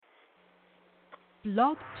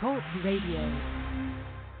Blog Talk Radio.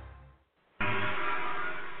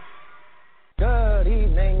 Good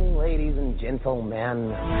evening, ladies and gentlemen.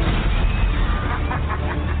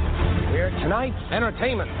 We're tonight's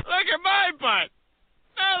entertainment. Look at my butt.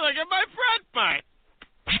 Now look at my front butt.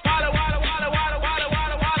 Wada, wada, wada, wada, wada, wada,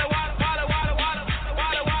 wada, wada, wada, wada, wada, wada,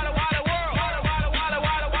 wada, wada, world. Wada, wada, wada,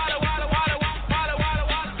 wada, wada, wada, wada, wada, wada,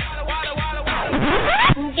 wada, wada, wada, wada.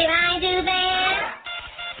 Did I do that?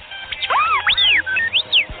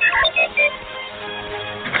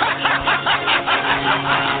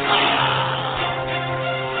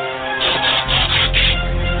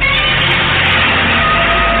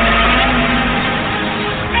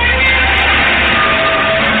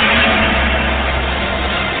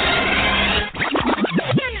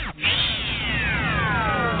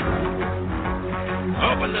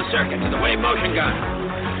 Open the circuit to the wave motion gun.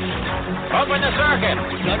 Open the circuit.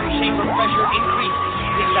 Gun chamber pressure increases.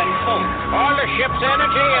 Descent full. All the ship's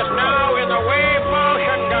energy is now in the wave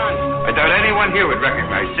motion gun. I doubt anyone here would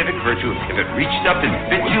recognize civic virtue if it reached up and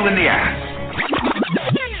bit you in the ass.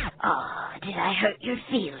 Oh, did I hurt your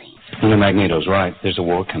feelings? Well, Magneto's right. There's a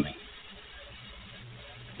war coming.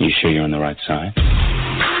 You sure you're on the right side?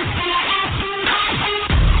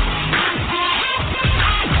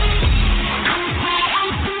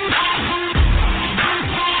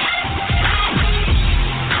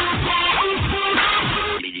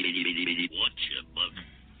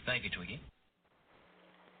 Thank you, Twiggy.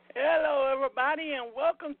 Hello, everybody, and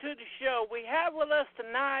welcome to the show. We have with us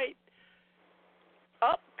tonight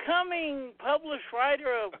upcoming published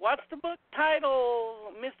writer of what's the book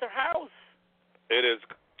title, Mr. Haus? It is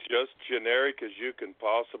just generic as you can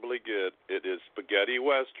possibly get. It is spaghetti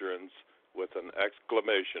westerns with an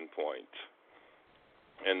exclamation point.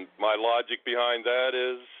 And my logic behind that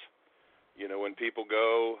is, you know, when people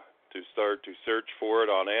go to start to search for it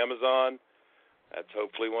on Amazon, that's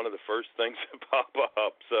hopefully one of the first things that pop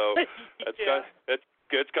up. So that's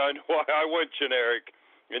it's kind of why I went generic.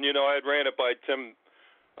 And you know, I had ran it by Tim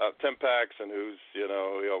Paxson, who's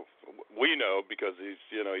we know because he's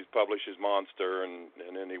published his Monster, and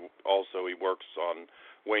then he works on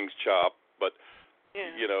Wings Chop. But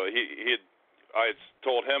I had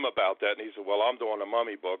told him about that, and he said, well, I'm doing a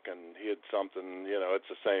mummy book, and he had something,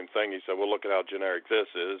 it's the same thing. He said, well, look at how generic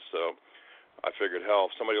this is. So I figured, hell,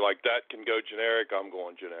 if somebody like that can go generic, I'm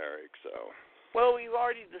going generic. So. Well, we've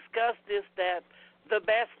already discussed this, that the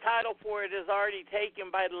best title for it is already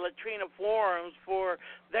taken by the Latrina Forums for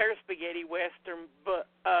their spaghetti western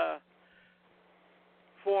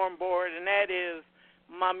forum board, and that is,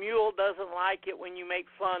 my mule doesn't like it when you make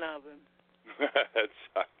fun of him.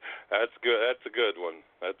 That's good. That's a good one.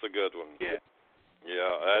 That's a good one. Yeah.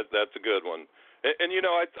 Yeah, that's a good one. And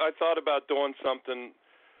I thought about doing something,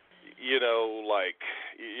 like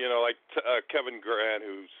Kevin Grant,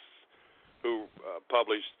 who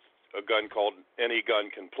published a gun called Any Gun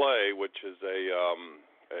Can Play, which is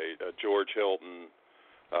a George Hilton,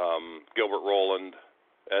 Gilbert Roland,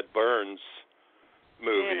 Ed Burns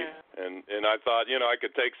movie. Yeah. And I thought, I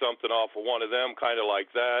could take something off of one of them, kind of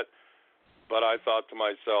like that. But I thought to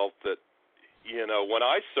myself that, when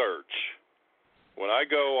I search, when I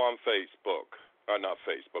go on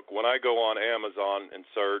when I go on Amazon and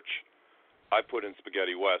search, I put in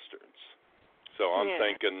spaghetti westerns. So I'm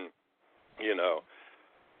thinking, I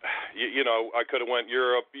could have went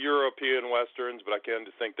European westerns, but I kind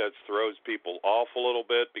of think that throws people off a little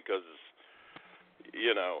bit because,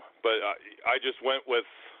 but I just went with,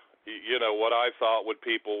 what I thought would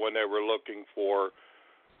people when they were looking for,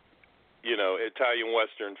 Italian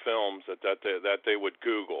Western films that they would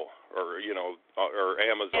Google or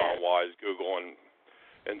Amazon-wise Google and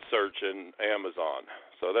search in Amazon.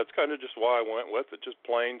 So that's kind of just why I went with it, just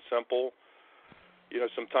plain, simple.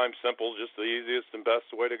 Sometimes simple is just the easiest and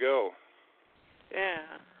best way to go.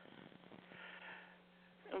 Yeah.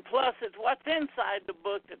 And plus, it's what's inside the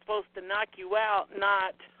book that's supposed to knock you out,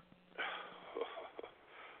 not...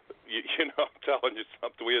 I'm telling you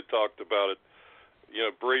something. We had talked about it,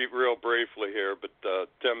 real briefly here, but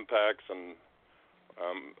Tim Paxson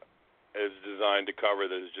is designed a cover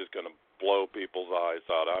that is just going to blow people's eyes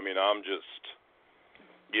out. I mean, I'm just,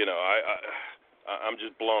 I'm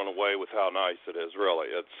just blown away with how nice it is. Really,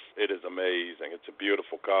 it is amazing. It's a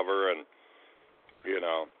beautiful cover, and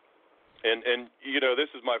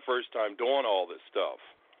this is my first time doing all this stuff.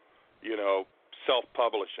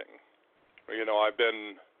 Self-publishing. I've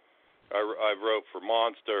wrote for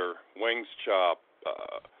Monster, Wings Chop,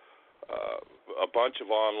 a bunch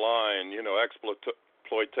of online,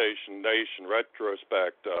 Exploitation Nation,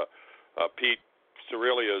 Retrospect, Pete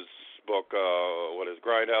Cerilia's book,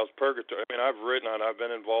 Grindhouse Purgatory. I mean, I've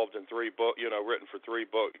been involved in 3 books, written for 3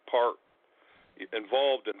 books,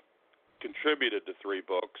 involved and contributed to 3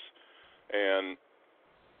 books. And,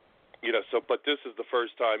 but this is the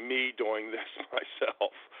first time me doing this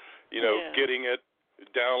myself, getting it,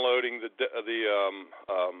 downloading the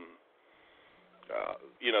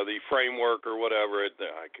framework or whatever.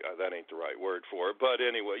 That ain't the right word for it. But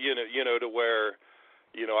anyway, to where,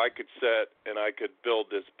 I could sit and I could build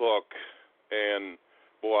this book, and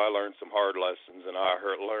boy, I learned some hard lessons, and I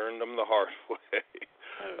learned them the hard way.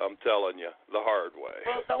 I'm telling you, the hard way.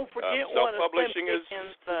 Well, don't forget one of self-publishing is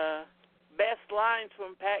the best lines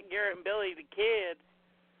from Pat Garrett and Billy the Kid,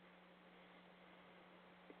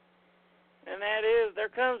 and that is, there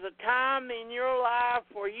comes a time in your life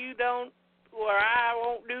where I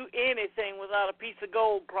won't do anything without a piece of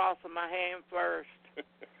gold crossing my hand first.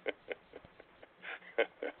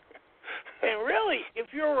 And really, if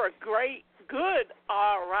you're a good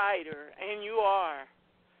writer, and you are,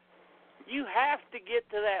 you have to get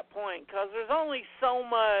to that point, because there's only so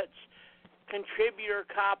much contributor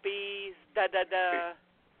copies,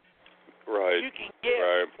 right. you can get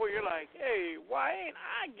before you're like, hey, why ain't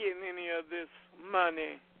I getting any of this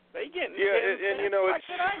money? They getting 10 cents. And why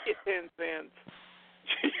should I get 10 cents?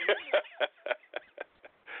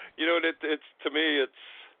 It's to me, it's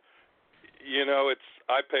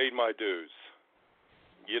I paid my dues.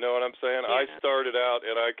 You know what I'm saying? Yeah. I started out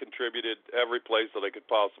and I contributed every place that I could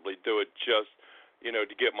possibly do it, just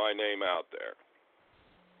to get my name out there.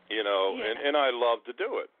 And I love to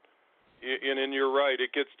do it. And you're right,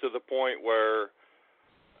 it gets to the point where,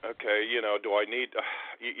 okay, do I need,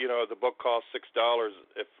 the book costs $6.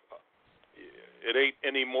 If it ain't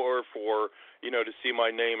any more for, to see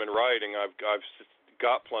my name in writing, I've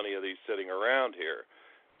got plenty of these sitting around here.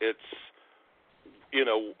 It's,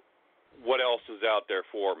 what else is out there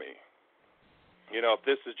for me? If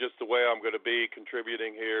this is just the way I'm going to be,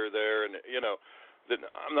 contributing here, there, and, then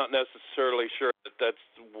I'm not necessarily sure that that's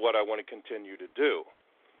what I want to continue to do.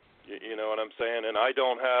 You know what I'm saying? And I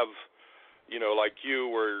don't have, like you,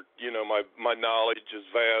 where, my knowledge is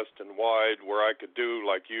vast and wide, where I could do,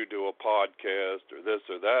 like you do, a podcast or this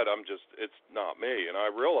or that. It's not me. And I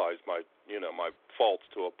realize my faults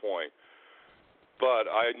to a point. But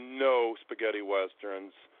I know spaghetti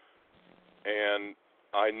westerns, and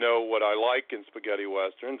I know what I like in spaghetti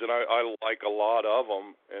westerns, and I like a lot of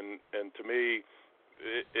them. And to me,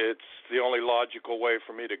 it's the only logical way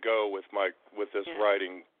for me to go with this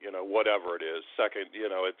writing, whatever it is. Second,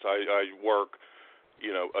 it's I work,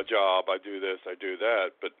 a job, I do this, I do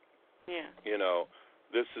that, but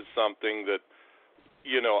this is something that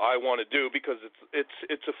I want to do, because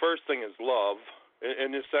it's the first thing is love,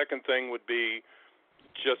 and the second thing would be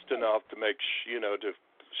just enough to make to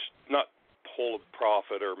not pull a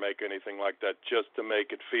profit or make anything like that, just to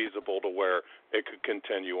make it feasible to where it could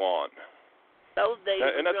continue on. Those days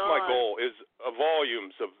and that's gone. my goal, is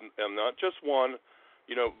volumes of, and not just one,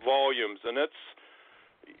 volumes, and it's,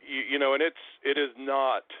 and it is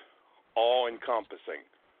not all encompassing.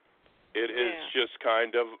 It is just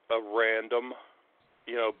kind of a random,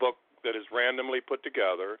 book that is randomly put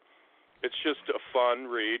together. It's just a fun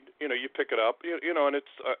read. You pick it up, and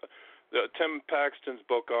it's Tim Paxton's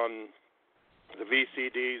book on the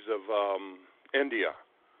VCDs of India.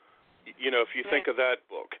 If you think of that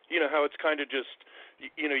book, how it's kind of just,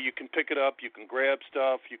 you can pick it up, you can grab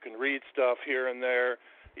stuff, you can read stuff here and there,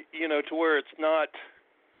 to where it's not,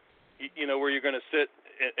 where you're going to sit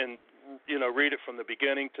and read it from the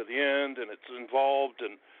beginning to the end, and it's involved,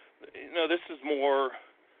 and, this is more,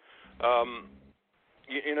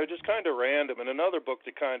 just kind of random. And another book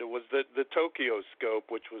that kind of was the Tokyo Scope,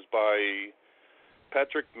 which was by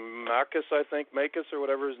Patrick Makis, I think, or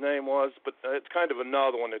whatever his name was, but it's kind of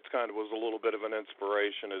another one that kind of was a little bit of an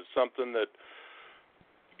inspiration. Is something that,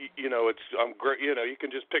 I'm great. You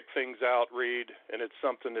can just pick things out, read, and it's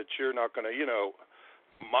something that you're not going to,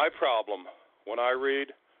 my problem when I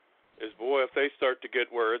read is, boy, if they start to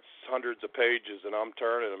get where it's hundreds of pages and I'm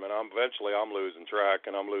turning them, and eventually I'm losing track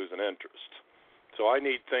and I'm losing interest. So I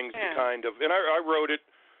need things to kind of, and I wrote it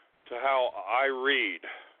to how I read.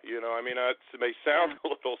 It may sound a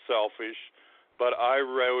little selfish, but I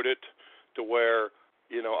wrote it to where,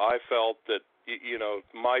 I felt that,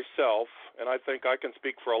 myself, and I think I can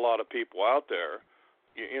speak for a lot of people out there,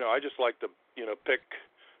 I just like to, pick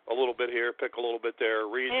a little bit here, pick a little bit there,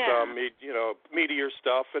 read some, meatier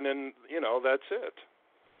stuff, and then, that's it.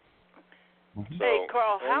 Hey,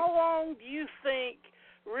 Carl, how long do you think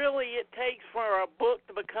really it takes for a book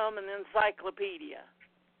to become an encyclopedia?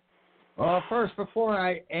 Well, first, before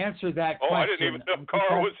I answer that question, I didn't even know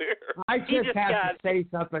Carl was here. I just have to say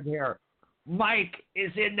something here. Mike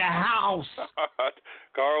is in the house.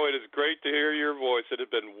 Carl, it is great to hear your voice. It had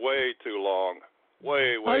been way too long.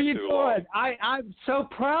 Way How you too doing? long. I'm so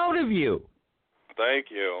proud of you.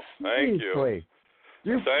 Thank you. Thank you.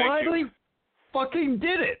 You finally fucking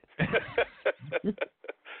did it.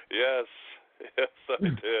 Yes, I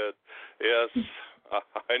did. Yes,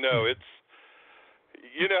 I know. It's,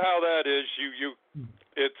 you know how that is.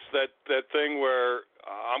 It's that thing where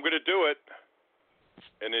I'm going to do it,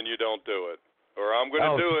 and then you don't do it, or I'm going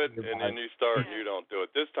to do it, and then you start and you don't do it.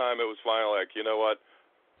 This time it was finally like, you know what?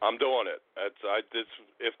 I'm doing it.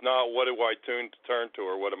 If not, what do I turn to,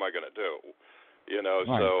 or what am I going to do? You know,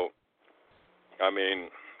 right. So, I mean,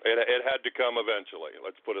 it had to come eventually.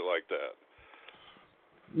 Let's put it like that.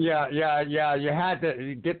 Yeah. You had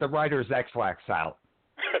to get the writer's X-Lax out.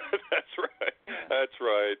 That's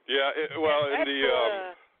right. Yeah.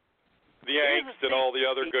 The angst and all the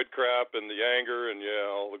other good crap and the anger and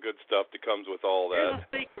all the good stuff that comes with all that. Here's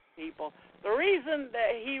the secret, people. The reason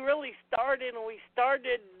that he really started, and we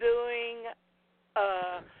started doing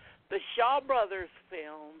the Shaw Brothers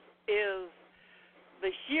films, is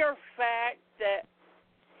the sheer fact that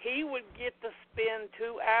he would get to spend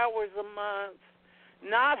 2 hours a month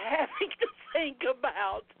not having to think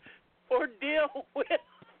about or deal with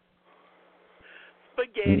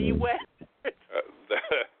spaghetti westerns.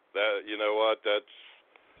 That you know what? That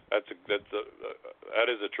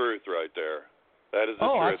is a truth right there. That is the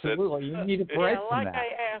truth. Absolutely. You need a break from that. Like I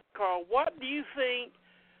asked Carl, what do you think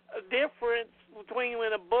a difference between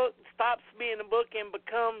when a book stops being a book and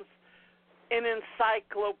becomes an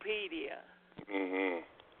encyclopedia?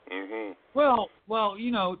 Well,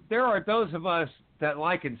 you know, there are those of us that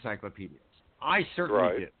like encyclopedias. I certainly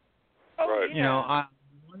do. Right. You know,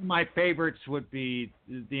 one of my favorites would be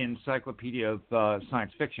the Encyclopedia of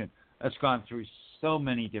Science Fiction. That's gone through so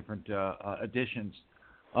many different editions.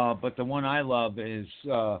 But the one I love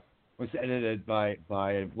was edited by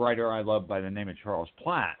a writer I love by the name of Charles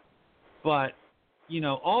Platt. But, you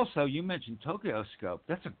know, also you mentioned Tokyo Scope.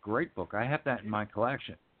 That's a great book. I have that in my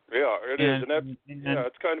collection. Yeah, it is. And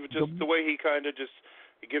it's kind of just the way he kind of just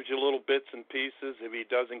he gives you little bits and pieces. If he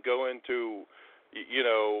doesn't go into, you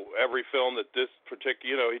know, every film that this particular,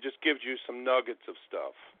 you know, he just gives you some nuggets of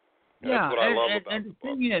stuff. That's what I love about and the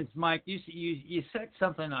thing is, Mike, you said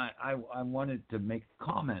something I wanted to make a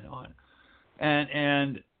comment on,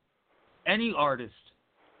 and any artist,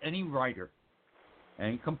 any writer,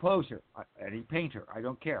 any composer, any painter, I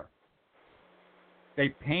don't care. They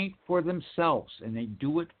paint for themselves, and they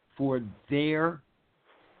do it for their,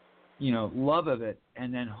 you know, love of it,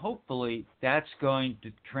 and then hopefully that's going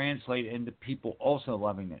to translate into people also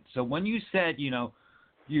loving it. So when you said, you know,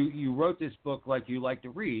 you wrote this book like you like to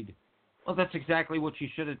read. Well, that's exactly what you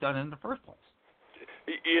should have done in the first place.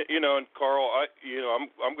 You know, and Carl,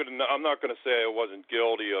 I'm not gonna say I wasn't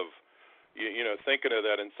guilty of, you know, thinking of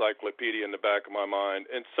that encyclopedia in the back of my mind.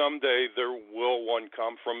 And someday there will one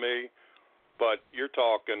come from me, but you're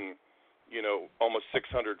talking, you know, almost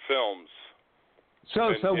 600 films.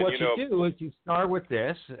 So what you do is you start with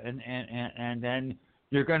this, and then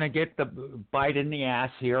you're going to get the bite in the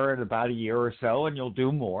ass here in about a year or so, and you'll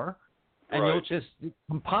do more, and you'll just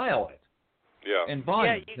compile it. Yeah. In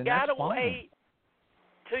volumes. Yeah, you got to wait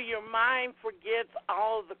till your mind forgets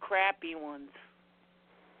all of the crappy ones.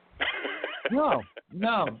 No.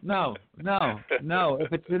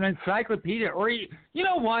 If it's an encyclopedia, or you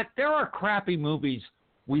know what? There are crappy movies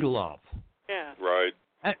we love. Yeah. Right.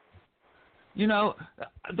 And, you know,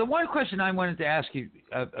 the one question I wanted to ask you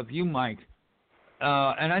of you, Mike,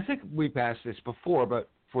 and I think we've asked this before, but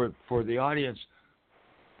for the audience,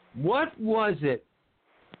 what was it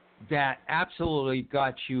that absolutely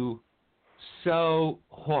got you so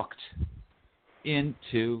hooked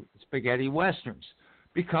into spaghetti westerns?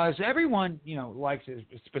 Because everyone, you know, likes a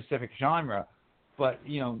specific genre, but,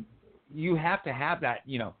 you know, you have to have that,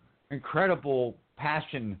 you know, incredible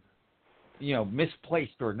passion, you know,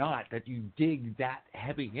 misplaced or not, that you dig that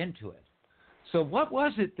heavy into it. So what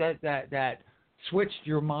was it that switched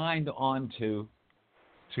your mind onto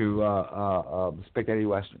spaghetti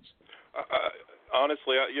westerns?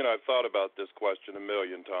 Honestly, you know, I've thought about this question a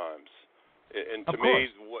million times, and to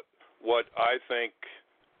me, what I think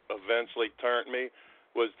eventually turned me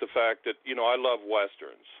was the fact that, you know, I love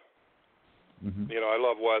westerns. Mm-hmm. You know, I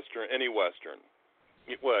love any western.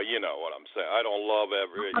 Well, you know what I'm saying. I don't love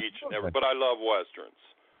each and every, but I love westerns.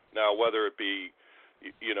 Now, whether it be,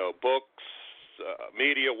 you know, books,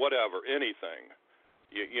 media, whatever, anything,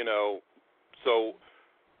 you know. So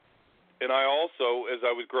And I also, as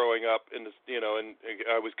I was growing up in the, and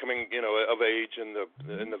I was coming, of age in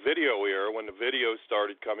the video era when the video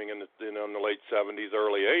started coming in the, in the late 70s,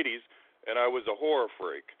 early 80s, and I was a horror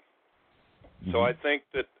freak. Mm-hmm. So I think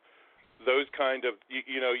that those kind of,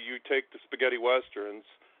 you take the spaghetti westerns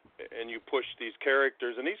and you push these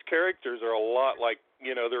characters, and these characters are a lot like,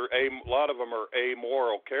 a lot of them are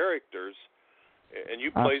amoral characters, and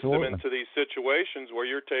you place them into these situations where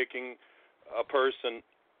you're taking a person,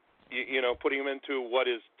 putting them into what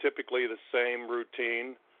is typically the same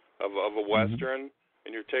routine of a Western,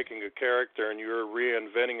 and you're taking a character and you're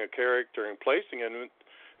reinventing a character and placing it.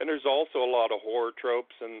 And there's also a lot of horror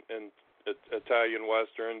tropes in Italian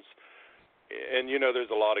Westerns. And,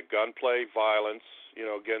 there's a lot of gunplay, violence,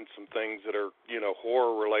 again, some things that are,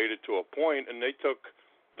 horror related to a point, and they took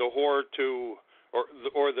the horror to,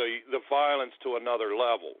 or the violence to another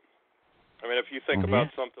level. I mean, if you think about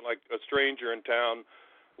something like A Stranger in Town,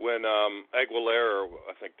 when Aguilera,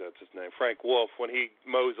 I think that's his name, Frank Wolf, when he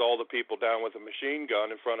mows all the people down with a machine gun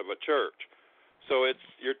in front of a church. So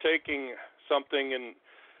you're taking something, and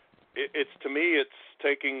it's to me, it's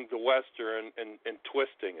taking the Western and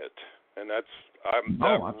twisting it. And that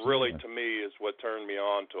really, to me, is what turned me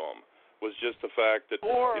on to him, was just the fact that,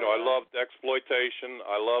 I loved exploitation,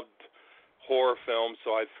 I loved horror films,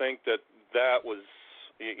 so I think that was,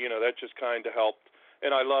 that just kind of helped.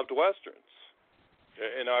 And I loved Westerns.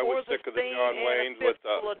 And I was sick of the John Waynes with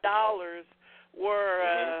 $1 dollars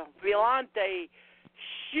where Violante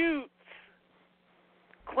shoots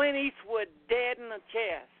Clint Eastwood dead in the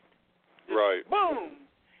chest. Right. Boom!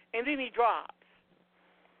 And then he drops.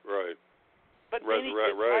 Right. But then he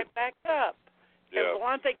gets right back up. Yeah. And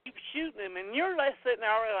Violante keeps shooting him, and you're left sitting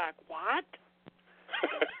there like, what?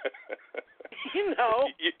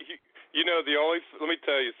 Let me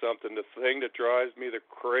tell you something. The thing that drives me the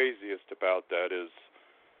craziest about that is,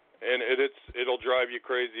 and it'll drive you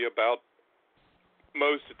crazy about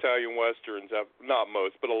most Italian Westerns, not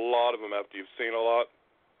most, but a lot of them after you've seen a lot,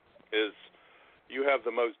 is you have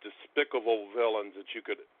the most despicable villains that you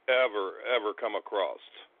could ever come across.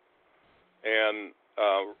 And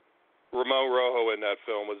Ramon Rojo in that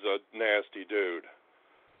film was a nasty dude.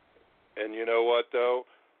 And you know what, though?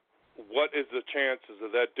 What is the chances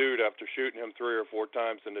of that dude, after shooting him 3 or 4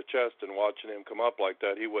 times in the chest and watching him come up like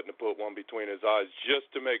that, he wouldn't have put one between his eyes just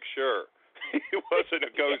to make sure he wasn't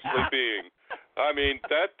a ghostly being? I mean,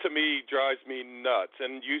 that to me drives me nuts.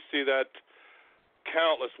 And you see that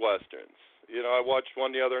countless Westerns. I watched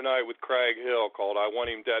one the other night with Craig Hill called I Want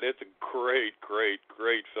Him Dead. It's a great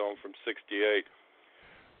film from '68.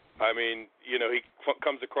 I mean, he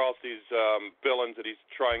comes across these villains that he's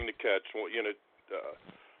trying to catch.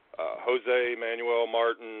 Jose Manuel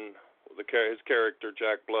Martin, his character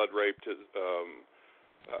Jack Blood, raped his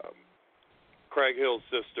Craig Hill's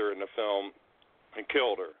sister in the film and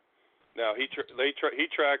killed her. Now he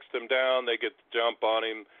tracks them down. They get the jump on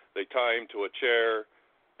him. They tie him to a chair.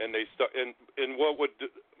 And and what would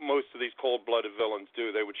most of these cold-blooded villains do?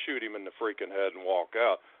 They would shoot him in the freaking head and walk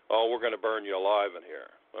out. Oh, we're going to burn you alive in here.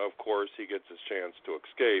 Of course, he gets his chance to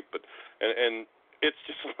escape, but and it's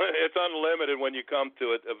just it's unlimited when you come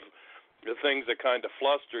to it, of the things that kind of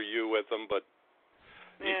fluster you with them. But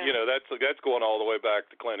that's going all the way back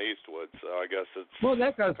to Clint Eastwood. So I guess it's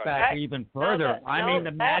that goes back even further. I mean,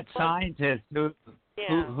 the mad scientist who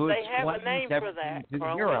they have a name for that.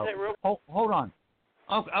 Hold on.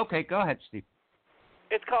 Oh, okay, go ahead, Steve.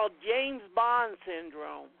 It's called James Bond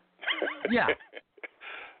syndrome. Yeah.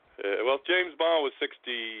 Well, James Bond was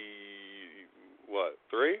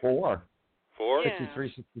 3? 4. 4?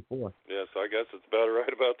 63, 64. Yeah, so I guess it's better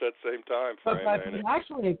right about that same time frame. But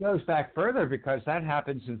actually, it goes back further because that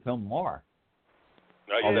happens in film noir.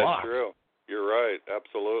 That's true. You're right.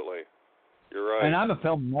 Absolutely. You're right. And I'm a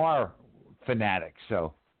film noir fanatic,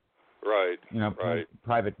 so. Right.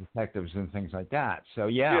 Private detectives and things like that. So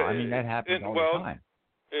I mean that happens all the time.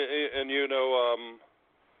 And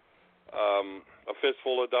A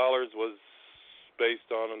Fistful of Dollars was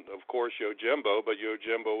based on, of course, Yojimbo, but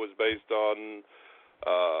Yojimbo was based on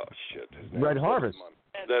Red Harvest.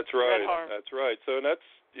 That's right. That's right. So that's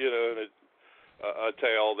a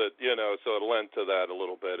tale that so it lent to that a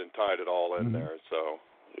little bit and tied it all in there. So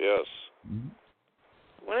yes. Mm-hmm.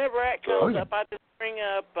 Whenever that comes up, I just bring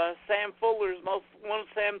up one of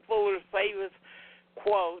Sam Fuller's famous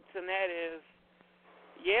quotes, and that is,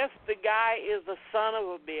 "Yes, the guy is a son of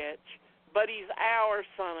a bitch, but he's our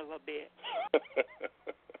son of a bitch."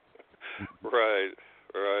 Right.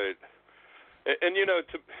 And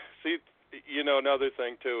to see, another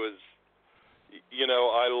thing too is,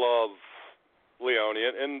 I love Leone,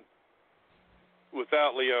 and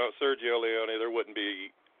without Sergio Leone, there wouldn't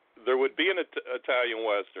be there would be an Italian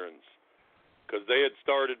westerns because they had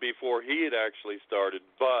started before he had actually started.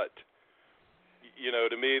 But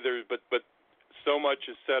to me, but so much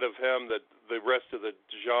is said of him that the rest of the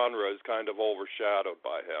genre is kind of overshadowed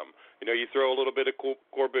by him. You throw a little bit of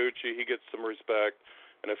Corbucci, he gets some respect,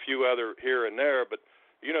 and a few other here and there, but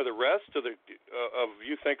the rest of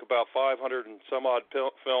you think about 500 and some odd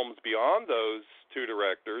films beyond those two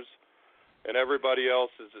directors, and everybody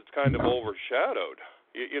else it's kind of overshadowed.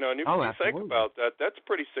 And if you think about that, that's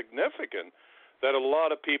pretty significant. That a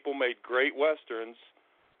lot of people made great westerns,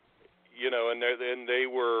 and they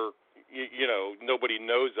were, nobody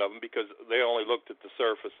knows of them because they only looked at the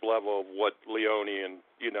surface level of what Leone and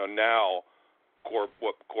now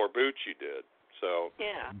what Corbucci did. So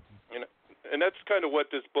yeah. And that's kind of what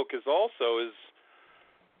this book is also is,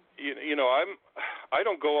 I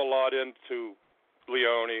don't go a lot into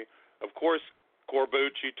Leone. Of course,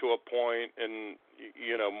 Corbucci to a point and,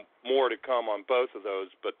 more to come on both of those,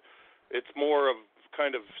 but it's more of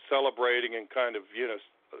kind of celebrating and kind of,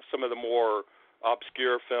 some of the more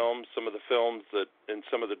obscure films, some of the films that, and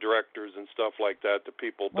some of the directors and stuff like that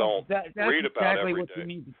people don't read about every day. That's exactly what you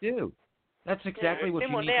need to do. That's exactly what you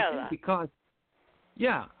need to do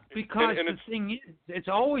because the thing is, it's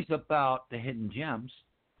always about the hidden gems.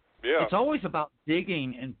 Yeah. It's always about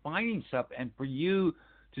digging and finding stuff, and for you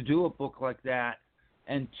to do a book like that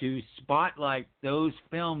and to spotlight those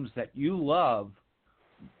films that you love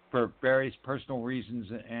for various personal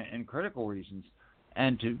reasons and critical reasons,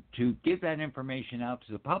 and to give that information out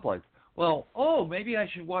to the public. Well, maybe I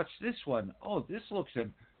should watch this one. Oh, this looks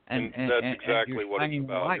and that's exactly what it's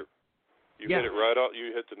about. Right. You hit it right on.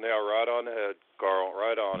 You hit the nail right on the head, Carl.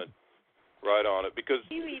 Right on it. Because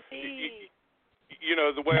the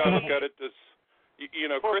way I look at it is,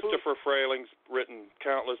 Christopher Frayling's written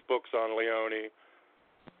countless books on Leone,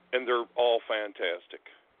 and they're all fantastic.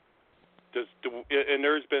 And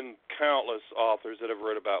there's been countless authors that have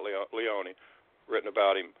written about Leone, written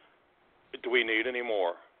about him. Do we need any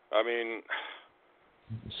more? I mean,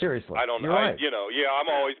 seriously, I don't know. Right. I'm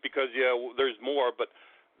always because there's more, but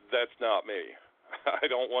that's not me. I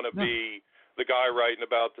don't want to be the guy writing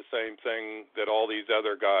about the same thing that all these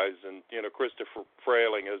other guys. And Christopher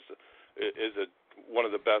Frayling is one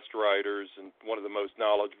of the best writers and one of the most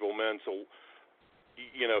knowledgeable men. So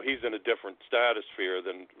he's in a different stratosphere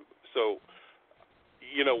than so.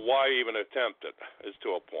 Why even attempt it is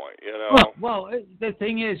to a point. Well, the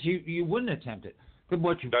thing is, you wouldn't attempt it. But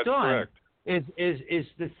what you've done is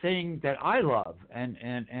the thing that I love, and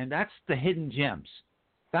that's the hidden gems.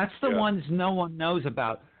 That's the ones no one knows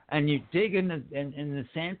about. And you dig in the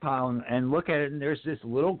sand pile and look at it, and there's this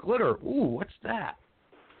little glitter. Ooh, what's that?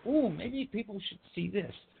 Ooh, maybe people should see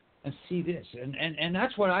this and see this. And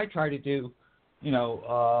that's what I try to do,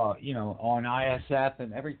 on ISF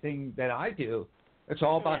and everything that I do. It's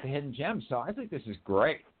all about the hidden gems. So I think this is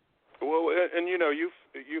great. Well, and you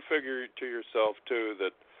figure to yourself too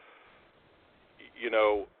that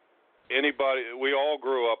anybody, we all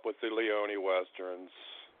grew up with the Leone westerns,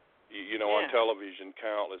 on television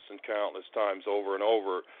countless times over and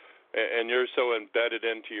over, and you're so embedded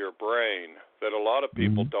into your brain that a lot of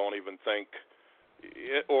people don't even think,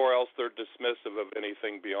 or else they're dismissive of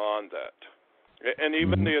anything beyond that. And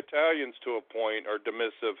even the Italians to a point are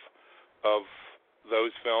dismissive of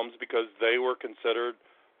those films because they were considered,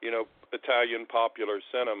 Italian popular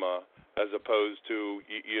cinema as opposed to,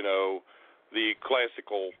 the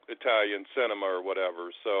classical Italian cinema or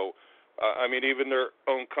whatever. So, even their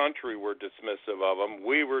own country were dismissive of them.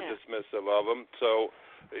 We were dismissive of them. So,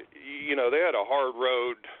 they had a hard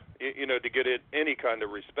road, to get any kind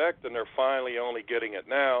of respect, and they're finally only getting it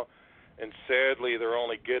now. And sadly, they're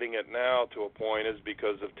only getting it now to a point is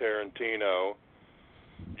because of Tarantino,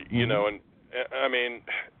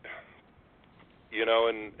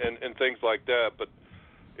 and things like that. But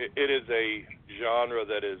it is a genre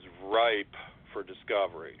that is ripe for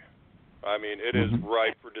discovery. It is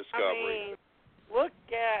ripe for discovery. Look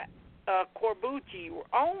at Corbucci.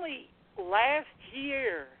 Only last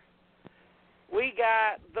year we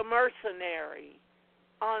got The Mercenary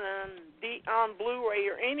on Blu-ray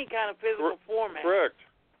or any kind of physical format. Correct.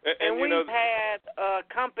 And we've had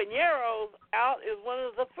Compañeros out as one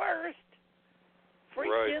of the first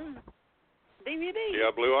freaking DVDs.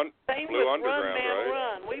 Yeah, Blue Same Blue with Underground, Run Man right?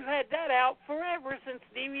 Run. We've had that out forever since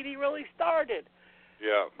DVD really started.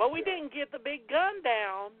 Yeah. But we didn't get the big gun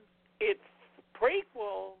down, its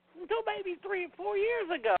prequel, until maybe 3 or 4 years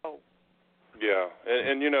ago. Yeah,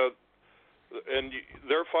 and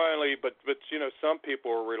they're finally, but some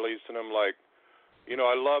people are releasing them like,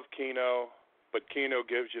 I love Kino, but Kino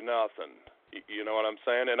gives you nothing. You know what I'm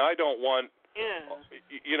saying? And I don't want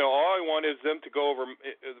you know, all I want is them to go over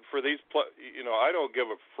for these. You know, I don't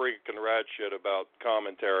give a freaking rat shit about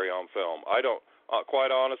commentary on film. I don't.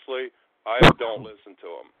 Quite honestly, I don't listen to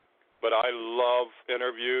them. But I love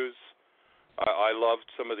interviews. I love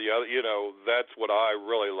some of the other. You know, that's what I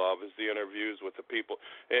really love is the interviews with the people.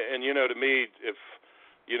 And you know, to me, if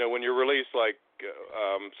you know, when you release like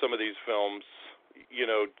some of these films, you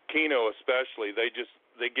know, Kino especially, they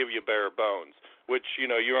give you bare bones. Which, you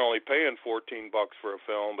know, you're only paying $14 for a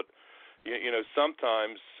film, but you know,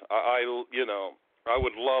 sometimes I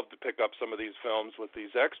would love to pick up some of these films with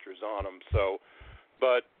these extras on them. So,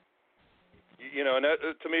 but you know, and that,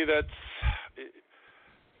 to me, that's,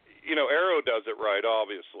 you know, Arrow does it right,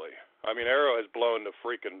 obviously. I mean, Arrow has blown the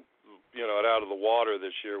freaking, you know, it out of the water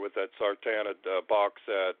this year with that Sartana box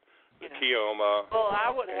set, the Kioma. Well,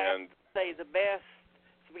 I would have to say the best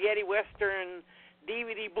spaghetti western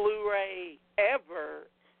DVD Blu-ray ever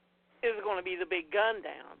is going to be the Big Gun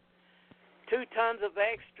Down. 2 tons of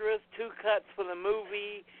extras, 2 cuts for the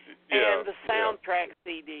movie, and the soundtrack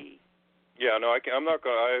CD. Yeah, no, I'm not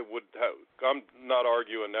going. I'm not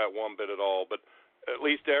arguing that one bit at all. But at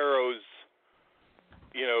least Arrow's,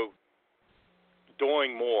 you know,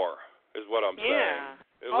 doing more is what I'm saying.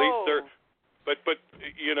 At least they're. But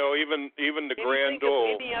you know, even the Grand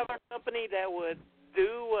Duel. Any other company that would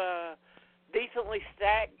do decently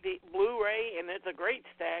stacked Blu-ray, and it's a great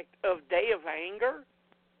stack of Day of Anger.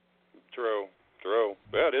 True.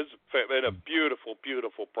 That is in a beautiful,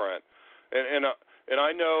 beautiful print. And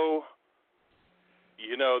I know,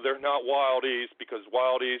 you know, they're not Wild East because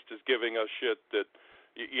Wild East is giving us shit that,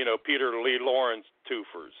 you know, Peter Lee Lawrence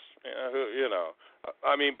twofers. You know,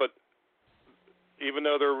 I mean, but even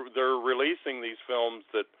though they're releasing these films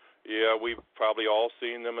that, we've probably all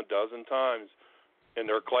seen them a dozen times, and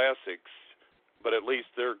they're classics. But at least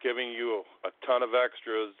they're giving you a ton of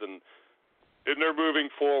extras, and they're moving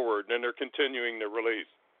forward, and they're continuing to release.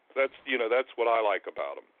 That's what I like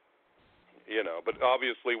about them. You know, but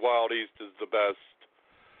obviously Wild East is the best.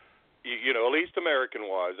 You know, at least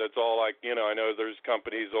American-wise. That's all I know there's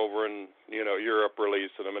companies over in, you know, Europe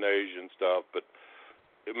releasing them and Asia and stuff, but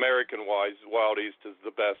American-wise, Wild East is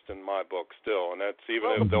the best in my book still, and that's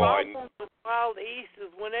even though I. The problem with Wild East is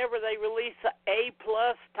whenever they release an A+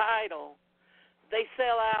 title, they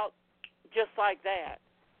sell out just like that.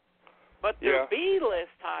 But they're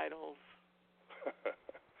B-list titles.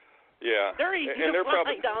 They're easy to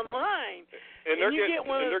find online. And you get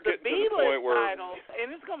one of the B-list titles,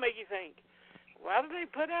 and it's going to make you think, why do they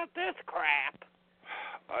put out this crap?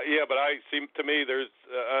 But to me, there's,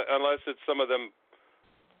 unless it's some of them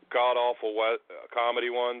god-awful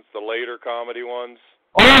comedy ones, the later comedy ones.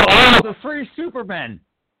 The 3 Supermen.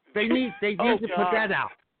 They need to put that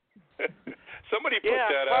out. Somebody put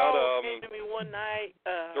that out. Came to me one night.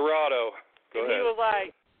 Dorado. Go ahead. He was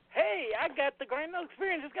like, "Hey, I got the Grand Ole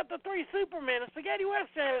Experience. It's got the 3 Supermen, a spaghetti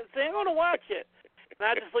western. So I'm going to watch it." And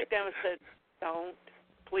I just looked down and said, "Don't,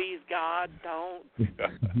 please, God, don't."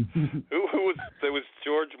 Who was? There was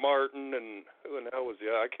George Martin, and who the hell was he?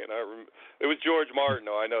 I cannot remember. It was George Martin.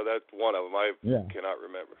 No, I know that's one of them. I cannot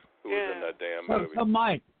remember who was in that damn movie. So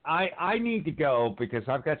Mike, I need to go because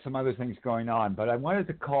I've got some other things going on, but I wanted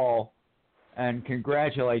to call and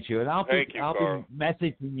congratulate you, and I'll be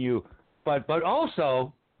messaging you. But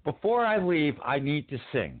also, before I leave, I need to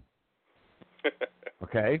sing.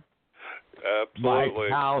 Okay? Absolutely.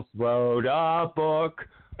 Mike Haus wrote a book.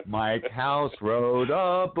 Mike Haus wrote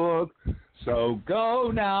a book. So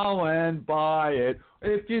go now and buy it.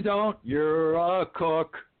 If you don't, you're a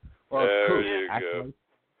cook. Or there cook, you actually.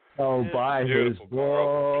 So buy his book.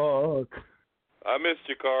 Carl. I missed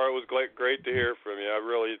you, Carl. It was great to hear from you.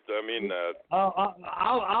 I mean that.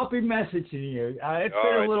 I'll be messaging you. It's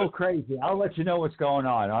been a little crazy. I'll let you know what's going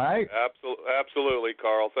on, all right? Absolutely,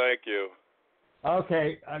 Carl. Thank you.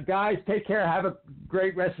 Okay. Guys, take care. Have a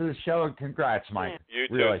great rest of the show, and congrats, Mike. You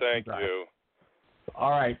too. Really, thank congrats. you. All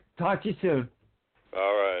right. Talk to you soon.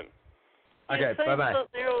 All right. Okay, bye-bye.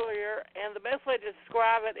 Earlier, and the best way to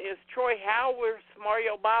describe it is Troy Howard's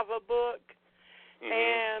Mario Bava book.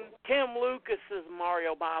 And Tim Lucas's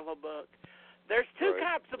Mario Bava book. There's 2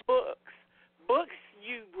 types of books. Books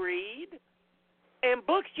you read, and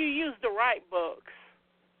books you use to write books.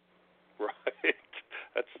 Right.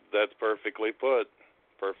 That's perfectly put.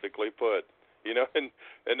 Perfectly put. You know, and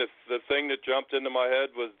the thing that jumped into my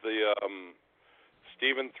head was the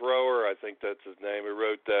Stephen Thrower, I think that's his name, who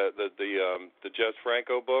wrote the Jess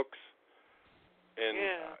Franco books. And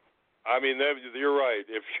I mean, you're right.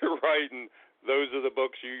 If you're writing, those are the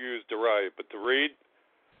books you use to write. But to read,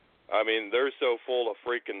 I mean, they're so full of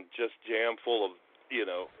freaking just jam full of, you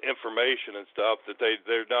know, information and stuff that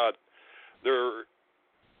they're not. they're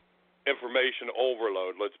information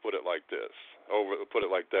overload. Let's put it like this. Put it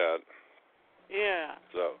like that. Yeah.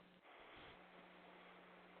 So.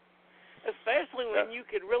 Especially when you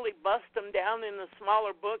could really bust them down into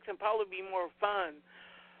smaller books and probably be more fun.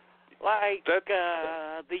 Like the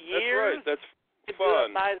years. That's right. That's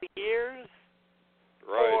fun. By the years.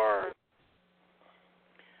 Right. Or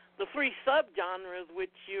the three subgenres,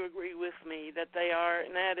 which you agree with me that they are,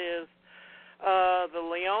 and that is the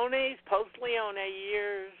Leones, post-Leone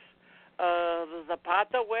years, the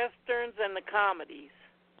Zapata westerns, and the comedies.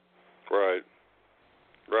 Right.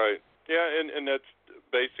 Right. Yeah, and that's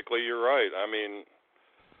basically, you're right. I mean,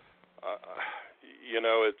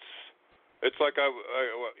 it's like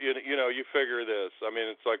you figure this. I mean,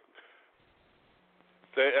 it's like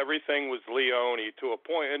everything was Leone to a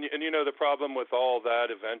point, and the problem with all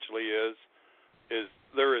that eventually is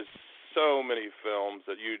there is so many films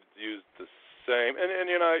that you use the same, and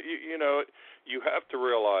you have to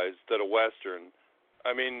realize that a Western,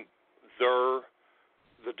 I mean,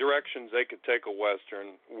 the directions they could take a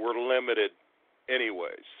Western were limited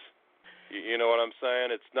anyways. You know what I'm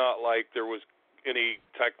saying? It's not like there was any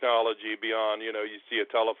technology beyond, you see a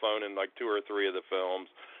telephone in like 2 or 3 of the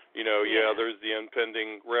films. There's the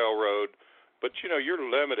impending railroad, but you're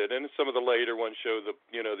limited, and some of the later ones show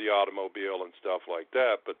the automobile and stuff like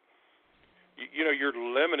that, but you're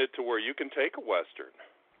limited to where you can take a Western.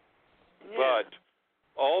 Yeah. But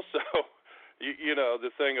also,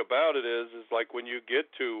 the thing about it is like when you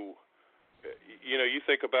get to, you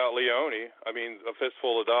think about Leone, I mean, A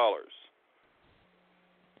Fistful of Dollars.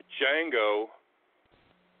 Django,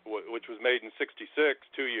 which was made in '66,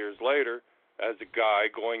 2 years later, as a guy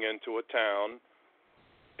going into a town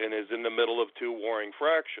and is in the middle of 2 warring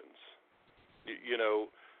fractions.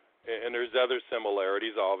 And there's other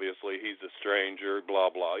similarities, obviously. He's a stranger,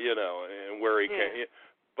 blah, blah, and where he came.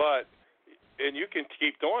 But, and you can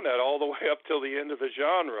keep doing that all the way up till the end of the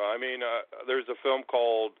genre. I mean, there's a film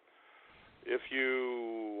called If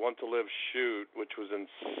You Want to Live, Shoot, which was in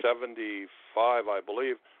 '75, I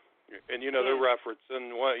believe. And, they're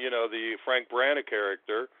referencing, the Frank Branagh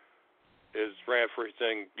character is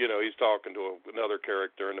referencing, he's talking to another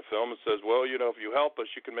character in the film and says, well, if you help us,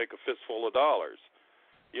 you can make a fistful of dollars.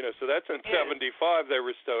 So that's in '75. They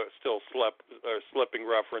were still slipping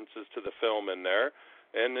references to the film in there.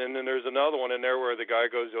 And then there's another one in there where the guy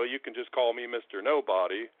goes, oh, you can just call me Mr.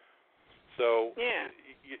 Nobody. So,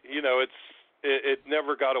 it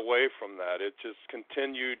never got away from that. It just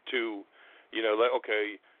continued to,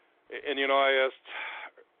 okay. And, I asked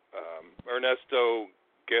Ernesto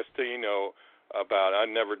Gastino about, I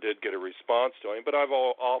never did get a response to him, but I've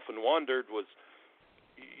often wondered was,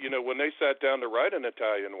 when they sat down to write an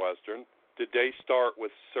Italian Western, did they start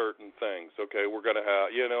with certain things? Okay, we're going to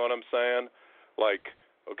have, you know what I'm saying? Like,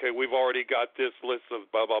 okay, we've already got this list of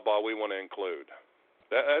blah, blah, blah we want to include.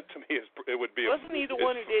 That to me, it would be Wasn't he the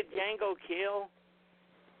one who did Django Kill?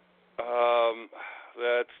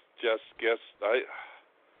 That's just guess.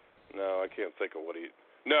 No, I can't think of what he.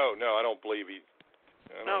 No, I don't believe he.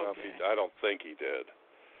 I don't think he did.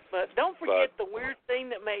 But don't forget the weird thing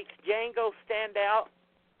that makes Django stand out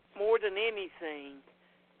more than anything,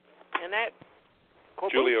 and that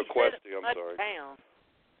Giulio Questi. I'm sorry. Town.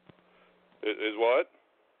 Is what?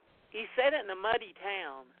 He said it in a muddy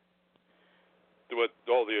town. What?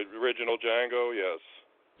 Oh, the original Django, yes.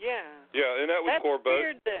 Yeah. Yeah, and that was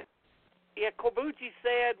Corbucci. Corbucci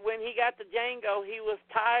said when he got to Django, he was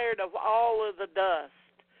tired of all of the dust.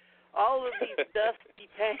 All of these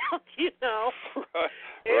dusty towns, Right.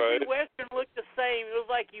 Every Western looked the same. It was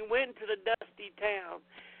like you went into the dusty town.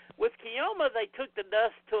 With Keoma, they took the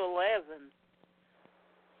dust to 11.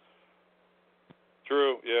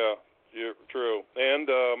 True, yeah. True. And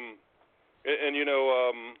A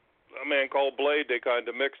Man Called Blade, they kind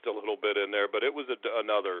of mixed a little bit in there, but it was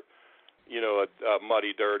another, a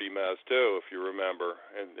muddy, dirty mess, too, if you remember,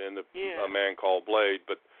 and A Man Called Blade.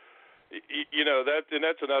 But,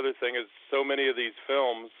 that's another thing is so many of these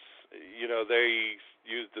films, they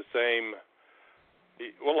use the same,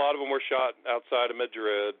 well, a lot of them were shot outside of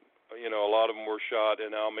Madrid, a lot of them were shot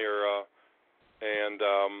in Almira, and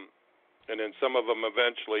then some of them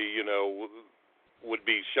eventually, would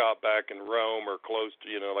be shot back in Rome or close to,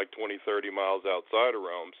 like 20, 30 miles outside of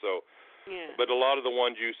Rome. So, but a lot of the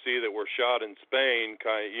ones you see that were shot in Spain,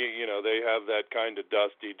 they have that kind of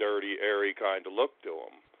dusty, dirty, airy kind of look to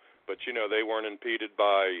them. But, they weren't impeded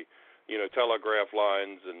by, telegraph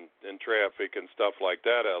lines and traffic and stuff like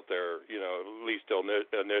that out there, at least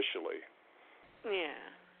initially. Yeah.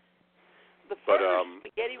 The first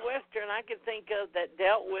spaghetti Western I could think of that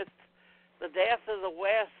dealt with the death of the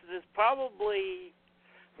West is probably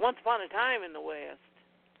Once Upon a Time in the West.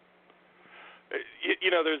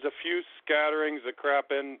 There's a few scatterings that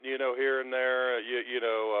crap in, here and there.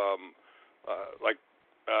 Like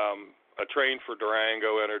A Train for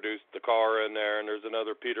Durango introduced the car in there, and there's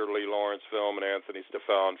another Peter Lee Lawrence film, an Anthony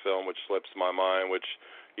Stefan film, which slips my mind, which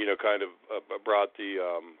kind of brought the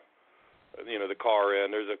the car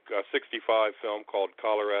in. There's a 65 film called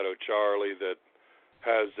Colorado Charlie that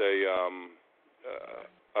has a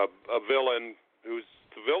villain who's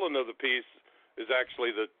the villain of the piece is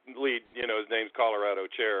actually the lead. His name's Colorado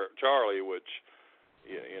Charlie, which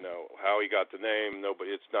how he got the name,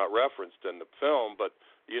 it's not referenced in the film, but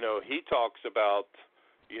he talks about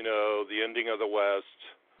the ending of the West,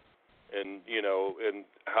 and and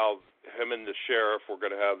how him and the sheriff were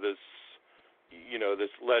going to have this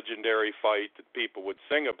this legendary fight that people would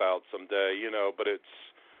sing about someday, but it's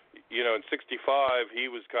in 65 he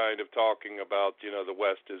was kind of talking about the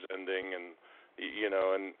West is ending, and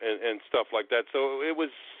and stuff like that. So it was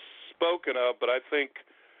spoken of, but I think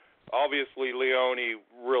obviously Leone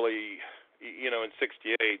really in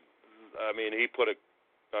 68, I mean he put it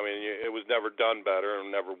was never done better and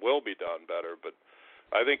never will be done better, but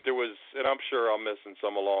I think there was, and I'm sure I'm missing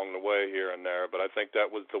some along the way here and there, but I think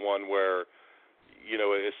that was the one where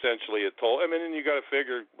essentially it told. I mean, and you got to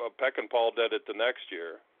figure Peckinpah did it the next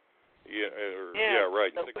year.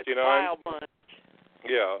 Right, 69. Wild Bunch.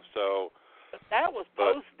 Yeah, so. But that was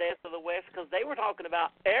post Death of the West, because they were talking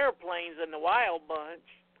about airplanes in the Wild Bunch.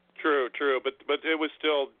 True, but it was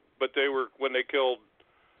still. But they were when they killed,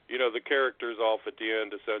 the characters off at the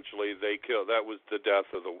end. Essentially, they killed. That was the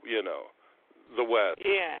death of the the West.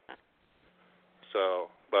 Yeah. So,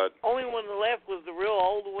 but only one left was the real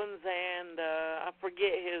old ones, and I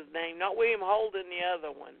forget his name. Not William Holden, the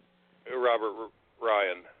other one. Robert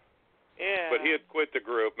Ryan. Yeah. But he had quit the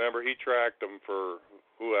group. Remember, he tracked them for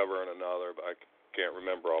whoever and another. But I can't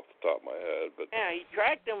remember off the top of my head. But yeah, he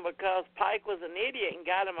tracked them because Pike was an idiot and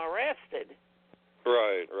got him arrested.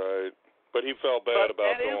 Right. But he felt bad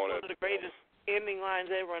about doing it. That is one of the greatest ending lines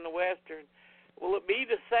ever in the Western. Will it be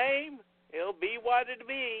the same? It'll be what it'll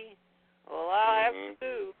be. Well, I'll have to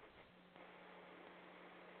do.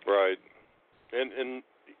 Right. And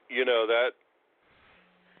that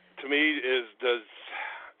to me does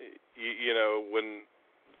when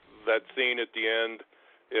that scene at the end,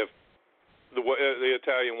 if the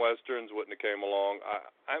Italian Westerns wouldn't have came along,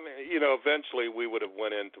 I mean, eventually we would have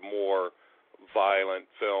went into more violent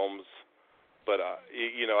films, but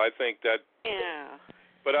I think that. Yeah.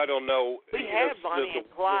 But I don't know. We had Bonnie and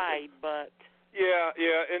Clyde, but. Yeah,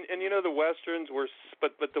 and the Westerns were,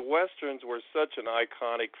 but the Westerns were such an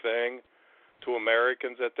iconic thing to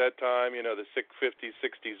Americans at that time. The 50s,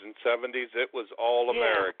 60s, and 70s, it was all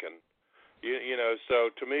American. So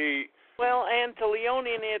to me. Well, and to Leone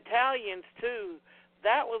and the Italians too.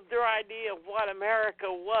 That was their idea of what America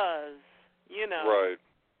was. Right.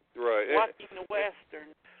 Watching the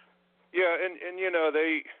Western. Yeah, and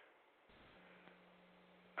they.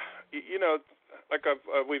 Like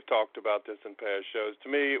we've talked about this in past shows. To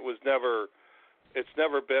me, it's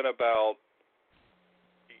never been about,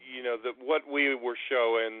 what we were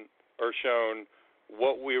shown,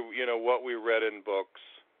 what we read in books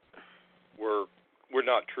were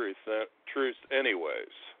not truth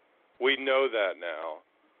anyways. We know that now.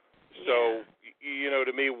 So,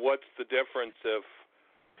 to me, what's the difference if,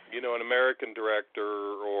 an American director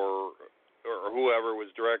or whoever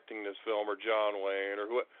was directing this film, or John Wayne, or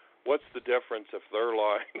what's the difference if they're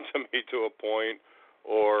lying to me to a point,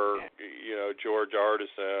 or George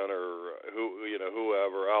Artisan, or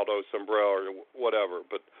whoever, Aldo Sombrero, or whatever?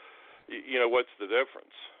 But what's the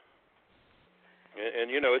difference?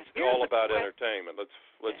 And it's all about entertainment. Let's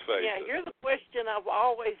face it. Yeah, here's a question I've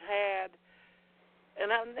always had,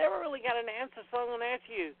 and I've never really got an answer. So I'm going to ask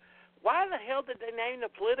you: why the hell did they name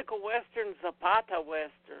the political westerns Zapata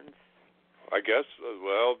westerns? I guess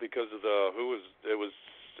because of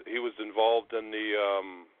he was involved in the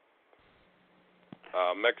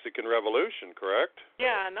Mexican Revolution, correct?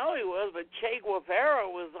 Yeah, I know he was, but Che Guevara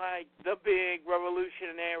was like the big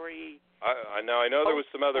revolutionary. I know there was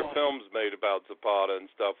some other films made about Zapata and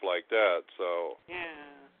stuff like that. So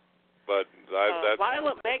yeah, but that's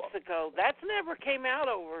Violent Mexico. That's never came out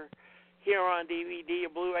over here on DVD or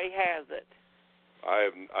Blu-ray, has it?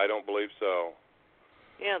 I don't believe so.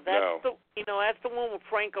 Yeah, that's that's the one with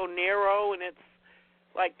Franco Nero, and it's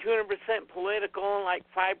like 200% political and like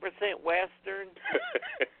 5% Western.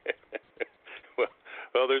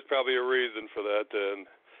 well, there's probably a reason for that then.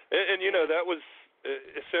 And that was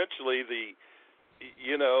essentially the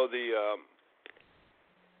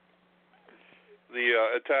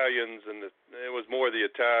Italians, and it was more the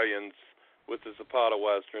Italians with the Zapata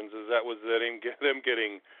westerns is them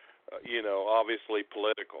getting, obviously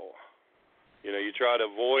political. You try to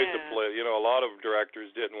avoid a lot of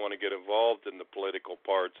directors didn't want to get involved in the political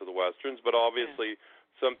parts of the westerns, but obviously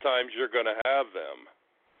sometimes you're going to have them.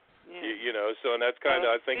 Yeah. So and that's kind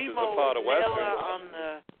of I think the Zapata westerns. On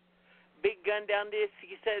the Big Gun Down disc,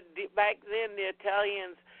 he said back then the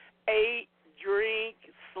Italians ate, drank,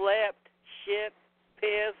 slept, shit,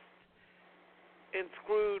 pissed, and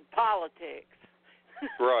screwed politics.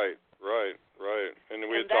 Right. And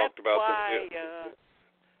we had talked about why,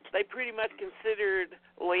 they pretty much considered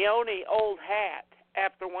Leone old hat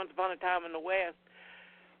after Once Upon a Time in the West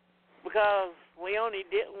because Leone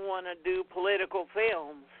didn't want to do political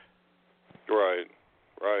films. Right.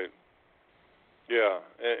 Yeah,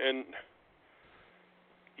 and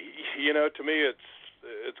to me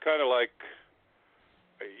it's kind of like,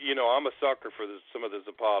 I'm a sucker for some of the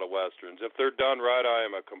Zapata westerns. If they're done right, I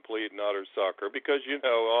am a complete and utter sucker because,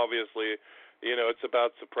 obviously, it's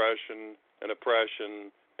about suppression and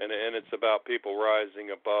oppression, and it's about people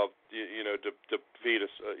rising above, to defeat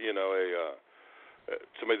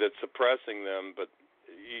somebody that's suppressing them. But,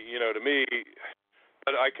 to me,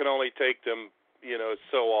 I can only take them,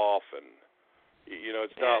 so often.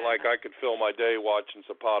 It's not like I could fill my day watching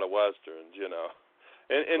Zapata westerns,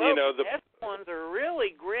 And the best ones are really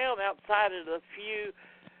grim outside of the few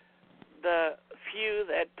that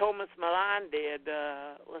Thomas Milan did.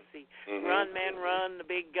 Let's see, Run Man Run, The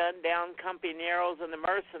Big Gun Down, Companeros, and The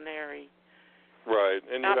Mercenary. Right,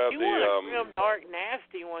 and now, you have if you want a grim, dark,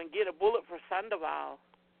 nasty one, get A Bullet for Sandoval.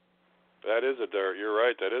 That is you're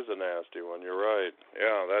right. That is a nasty one. You're right.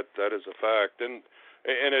 Yeah, that is a fact. And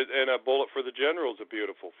A Bullet for the General is a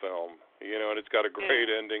beautiful film. And it's got a great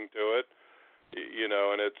ending to it.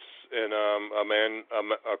 And it's A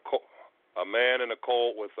Man in a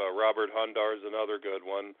Colt with Robert Hundar is another good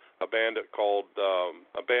one. A Bandit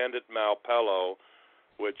Malpelo,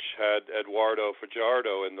 which had Eduardo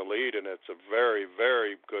Fajardo in the lead, and it's a very,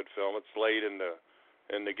 very good film. It's late in the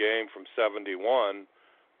game from '71,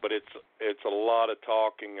 but it's a lot of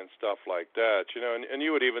talking and stuff like that. And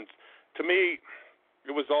you would even, to me,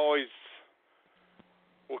 it was always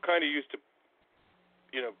what kind of used to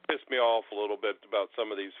pissed me off a little bit about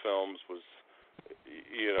some of these films was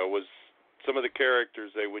some of the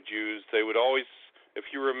characters they would use. They would always,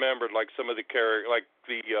 if you remembered, like some of the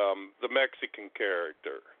the Mexican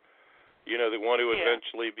character, the one who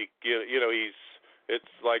eventually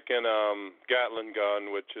it's like in Gatling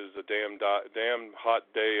Gun, which is a damn hot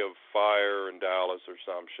day of fire in Dallas or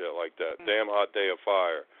some shit like that. Damn hot day of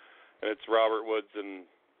fire, and it's Robert Woods and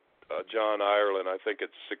John Ireland. I think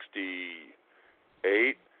it's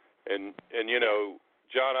 1968, and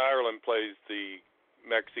John Ireland plays the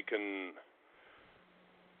Mexican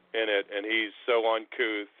in it, and he's so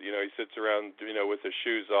uncouth. He sits around, with his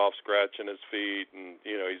shoes off, scratching his feet, and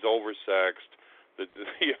he's oversexed.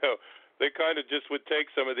 They kind of just would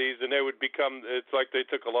take some of these, and they would become. It's like they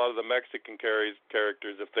took a lot of the Mexican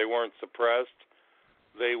characters. If they weren't suppressed,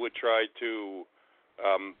 they would try to,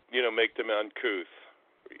 make them uncouth.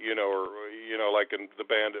 Or like in The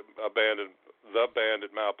Bandit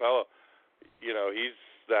Malpelo, he's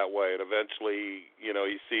that way, and eventually,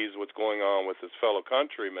 he sees what's going on with his fellow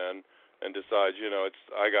countrymen and decides,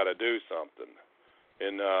 I got to do something.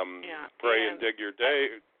 And Pray and Dig Your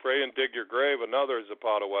Grave, another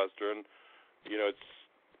Zapata western.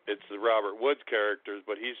 It's the Robert Woods characters,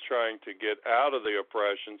 but he's trying to get out of the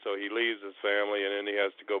oppression, so he leaves his family, and then he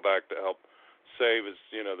has to go back to help save his,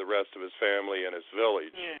 the rest of his family and his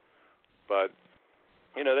village. Yeah. But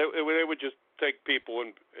they would just take people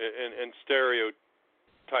and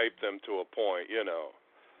stereotype them to a point,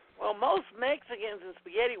 Well, most Mexicans in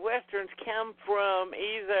spaghetti westerns come from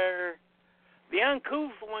either the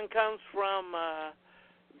uncouth one comes from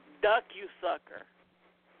Duck You Sucker.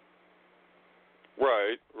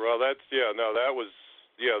 Right. Well, they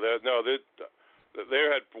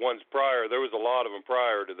had ones prior. There was a lot of them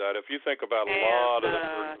prior to that. If you think about a lot of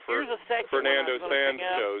the Fernando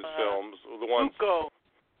Santos films, the ones. Cuco.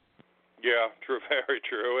 Yeah, true, very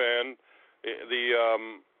true, and the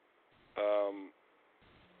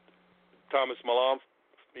Thomas Milan,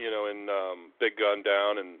 in Big Gun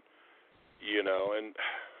Down, and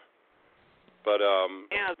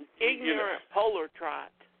ignorant polar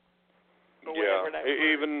trot. Yeah,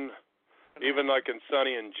 even like in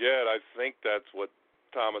Sonny and Jed, I think that's what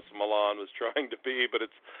Thomas Milan was trying to be, but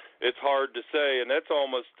it's hard to say, and that's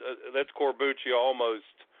that's Corbucci almost.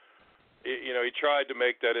 He tried to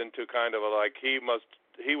make that into kind of he was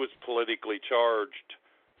politically charged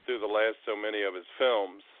through the last so many of his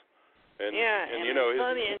films, and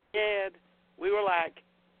Sonny and Jed, we were like,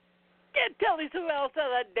 Can't tell me who else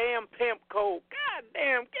has that damn pimp coat. God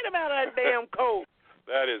damn, get him out of that damn coat.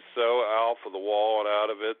 That is so off of the wall and out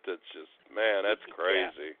of it. That's just, man, that's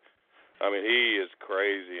crazy. Yeah. I mean, he is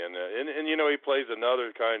crazy, and you know, he plays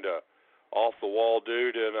another kind of off the wall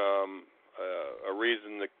dude in A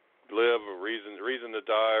Reason to Live, A Reason to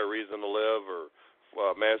Die, A Reason to Live, or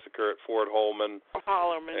Massacre at Fort Holman.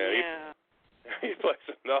 Hollerman, and yeah. He plays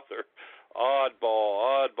another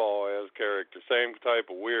oddball as character, same type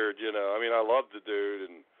of weird, you know. I mean, I love the dude,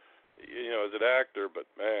 and you know, as an actor, but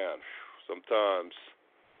man, sometimes.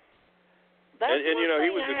 That's and you know,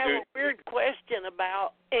 he was I a have dude. A weird question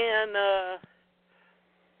about, and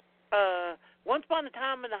once upon a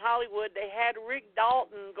time in Hollywood, they had Rick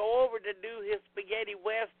Dalton go over to do his spaghetti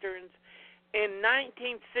westerns in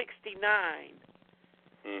 1969.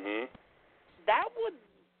 Mhm.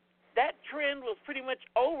 That trend was pretty much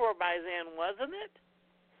over by then, wasn't it?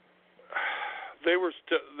 They were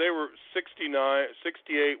 69,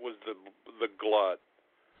 68 was the glut.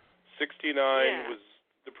 69 was,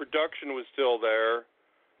 the production was still there,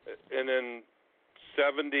 and then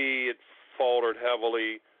 70 it faltered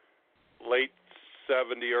heavily. Late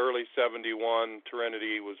 70, early 71,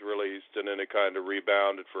 Trinity was released, and then it kind of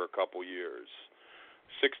rebounded for a couple years.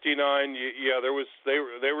 69, yeah, they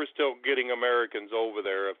were still getting Americans over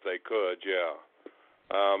there if they could, yeah.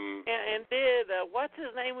 And did what's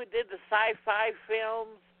his name who did the sci-fi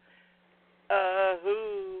films?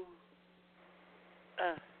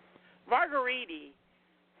 Margheriti.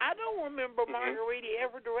 I don't remember Margheriti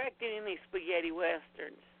ever directing any spaghetti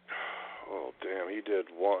westerns. Oh damn, he did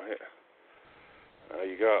one.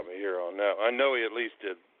 You got me here on that. I know he at least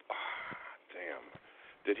did. Damn,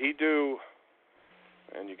 did he do?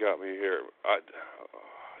 And you got me here.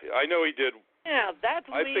 I know he did. Yeah, that's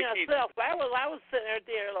me myself. I was sitting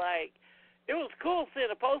there like, it was cool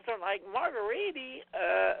seeing a poster like Margheriti.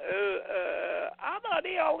 I thought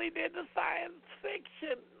he only did the science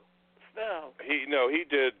fiction stuff. He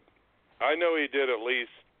did. I know he did at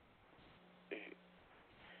least.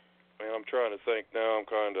 Man, I'm trying to think now.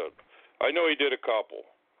 I know he did a couple.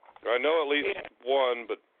 I know at least one,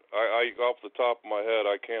 but I off the top of my head,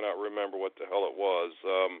 I cannot remember what the hell it was.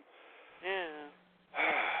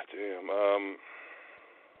 Damn.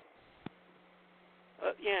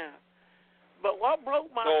 Yeah. But what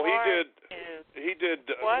broke my heart he did.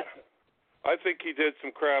 What? I think he did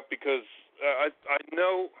some crap because I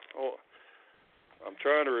know. Oh, I'm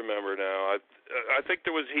trying to remember now. I think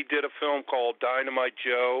he did a film called Dynamite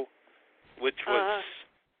Joe, which was.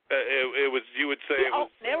 It was. You would say it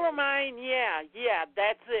was. Oh, never mind. Yeah,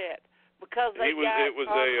 that's it. Because they got it was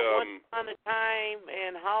Once Upon a Time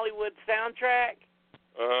in Hollywood soundtrack.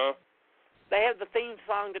 They have the theme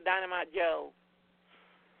song to Dynamite Joe.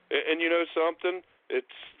 And you know something?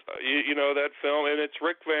 It's you know that film, and it's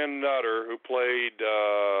Rick Van Nutter who played.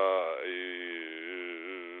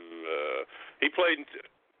 He played in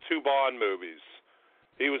two Bond movies.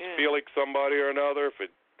 He was Felix somebody or another.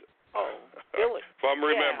 Felix. If I'm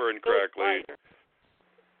remembering correctly.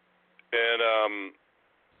 And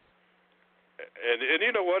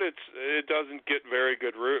you know what? It doesn't get very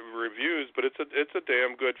good reviews, but it's a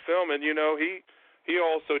damn good film. And you know he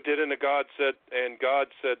also did in God Said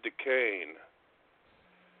to Cain.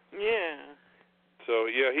 Yeah. So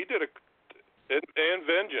yeah, he did and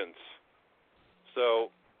Vengeance.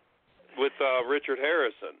 So with Richard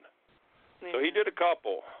Harrison. Yeah. So he did a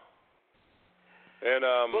couple. And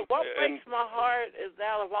but what breaks my heart is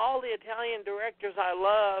that of all the Italian directors I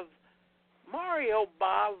love, Mario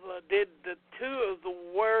Bava did the two of the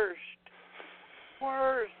worst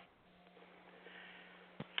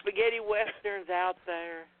spaghetti westerns out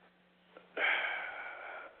there.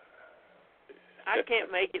 I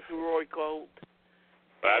can't make it through Roy Colt.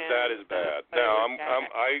 That is bad. Now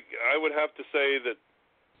I would have to say that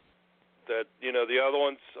you know the other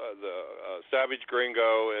ones, the Savage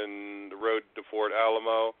Gringo and The Road to Fort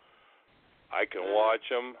Alamo, I can watch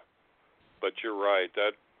them, but you're right,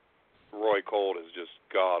 that Roy Colt is just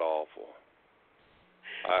god awful.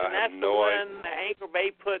 And that's the one the Anchor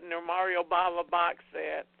Bay put in their Mario Bava box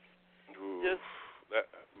sets. Just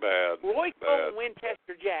bad. Roy Colt and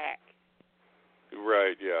Winchester Jack.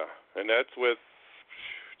 Right, yeah, and that's with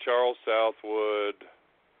Charles Southwood.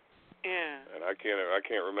 Yeah. And I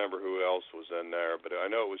can't remember who else was in there, but I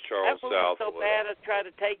know it was Charles Southwood. That was so bad I tried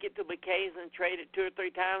to take it to McKay's and trade it 2 or 3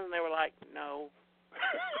 times, and they were like, no.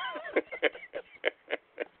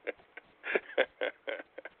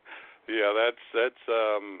 Yeah, that's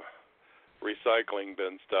recycling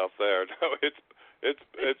bin stuff there. No,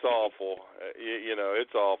 it's awful. You know,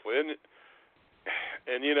 it's awful. And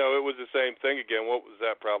And it was the same thing again. What was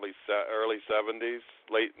that? Probably early 70s,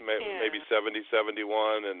 maybe 70,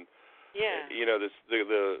 71, and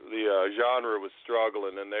the genre was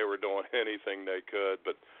struggling, and they were doing anything they could.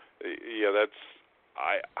 But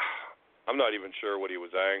I'm not even sure what he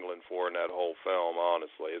was angling for in that whole film.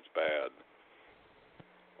 Honestly, it's bad.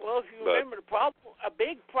 Well, if you remember, a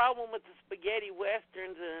big problem with the spaghetti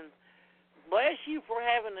westerns, and bless you for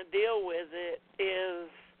having to deal with it, is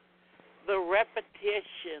the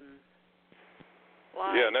repetition.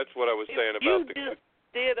 Yeah, and that's what I was saying about you just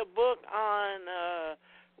did a book on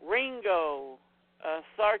Ringo,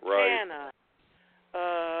 Sartana,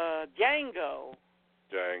 Django.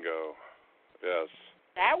 Django, yes.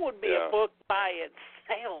 That would be a book by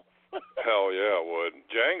itself. Hell yeah, it would.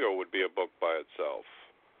 Django would be a book by itself.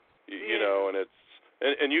 You know, and it's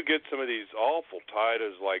and you get some of these awful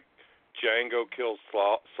titles like Django Kills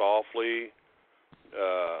Softly,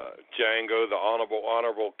 Django the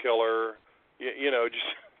Honorable Killer. Just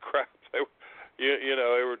crap. They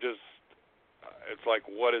were just. It's like,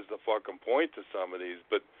 what is the fucking point to some of these?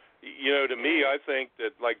 But to me, I think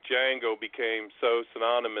that like Django became so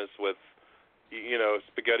synonymous with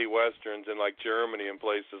spaghetti westerns in like Germany and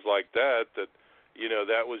places like that that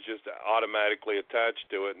was just automatically attached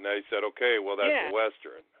to it, and they said, okay, well, that's a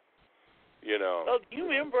Western, Well, do you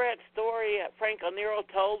remember that story Frank Nero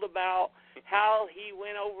told about how he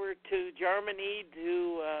went over to Germany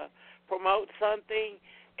to promote something,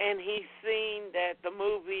 and he seen that the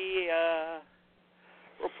movie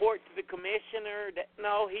Report to the Commissioner,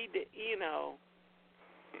 he did,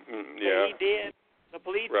 yeah. He did, the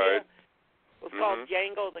police right. was called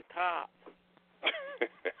Django the Cop.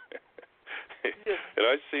 And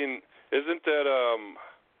I've seen, isn't that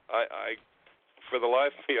I for the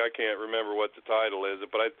life of me I can't remember what the title is,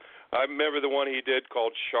 but I remember the one he did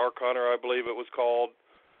called Shark Hunter, I believe it was called.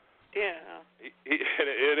 Yeah.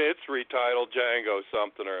 And it's retitled Django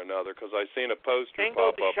something or another because I seen a poster Django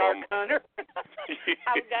pop the up Shark on. Hunter.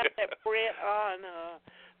 I've got that print on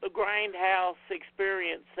the Grindhouse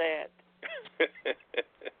Experience set.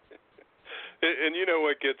 And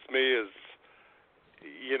what gets me is.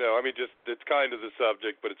 Just it's kind of the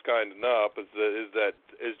subject, but it's kind of not. Is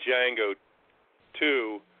Django 2,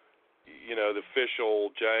 the official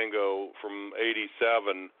Django from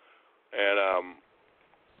 '87, and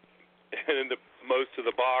most of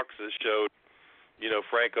the boxes showed,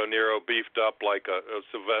 Franco Nero beefed up like a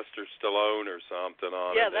Sylvester Stallone or something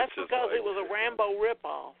on it. Yeah, that's because it was a Rambo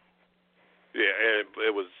ripoff. Yeah,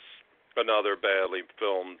 it was another badly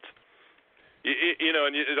filmed.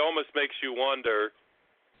 And it almost makes you wonder.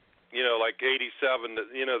 Like '87,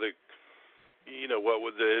 what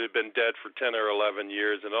would it had been dead for 10 or 11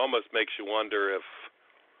 years, and it almost makes you wonder if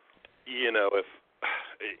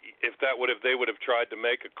they would have tried to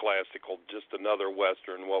make a classical, just another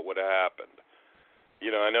Western, what would have happened?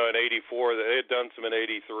 I know in '84 they had done some in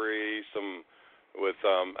 '83, some with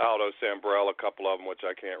Aldo Sambrella, a couple of them, which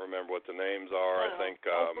I can't remember what the names are. I think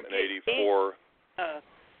in '84.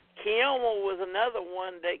 Kiyomo was another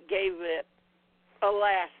one that gave it a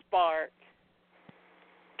last spark.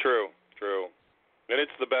 True. And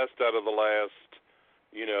it's the best out of the last,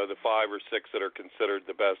 the 5 or 6 that are considered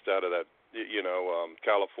the best out of that,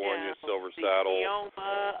 California, Silver Saddle.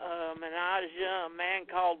 Kioma, Menaja, A Man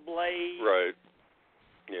Called Blade. Right.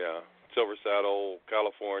 Yeah. Silver Saddle,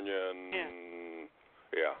 California, and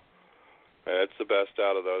that's the best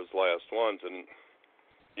out of those last ones. And,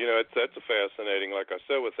 that's a fascinating, like I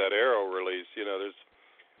said, with that Arrow release, there's,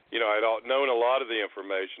 I'd known a lot of the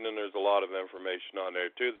information, and there's a lot of information on there,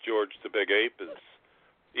 too. George the Big Ape is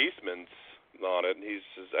Eastman's on it, and he's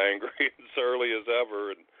as angry and surly as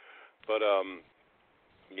ever. But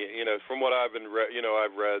from what I've been,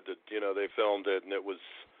 I've read that, they filmed it, and it was,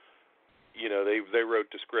 they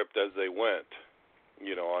wrote the script as they went,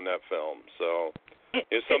 on that film. So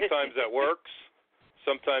sometimes that works.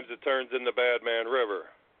 Sometimes it turns into Bad Man River.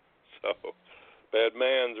 So, Bad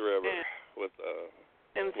Man's River with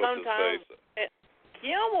and sometimes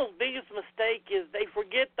Kiyomo's biggest mistake is they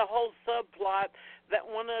forget the whole subplot that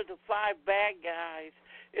one of the 5 bad guys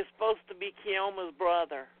is supposed to be Kiyoma's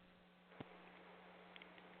brother.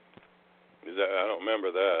 I don't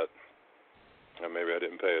remember that. Or maybe I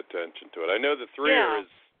didn't pay attention to it. I know the 3 are his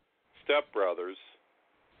stepbrothers.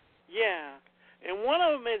 Yeah, and one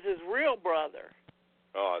of them is his real brother.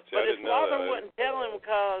 Oh, see, but I his didn't know father that. wouldn't tell him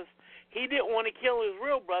because he didn't want to kill his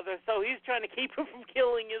real brother, so he's trying to keep him from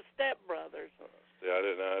killing his stepbrothers. Yeah, I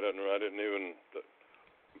didn't even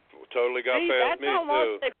totally got see, past that's me how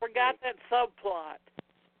much too. They forgot that subplot.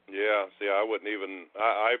 Yeah, see, I wouldn't even.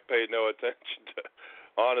 I paid no attention to,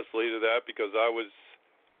 honestly, to that because I was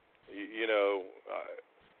you know,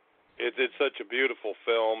 it's such a beautiful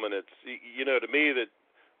film, and it's, you know, to me that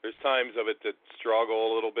there's times of it that struggle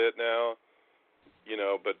a little bit now, you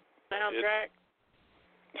know, but soundtrack.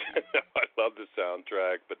 I love the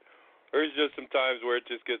soundtrack, but there's just some times where it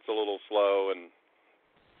just gets a little slow,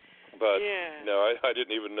 but yeah. no, I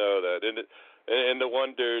didn't even know that. And the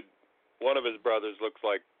one dude, one of his brothers looks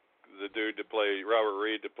like the dude that played Robert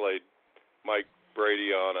Reed that played Mike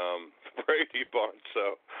Brady on Brady Bunch,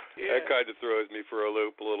 so that kind of throws me for a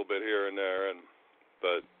loop a little bit here and there,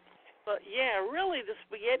 but yeah, really the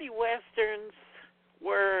spaghetti westerns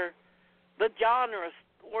were the genres,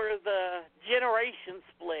 were the generation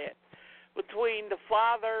split between the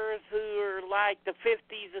fathers who are like the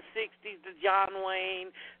 50s, the 60s, the John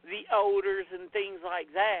Wayne, the Oders, and things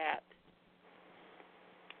like that,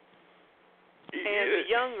 and the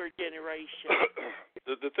younger generation.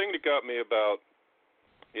 The thing that got me about,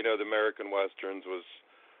 you know, the American westerns was,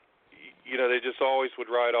 you know, they just always would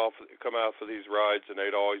come out for these rides, and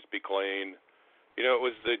they'd always be clean. You know, it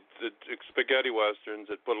was the spaghetti westerns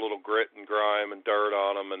that put a little grit and grime and dirt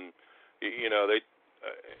on them, and you know, it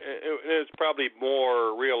was probably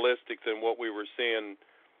more realistic than what we were seeing.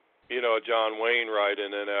 You know, John Wayne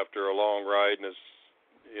riding in after a long ride, and his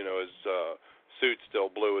suit's still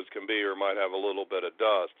blue as can be, or might have a little bit of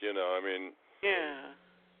dust. You know, I mean, yeah.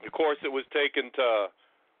 Of course, it was taken to,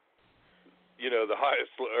 you know, the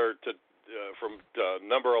highest, or to from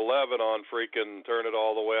number 11 on freaking turn it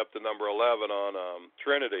all the way up to number 11 on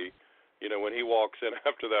Trinity. You know, when he walks in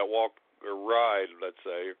after that walk or ride, let's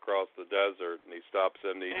say, across the desert, and he stops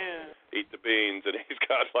in to eat the beans, and he's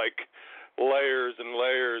got like layers and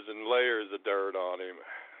layers and layers of dirt on him.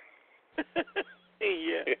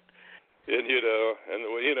 Yeah. And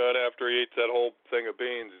and after he eats that whole thing of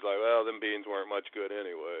beans, he's like, well, them beans weren't much good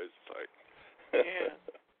anyways. It's like, yeah.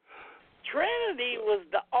 Trinity was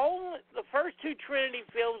the first two Trinity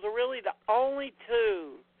films are really the only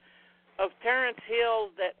two of Terrence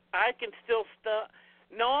Hill's that I can still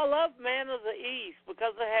No, I love Man of the East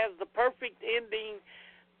because it has the perfect ending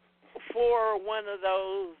for one of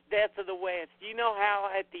those Death of the West. You know how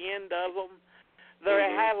at the end of them,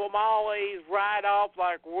 they have them always ride off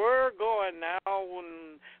like, we're going now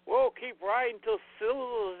and we'll keep riding till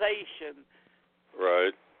civilization.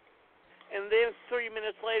 Right. And then 3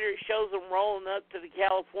 minutes later, it shows them rolling up to the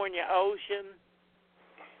California Ocean.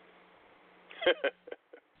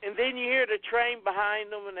 And then you hear the train behind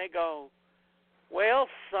them, and they go, well,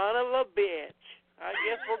 son of a bitch, I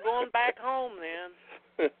guess we're going back home then.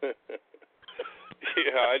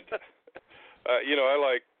 Yeah,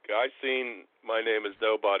 I seen My Name is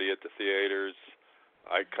Nobody at the theaters.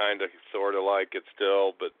 I kind of sort of like it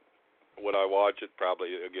still, but would I watch it?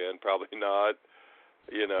 Probably not.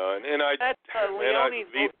 You know, that's Leone's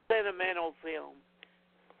most sentimental film.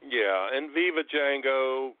 Yeah, and Viva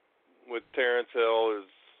Django with Terrence Hill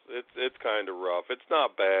it's kind of rough. It's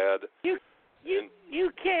not bad. You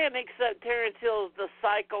can't accept Terrence Hill as the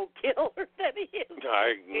psycho killer that he is in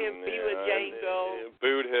Viva Django.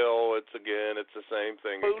 Boot Hill, it's the same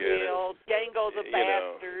thing Boot again. Hill, Django's a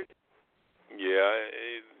bastard. Yeah,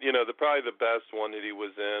 probably the best one that he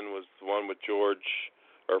was in was the one with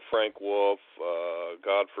Frank Wolf,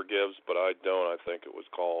 God Forgives, but I Don't, I think it was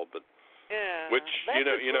called. But yeah, which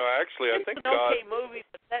actually, I think it's an okay movie,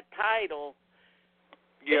 but that title.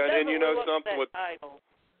 Yeah, and you know something with title.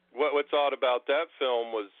 What's odd about that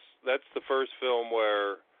film was that's the first film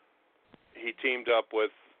where he teamed up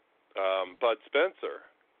with Bud Spencer,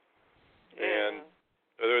 and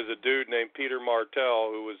there was a dude named Peter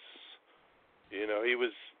Martell who was, he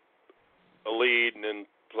was a lead and then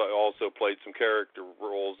also played some character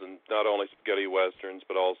roles in not only spaghetti westerns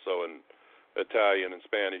but also in Italian and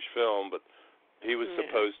Spanish film. But he was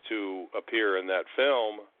supposed to appear in that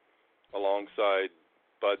film alongside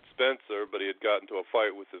Bud Spencer, but he had gotten into a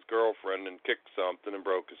fight with his girlfriend and kicked something and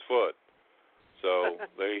broke his foot. So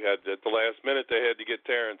they had, at the last minute, they had to get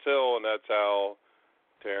Terrence Hill, and that's how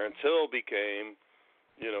Terrence Hill became,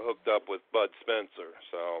 hooked up with Bud Spencer.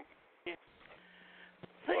 So.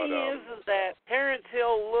 The thing is that Terrence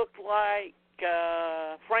Hill looked like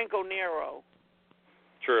Franco Nero.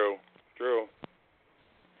 True.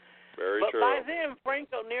 Very true. But by then,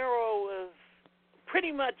 Franco Nero was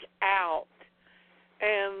pretty much out,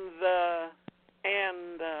 and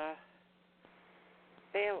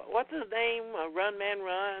what's his name? Run Man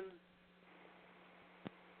Run.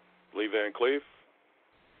 Lee Van Cleef.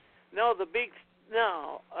 No,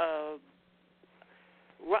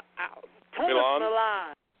 Thomas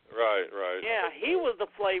Milan. Right. Yeah, he was the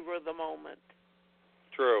flavor of the moment.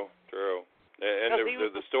 True. And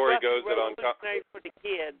the story goes that on for the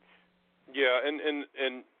kids. Yeah,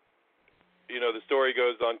 and the story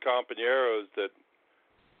goes on Companeros that,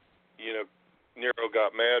 Nero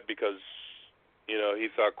got mad because, he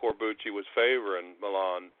thought Corbucci was favoring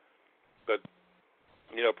Milan. But,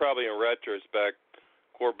 probably in retrospect,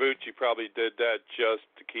 Corbucci probably did that just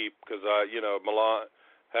to keep, because, Milan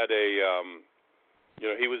had a,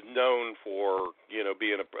 he was known for,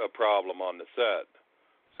 being a problem on the set.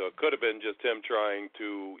 So it could have been just him trying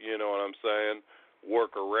to, you know what I'm saying,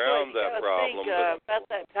 work around that problem. At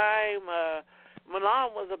that time,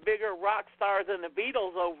 Milan was a bigger rock star than the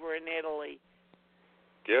Beatles over in Italy.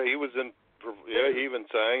 Yeah, he was in. Yeah, he even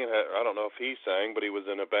sang. I don't know if he sang, but he was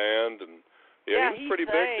in a band, and he was pretty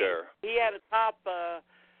big there. He had a top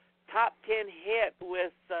 10 hit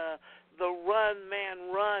with the "Run Man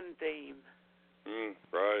Run" theme.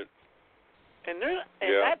 Right. And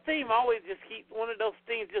that theme always just keeps one of those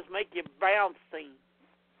themes just make you bounce theme.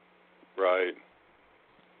 Right.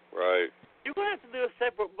 Right. You're going to have to do a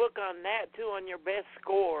separate book on that, too, on your best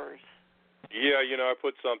scores. Yeah, I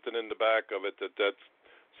put something in the back of it that's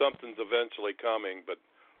something's eventually coming, but,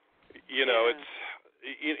 it's,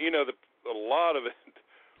 a lot of it,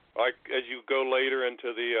 like, as you go later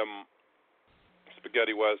into the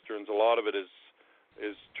spaghetti westerns, a lot of it is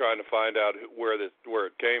trying to find out where it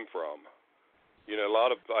came from. A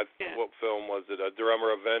lot of, what film was it? A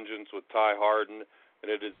Drummer of Vengeance with Ty Hardin, and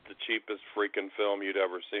it is the cheapest freaking film you'd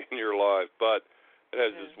ever see in your life. But it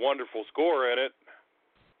has this wonderful score in it,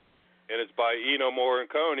 and it's by Ennio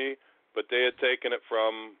Morricone, but they had taken it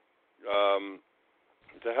from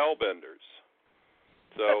the Hellbenders.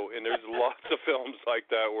 So, and there's lots of films like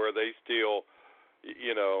that where they steal,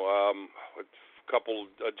 a couple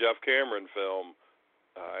Jeff Cameron film,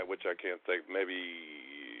 which I can't think, maybe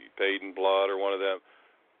Paid in Blood or one of them,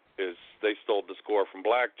 is they stole the score from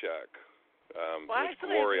Blackjack. Which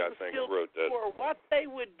Glory, I think, wrote that. What they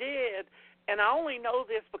did, and I only know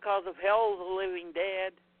this because of Hell of the Living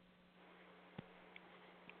Dead.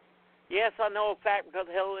 Yes, I know a fact because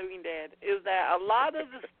of Hell of the Living Dead, is that a lot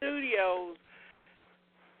of the studios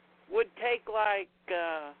would take, like,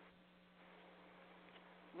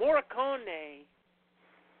 Morricone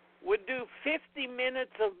would do 50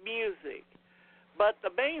 minutes of music, but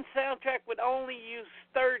the main soundtrack would only use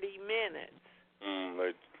 30 minutes.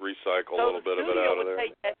 They'd recycle a little bit of it out of there. So the studio would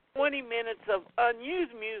take that 20 minutes of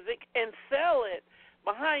unused music and sell it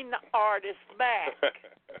behind the artist's back.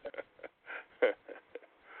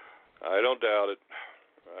 I don't doubt it.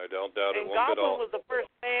 I don't doubt it one bit at all. And Goblin was the first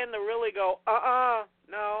band to really go,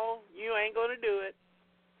 no, you ain't going to do it.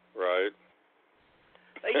 Right.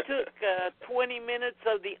 They took 20 minutes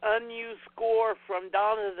of the unused score from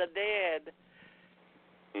Dawn of the Dead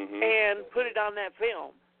and put it on that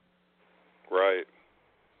film. Right.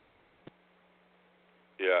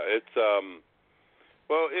 Yeah, it's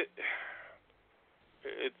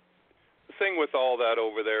the thing with all that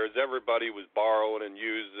over there is everybody was borrowing and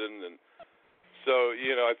using, and so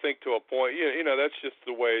I think to a point, that's just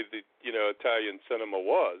the way the Italian cinema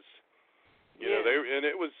was.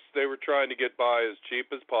 They were trying to get by as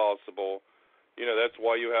cheap as possible. That's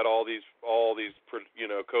why you had all these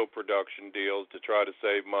co-production deals to try to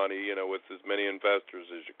save money, with as many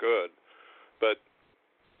investors as you could. But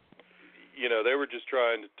they were just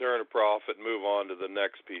trying to turn a profit and move on to the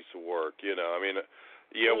next piece of work.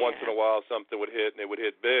 Once in a while something would hit and it would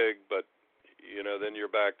hit big, but then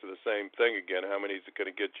you're back to the same thing again. How many is it going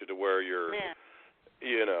to get you to where you're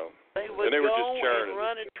They would and they were just churning. And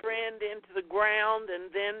run a trend into the ground,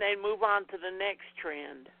 and then they move on to the next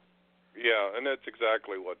trend. Yeah, and that's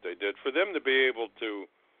exactly what they did. For them to be able to,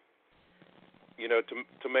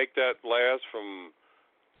 to make that last from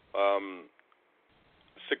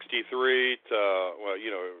 63 to,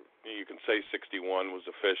 you can say 61 was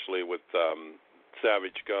officially with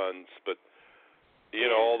Savage Guns, but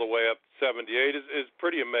all the way up to 78 is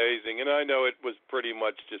pretty amazing. And I know it was pretty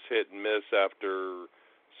much just hit and miss after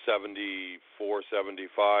 74,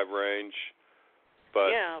 75 range.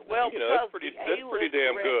 But that's pretty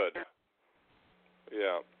damn good.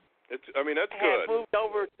 Yeah. That's good. Moved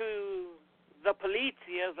over to the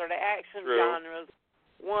polizias or the action genres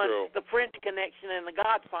once the French Connection and The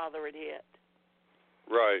Godfather had hit.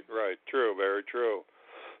 Right. True, very true.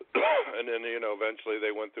 And then, eventually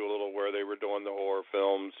they went through a little where they were doing the horror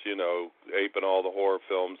films, aping all the horror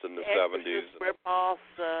films in the 70s. Rip-offs,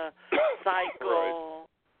 Psycho.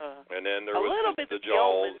 And then there was a little bit the of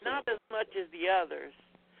Jaws. But not as much as the others.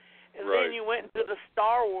 And then you went into the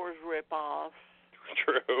Star Wars rip-offs.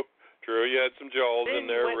 True. You had some Jaws in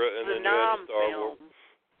there, and then you had Star Wars.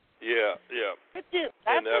 Yeah. That's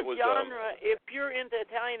a genre. If you're into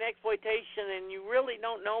Italian exploitation and you really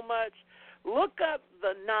don't know much, look up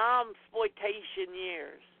the non-exploitation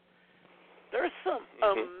years. There's some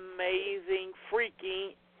amazing,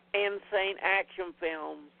 freaking, insane action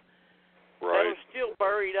films that are still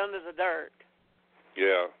buried under the dirt.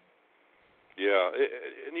 Yeah.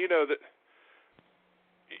 And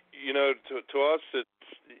to us, it's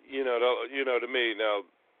to me now.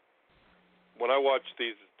 When I watch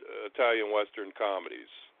these Italian Western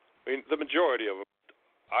comedies, I mean, the majority of them,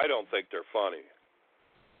 I don't think they're funny.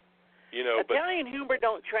 Italian humor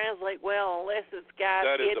don't translate well unless it's got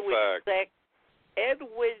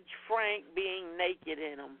Edwidge Frank being naked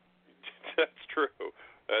in them. That's true.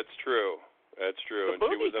 And she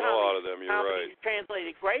was in a lot of them. You're right.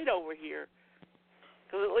 Translated great over here,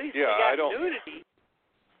 because at least we got nudity.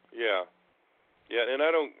 Yeah, and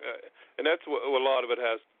I don't, and that's what a lot of it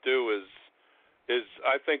has to do is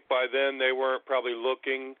I think by then they weren't probably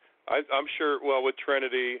looking. I'm sure. Well, with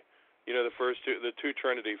Trinity, the two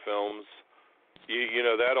Trinity films,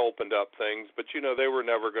 that opened up things. But they were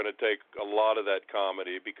never going to take a lot of that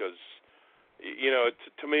comedy because,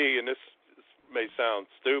 to me, and this may sound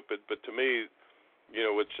stupid, but to me,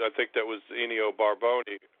 which I think that was Ennio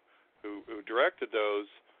Barboni who directed those.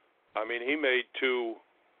 I mean, he made two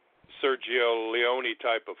Sergio Leone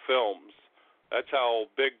type of films. That's how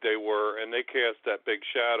big they were, and they cast that big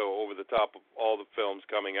shadow over the top of all the films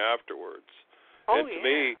coming afterwards. To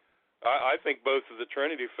me, I think both of the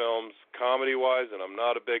Trinity films, comedy-wise, and I'm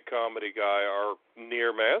not a big comedy guy, are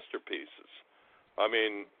near masterpieces. I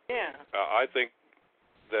mean, I think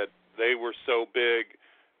that they were so big,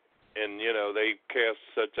 and, they cast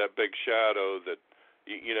such that big shadow that,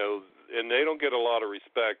 and they don't get a lot of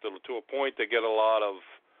respect. To a point, they get a lot of,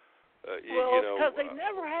 because they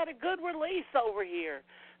never had a good release over here.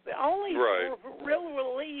 The only real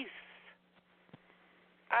release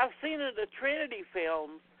I've seen of the Trinity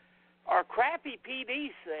films are crappy PD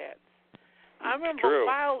sets. I remember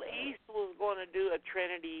Wild East was going to do a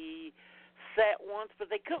Trinity set once, but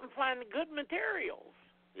they couldn't find the good materials.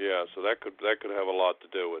 Yeah, so that could have a lot to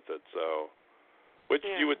do with it. So,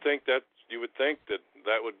 you would think that would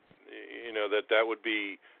that would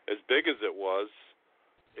be as big as it was.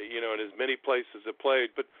 In as many places it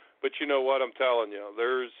played, but you know what I'm telling you,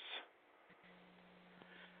 there's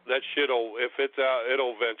that shit'll, if it's out,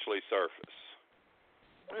 it'll eventually surface.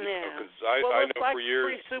 Yeah, because I know like for years.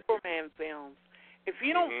 Three Superman films. If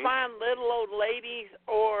you don't find little old ladies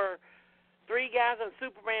or three guys in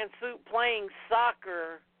Superman suit playing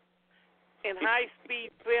soccer in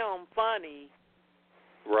high-speed film funny.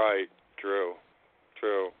 Right. True.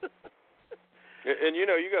 And you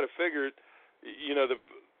got to figure,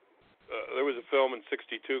 there was a film in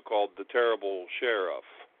 '62 called The Terrible Sheriff,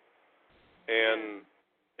 and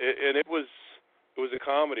it was a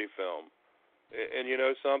comedy film, and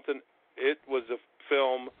something, it was a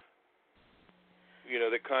film,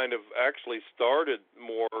 that kind of actually started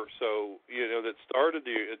more so, that started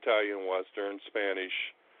the Italian Western,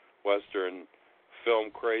 Spanish Western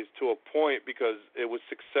film craze to a point because it was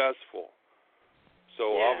successful.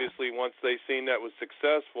 So obviously, once they seen that was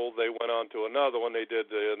successful, they went on to another one. They did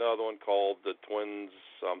another one called The Twins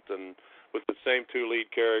something with the same two lead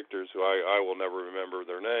characters, who I will never remember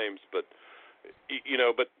their names. But the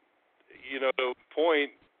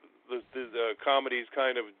point, the comedies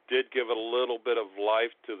kind of did give it a little bit of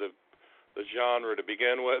life to the genre to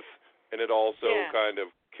begin with, and it also kind of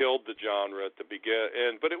killed the genre to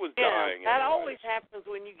begin. But it was dying. That anyways. always happens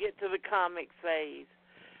when you get to the comic phase.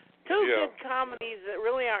 Two good comedies that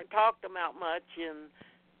really aren't talked about much, and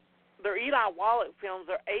they're Eli Wallach films.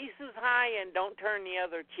 They're Aces High and Don't Turn the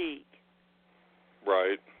Other Cheek.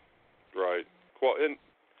 Right. Well, and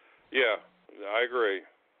I agree.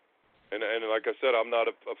 And like I said, I'm not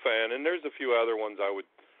a fan. And there's a few other ones I would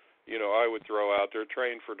throw out there.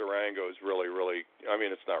 Train for Durango is really. I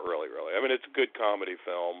mean, it's not really. I mean, it's a good comedy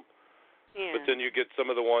film. Yeah. But then you get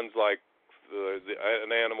some of the ones like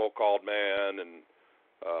An Animal Called Man and.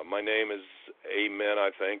 My Name is Amen,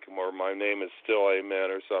 I think, or My Name is Still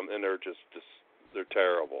Amen, or something. And they're they're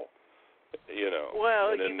terrible,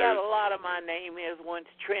 Well, you got a lot of My Name Is once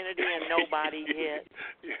Trinity and nobody hit.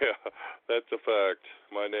 Yeah, that's a fact.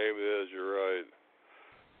 My Name Is. You're right.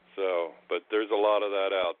 So, but there's a lot of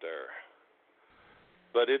that out there.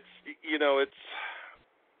 But it's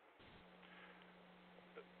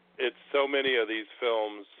so many of these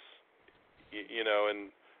films,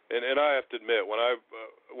 And I have to admit, when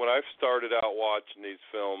I started out watching these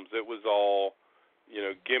films, it was all,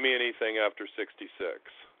 give me anything after '66,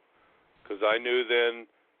 because I knew then,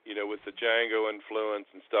 with the Django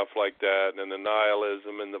influence and stuff like that, and the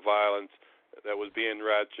nihilism and the violence that was being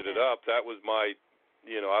ratcheted up, that was my,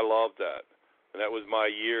 I loved that, and that was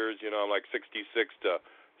my years. I'm like 66 to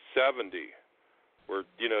 70 were,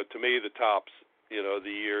 to me, the tops, the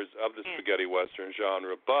years of the spaghetti western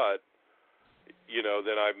genre. But,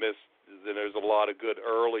 then there's a lot of good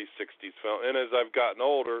early 60s film. And as I've gotten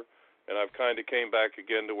older, and I've kind of came back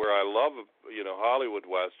again to where I love, Hollywood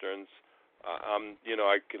westerns,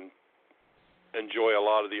 I can enjoy a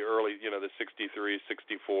lot of the early, the 63,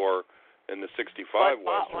 64, and the 65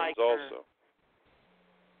 westerns also.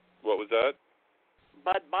 What was that?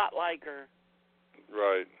 Bud Bottliker.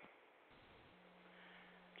 Right.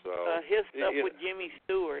 So his stuff with Jimmy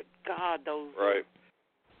Stewart, God, those. Right.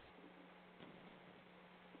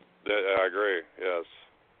 I agree. Yes.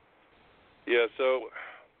 Yeah. So,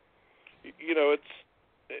 it's,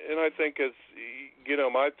 and I think it's,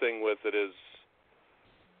 my thing with it is,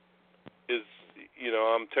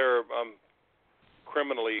 I'm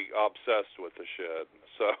criminally obsessed with the shit.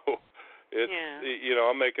 So, it's,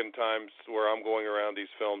 I'm making times where I'm going around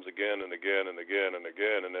these films again and again and again and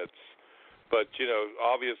again, and it's, but,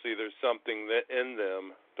 obviously there's something in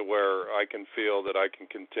them to where I can feel that I can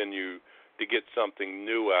continue to get something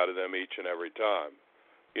new out of them each and every time.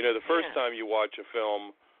 The first time you watch a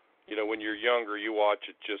film, when you're younger, you watch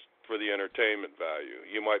it just for the entertainment value.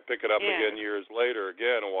 You might pick it up again years later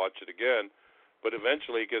again and watch it again, but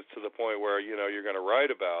eventually it gets to the point where, you're going to write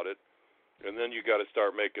about it, and then you got to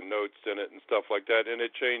start making notes in it and stuff like that, and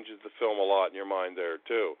it changes the film a lot in your mind there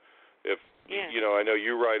too. If I know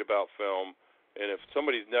you write about film, and if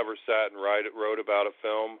somebody's never sat and wrote about a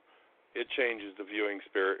film, it changes the viewing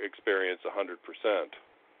experience 100%.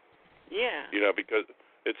 Yeah. Because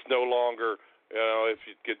it's no longer, if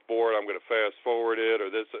you get bored, I'm going to fast forward it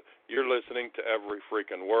or this. You're listening to every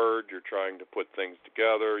freaking word. You're trying to put things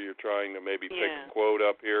together. You're trying to maybe pick a quote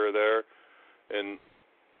up here or there, and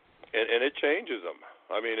it changes them.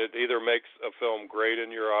 I mean, it either makes a film great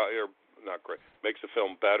in your eye, or not great, makes a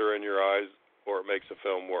film better in your eyes, or it makes a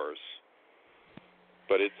film worse.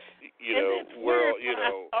 But it's, I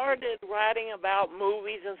started writing about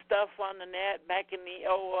movies and stuff on the net back in the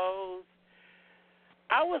 00s.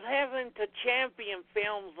 I was having to champion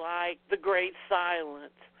films like The Great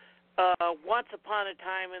Silence, Once Upon a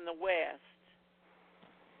Time in the West.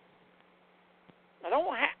 I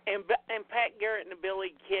don't and Pat Garrett and the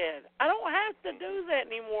Billy Kid. I don't have to do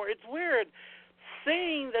that anymore. It's weird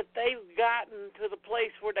seeing that they've gotten to the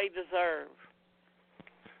place where they deserve.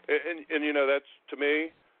 And that's, to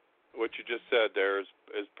me, what you just said there is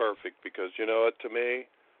perfect, because to me,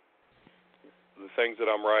 the things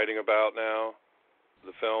that I'm writing about now,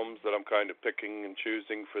 the films that I'm kind of picking and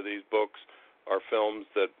choosing for these books are films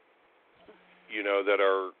that that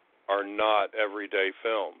are not everyday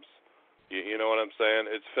films. You know what I'm saying?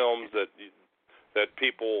 It's films that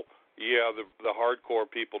people, the hardcore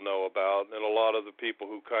people know about, and a lot of the people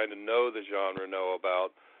who kind of know the genre know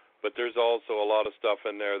about. But there's also a lot of stuff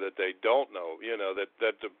in there that they don't know,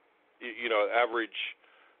 that the average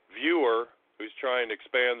viewer who's trying to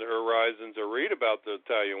expand their horizons or read about the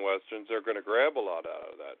Italian Westerns, they're going to grab a lot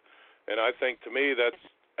out of that. And I think, to me,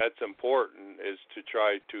 that's important, is to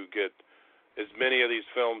try to get as many of these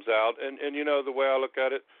films out. And the way I look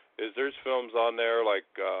at it is there's films on there like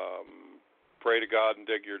Pray to God and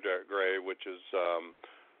Dig Your Grave, which is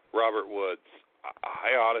Robert Woods.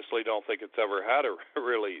 I honestly don't think it's ever had a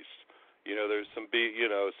release. There's some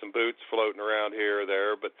boots floating around here or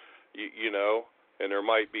there, but and there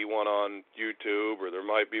might be one on YouTube or there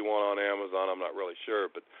might be one on Amazon. I'm not really sure,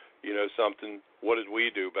 but something. What did we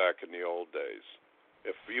do back in the old days?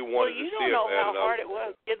 If you wanted to see it, you don't know how hard it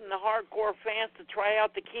was getting the hardcore fans to try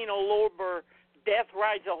out the Kino Lorber Death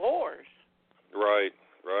Rides a Horse. Right.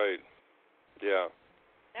 Yeah.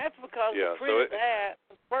 That's because the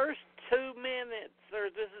first 2 minutes,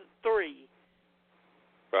 or this is 3.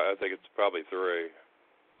 Right, I think it's probably 3.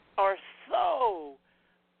 Are so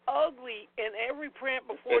ugly in every print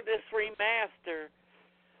before this remaster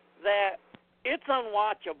that it's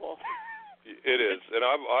unwatchable. It is, and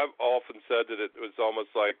I've often said that it was almost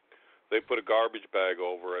like they put a garbage bag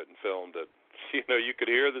over it and filmed it. You could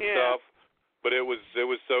hear the stuff, but it was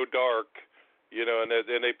so dark, and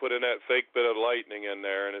they put in that fake bit of lightning in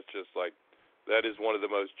there, and it's just like, that is one of the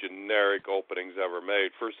most generic openings ever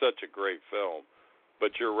made for such a great film.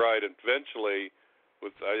 But you're right. Eventually,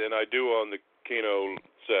 and I do own the Kino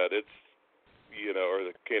set. It's, or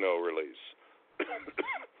the Kino release.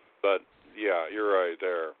 But yeah, you're right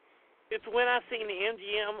there. It's when I seen the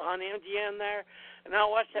MGM on MGM there, and I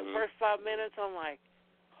watched that first 5 minutes. I'm like,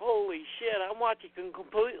 holy shit! I'm watching a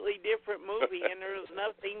completely different movie, and there was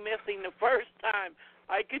nothing missing the first time.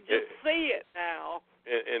 I could just see it now.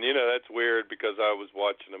 And that's weird, because I was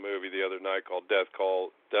watching a movie the other night called Death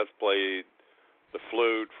Played the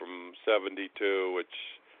Flute from '72, which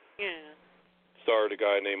starred a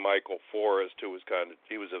guy named Michael Forrest, who was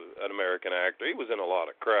he was an American actor. He was in a lot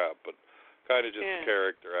of crap, but kind of just a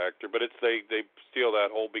character actor. But they steal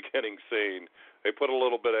that whole beginning scene. They add a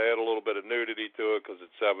little bit of nudity to it because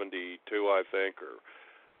it's 72, I think,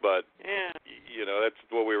 but that's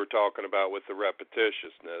what we were talking about with the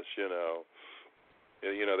repetitiousness.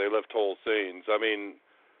 They left whole scenes. I mean,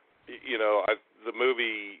 the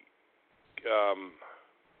movie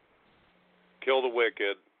Kill the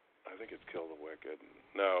Wicked. I think it's Kill the Wicked.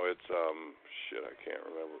 No, it's I can't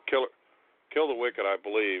remember. Kill the Wicked, I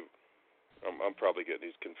believe. I'm probably getting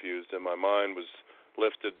these confused. And my mind was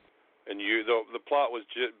lifted, and the plot was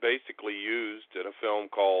basically used in a film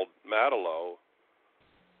called Matalo,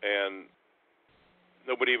 and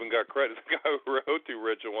nobody even got credit. The guy who wrote the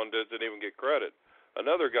original one didn't even get credit.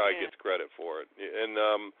 Another guy gets credit for it, and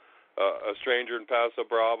A Stranger in Paso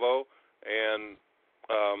Bravo, and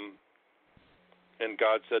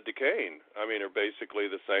God Said to Cain. I mean, are basically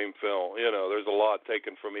the same film. There's a lot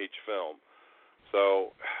taken from each film.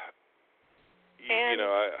 So,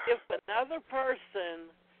 if another person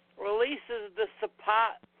releases the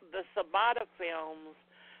Sabata films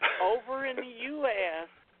over in the U.S.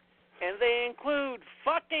 and they include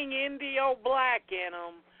fucking Indio Black in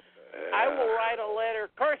them, I will write a letter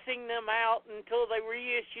cursing them out until they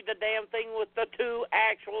reissue the damn thing with the 2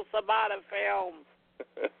 actual Sabata films.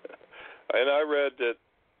 And I read that,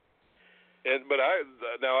 but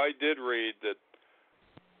I did read that.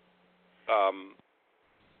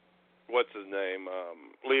 What's his name?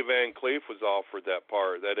 Lee Van Cleef was offered that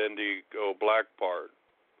part, that Indigo Black part,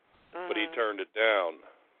 but he turned it down.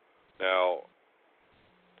 Now,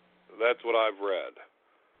 that's what I've read.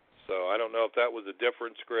 So I don't know if that was a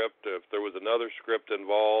different script, if there was another script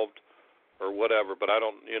involved, or whatever. But I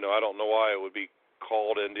don't know why it would be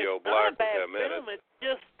called Indio Black with him in it. It's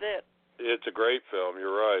just that it's a great film.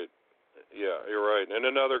 You're right. Yeah, you're right. And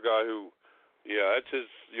another guy who, it's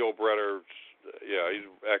his Yul Brynner. Yeah, he's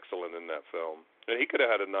excellent in that film, and he could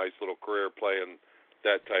have had a nice little career playing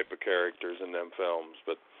that type of characters in them films.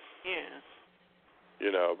 But I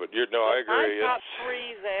agree. My top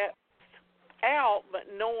 3 that out, but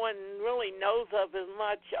no one really knows of as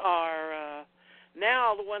much are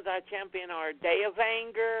now the ones I champion are Day of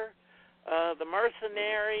Anger, The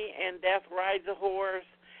Mercenary, and Death Rides a Horse,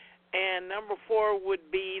 and number 4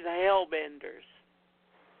 would be The Hellbenders.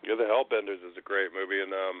 Yeah, The Hellbenders is a great movie,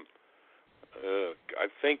 and I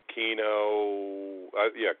think Kino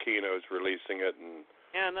is releasing it in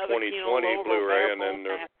 2020 Blu-ray, and then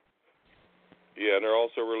they're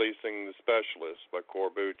also releasing The Specialist by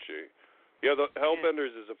Corbucci. Yeah, The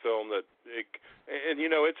Hellbenders is a film that,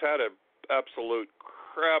 it's had an absolute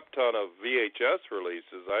crap ton of VHS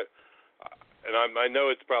releases. I know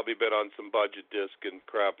it's probably been on some budget disc and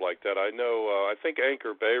crap like that. I know, I think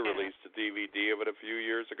Anchor Bay released a DVD of it a few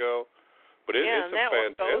years ago, but it's a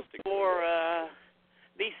fantastic. Goes for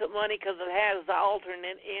decent money because it has the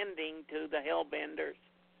alternate ending to The Hellbenders.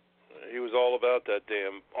 He was all about that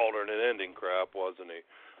damn alternate ending crap, wasn't he?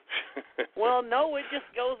 Well, no, it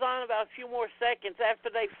just goes on about a few more seconds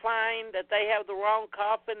after they find that they have the wrong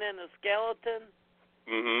coffin and a skeleton.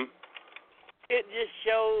 Mm-hmm. It just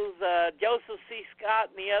shows Joseph C.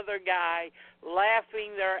 Scott and the other guy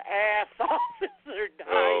laughing their ass off as they're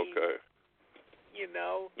dying. Oh, okay.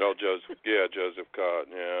 No, Joseph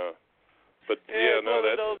Cotton, yeah. But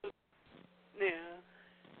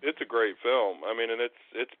it's a great film. I mean, and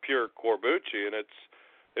it's pure Corbucci, and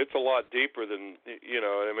it's a lot deeper than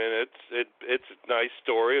it's a nice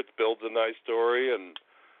story. It builds a nice story, and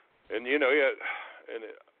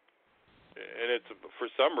it's for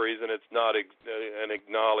some reason it's not an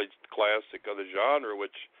acknowledged classic of the genre,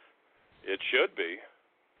 which it should be.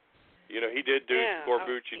 He did do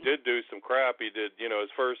Corbucci did do some crap. He did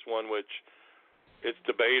his first one, which it's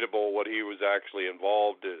debatable what he was actually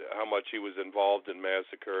involved in, how much he was involved in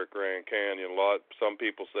Massacre at Grand Canyon. Some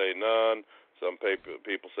people say none. Some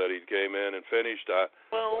people said he came in and finished. I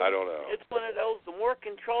don't know. It's one of those. The more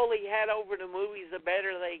control he had over the movies, the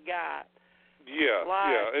better they got. Yeah,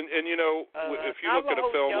 and if you look at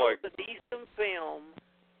a film like a decent film.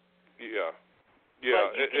 Yeah.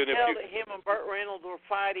 But you can tell that him and Burt Reynolds were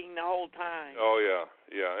fighting the whole time. Oh yeah,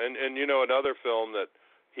 and another film that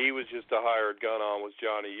he was just a hired gun on was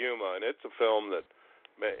Johnny Yuma, and it's a film that,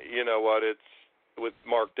 it's with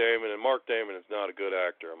Mark Damon, and Mark Damon is not a good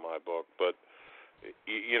actor in my book, but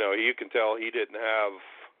you can tell he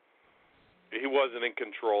wasn't in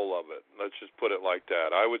control of it. Let's just put it like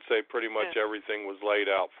that. I would say pretty much everything was laid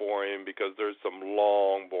out for him, because there's some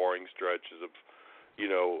long, boring stretches of,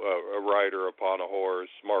 a rider upon a horse,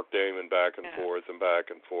 Mark Damon back and forth and back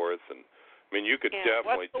and forth, and mean, you could Yeah.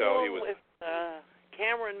 definitely What's the tell one he was. with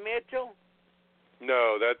Cameron Mitchell?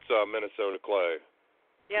 No, that's Minnesota Clay.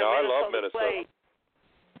 Yeah, no, Minnesota I love Minnesota. Clay.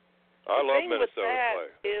 I love Minnesota The thing Clay.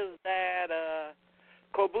 with that is that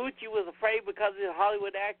Corbucci was afraid because he's a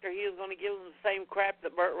Hollywood actor, he was going to give him the same crap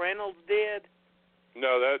that Burt Reynolds did.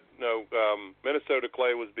 No, Minnesota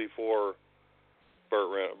Clay was before Burt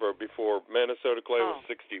Reynolds. Before Minnesota Clay was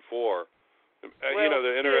 64. Well,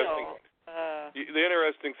 the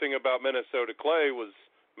interesting thing about Minnesota Clay was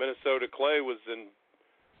in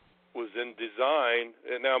design.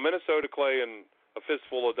 And now Minnesota Clay and A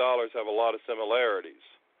Fistful of Dollars have a lot of similarities.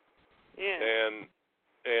 Yeah.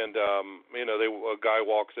 And a guy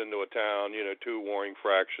walks into a town, two warring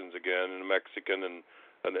fractions again, a Mexican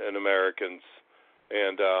and Americans,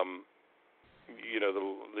 and the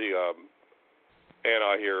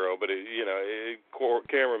anti-hero, but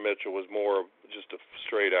Cameron Mitchell was more just a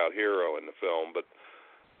straight out hero in the film, but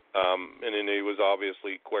and then he was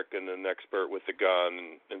obviously quick and an expert with the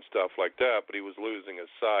gun and stuff like that, but he was losing his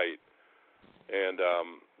sight. And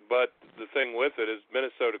but the thing with it is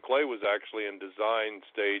Minnesota Clay was actually in design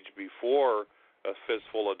stage before A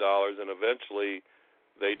Fistful of Dollars, and eventually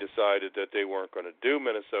they decided that they weren't going to do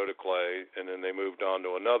Minnesota Clay, and then they moved on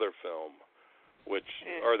to another film, or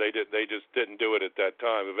they just didn't do it at that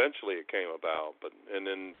time. Eventually it came about, and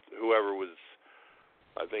then whoever was,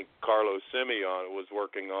 I think Carlos Simeon was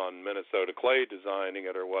working on Minnesota Clay, designing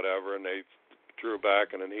it or whatever, and they drew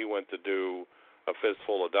back, and then he went to do A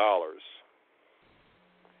Fistful of Dollars.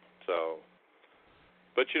 So,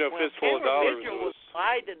 but Fistful of Dollars was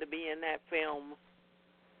excited to be in that film.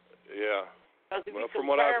 Yeah. Well, from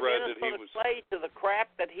what I've read, Minnesota Clay to the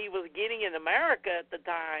crap that he was getting in America at the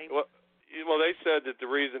time. Well, they said that the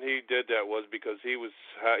reason he did that was because he was,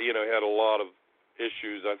 he had a lot of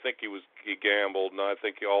issues. I think he gambled, and I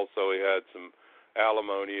think he had some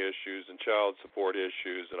alimony issues and child support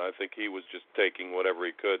issues, and I think he was just taking whatever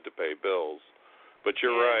he could to pay bills. But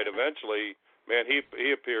you're right. Eventually, man, he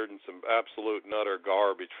appeared in some absolute and utter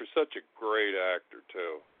garbage for such a great actor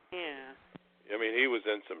too. Yeah. I mean, he was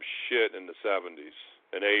in some shit in the 70s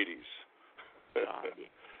and 80s.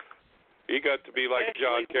 He got to be like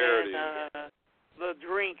John Carradine. The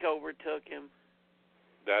drink overtook him.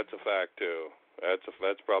 That's a fact too. That's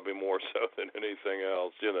probably more so than anything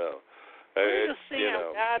else, The thing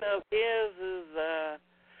I've got of his is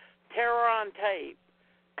Terror on Tape.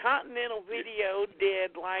 Continental Video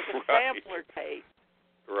did like a sampler tape.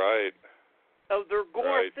 Right. Of their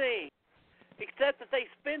gore thing. Except that they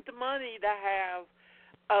spent the money to have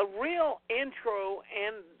a real intro,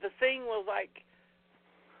 and the thing was like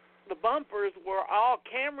the bumpers were all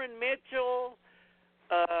Cameron Mitchell,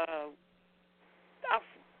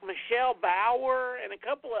 Michelle Bauer, and a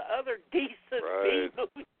couple of other decent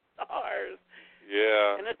B-movie stars.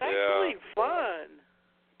 Yeah. And it's actually fun.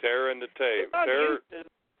 Terror in the Tape.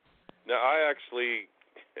 Now, I actually,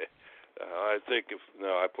 I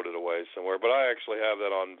put it away somewhere, but I actually have that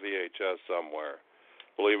on VHS somewhere,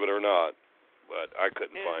 believe it or not. But I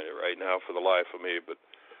couldn't find it right now for the life of me. But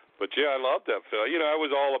yeah, I love that film. I was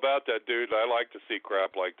all about that dude. I like to see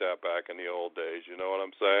crap like that back in the old days. You know what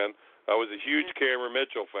I'm saying? I was a huge Cameron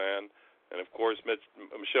Mitchell fan, and of course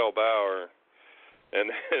Michelle Bauer. And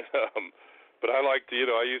but I liked to,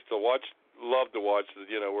 I used to love to watch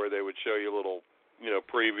where they would show you little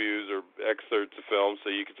previews or excerpts of films, so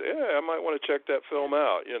you could say, I might want to check that film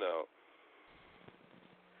out,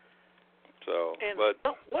 So, and but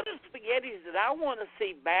what are spaghettis that I want to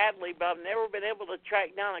see badly, but I've never been able to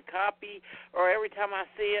track down a copy, or every time I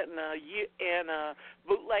see it in a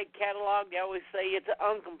bootleg catalog, they always say it's an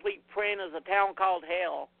incomplete print of A Town Called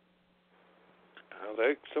Hell.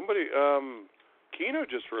 Kino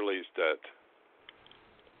just released that,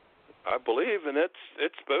 I believe, and it's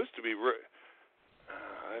supposed to be.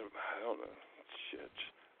 I don't know. Shit.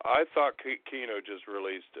 I thought Kino just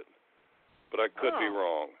released it, but I could be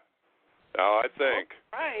wrong. Now, I think.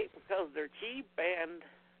 Right, because they're cheap, and,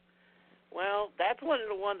 well, that's one of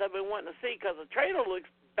the ones I've been wanting to see, because the trailer looks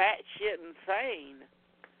batshit insane.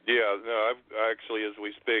 Yeah, no, I've actually, as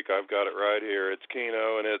we speak, I've got it right here. It's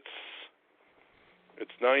Kino, and it's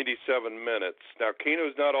 97 minutes. Now,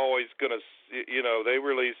 Kino's not always going to, they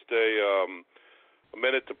released a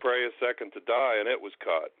Minute to Pray, A Second to Die, and it was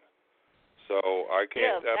cut. So I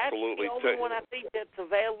can't absolutely that's the only one I think that's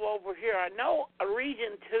available over here. I know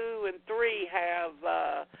Region 2 and 3 have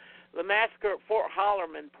the Massacre at Fort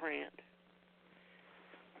Hollerman print.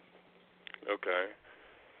 Okay.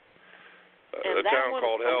 And A Town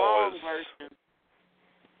Called Hell is. Version.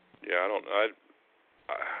 Yeah, I'm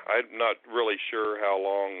not really sure how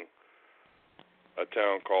long A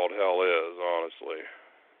Town Called Hell is, honestly.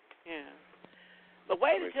 Yeah. The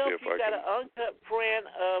way to tell if you've got an uncut print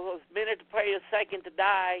of A Minute to Pray, A Second to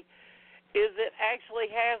Die is it actually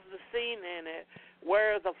has the scene in it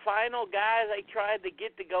where the final guy they tried to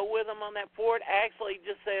get to go with him on that fort actually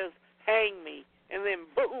just says, "Hang me," and then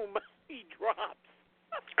boom, he drops.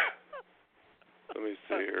 Let me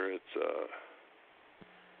see here. It's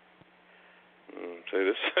say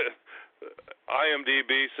this.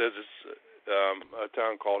 IMDb says it's A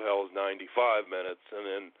Town Called Hell is 95 minutes, and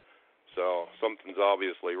then so something's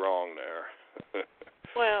obviously wrong there.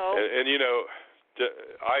 Well, and you know,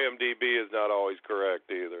 IMDb is not always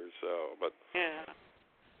correct either. So, but yeah.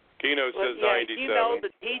 Kino says 97. You know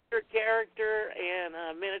the teacher character in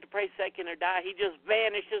A Minute to Pray, Second to Die. He just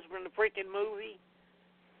vanishes from the freaking movie.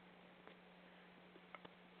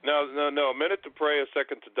 No. A Minute to Pray, A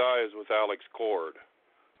Second to Die is with Alex Cord.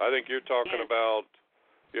 I think you're talking about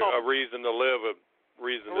A Reason to Live, A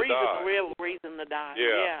Reason to Die. A real reason to die.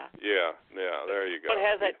 Yeah. There you go. But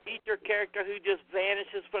has that teacher character who just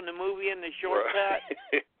vanishes from the movie in the shortcut?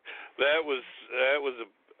 that was a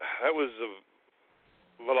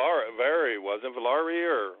Valari, wasn't Valari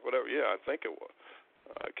or whatever? Yeah, I think it was.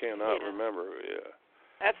 I cannot remember. Yeah.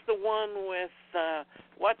 That's the one with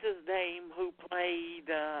what's his name who played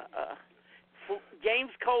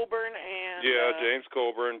James Coburn and James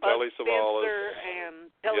Coburn, Telly Savalas,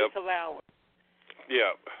 and Telly Savalas.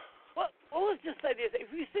 Yeah. Well, let's just say this: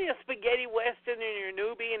 if you see a spaghetti western in your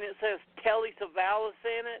newbie and it says Telly Savalas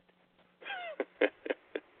in it,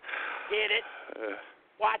 get it,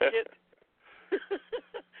 watch it.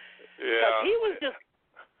 Yeah. He was just.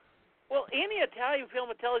 Well, any Italian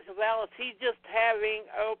film with Telly Savalas, he's just having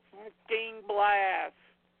a fucking blast.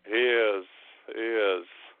 He is.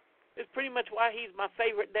 It's pretty much why he's my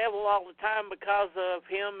favorite devil all the time, because of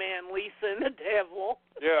him and Lisa and the Devil.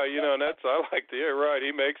 Yeah, you know, and I like the. Yeah, right.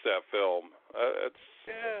 He makes that film.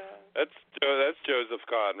 That's Joseph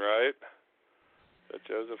Cotton, right? That's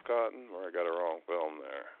Joseph Cotton, or I got a wrong film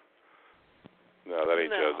there. No, that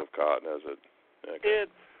ain't Joseph Cotton, is it?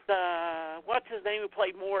 Okay. It's what's his name who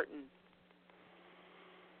played Morton?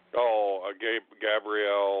 Oh,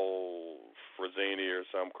 Gabrielle Frazzini or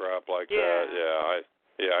some crap like that.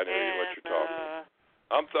 Yeah, I know what you're talking about.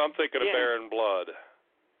 I'm thinking of Baron Blood.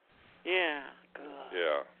 Yeah. God.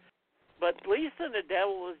 Yeah. But Lisa and the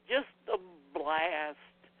Devil was just a blast.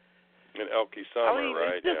 And Elkie Summer,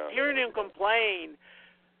 right? It's just hearing him complain.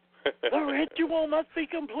 The ritual must be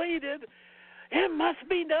completed. It must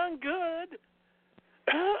be done good.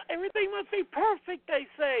 Everything must be perfect, they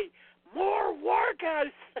say. More work,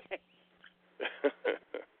 I say.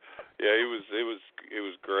 Yeah, he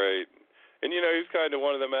was great. And, you know, he's kind of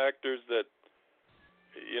one of them actors that,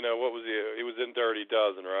 you know, what was he? He was in Dirty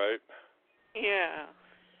Dozen, right? Yeah.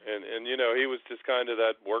 And you know, he was just kind of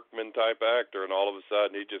that workman type actor, and all of a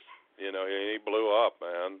sudden he just, you know, he blew up,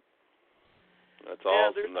 man. That's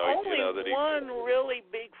awesome, though. There's only you know, that one really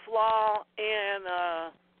big flaw in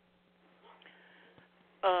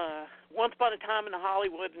Once Upon a Time in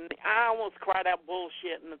Hollywood, and I almost cried out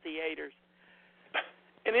bullshit in the theaters.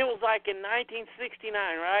 And it was like in 1969,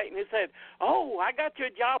 right? And it said, "Oh, I got you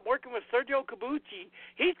a job working with Sergio Corbucci.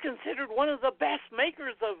 He's considered one of the best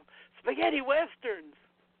makers of spaghetti westerns."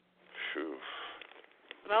 Phew.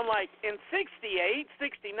 And I'm like, in 68,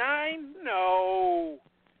 69, no.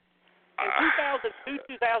 In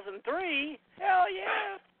 2002, 2003, hell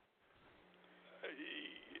yeah.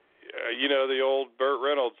 You know, the old Burt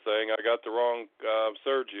Reynolds thing, I got the wrong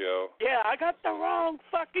Sergio. Yeah, I got the wrong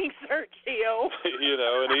fucking Sergio. You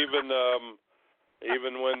know, and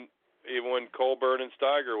even when Colburn and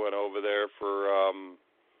Steiger went over there for A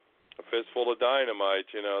Fistful of Dynamite,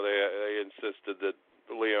 you know, they insisted that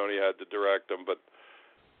Leone had to direct them, but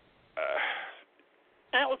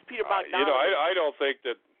that was Peter Bogdanovich. You know, I don't think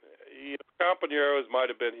that, you know, Companeros might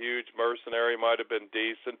have been huge, Mercenary might have been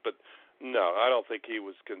decent, but no, I don't think he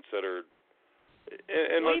was considered.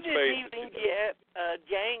 And we let's didn't face even get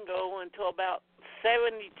Django until about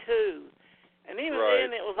 72, and even right.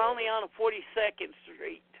 then it was only on 42nd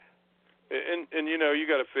Street. And you know, you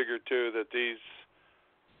got to figure too that these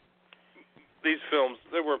films,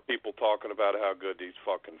 there were people talking about how good these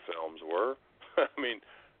fucking films were. I mean,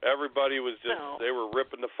 everybody was just they were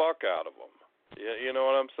ripping the fuck out of them. You know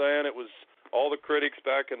what I'm saying? It was all the critics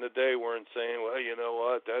back in the day weren't saying, well, you know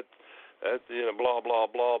what, that you know, blah blah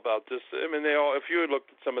blah about this. I mean, they all. If you had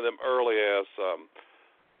looked at some of them early ass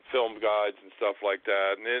film guides and stuff like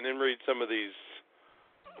that, and read some of these,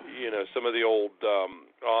 you know, some of the old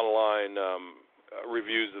online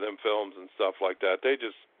reviews of them films and stuff like that, they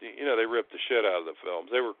just, you know, they ripped the shit out of the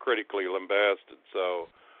films. They were critically lambasted. So,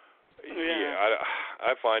 yeah,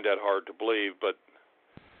 I find that hard to believe, but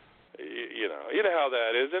you know how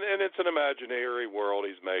that is, and it's an imaginary world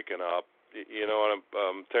he's making up. You know,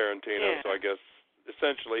 Tarantino. Yeah. So I guess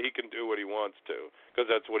essentially he can do what he wants to, because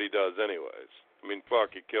that's what he does anyways. I mean,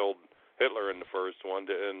 fuck, he killed Hitler in the first one,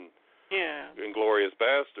 in Inglourious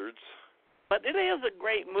Bastards. But it is a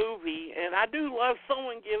great movie, and I do love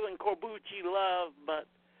someone giving Corbucci love, but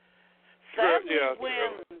sadly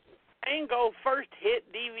when Django first hit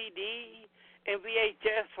DVD and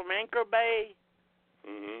VHS from Anchor Bay,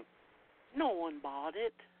 no one bought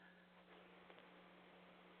it.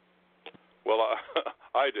 Well,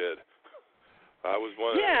 I did. I was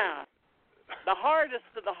one. Yeah, the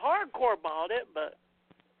hardcore bought it, but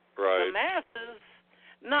the masses,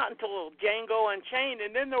 not until Django Unchained,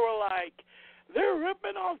 and then they were like, they're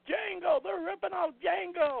ripping off Django. They're ripping off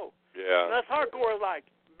Django. Yeah. And us hardcore was like,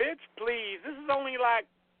 bitch, please. This is only like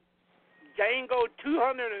Django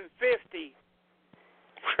 250.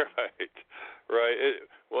 Right.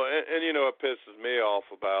 Well, and you know what pisses me off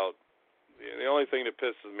about, the only thing that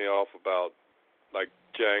pisses me off about, like,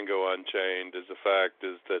 Django Unchained is the fact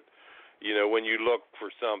is that, you know, when you look for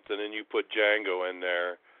something and you put Django in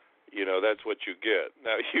there, you know, that's what you get.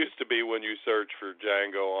 Now, it used to be when you search for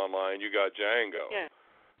Django online, you got Django. Yeah.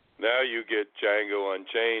 Now you get Django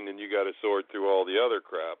Unchained, and you got to sort through all the other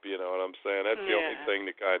crap. You know what I'm saying? That's the only thing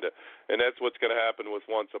that kind of, and that's what's going to happen with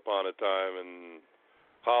Once Upon a Time in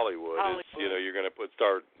Hollywood. Is, you know, you're going to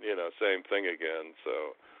start, you know, same thing again.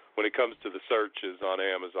 So when it comes to the searches on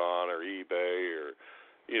Amazon or eBay or,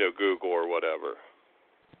 you know, Google or whatever.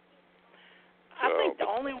 I think the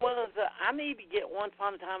only one is I need to get Once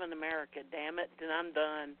Upon a Time in America. Damn it, then I'm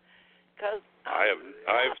done. Cause I've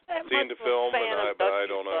seen the film, but I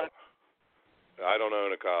don't know. I don't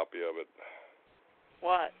own a copy of it.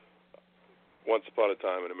 What? Once Upon a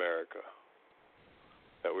Time in America.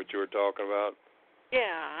 Is that what you were talking about?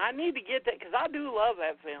 Yeah, I need to get that because I do love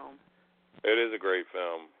that film. It is a great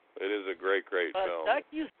film. It is a great film. Duck,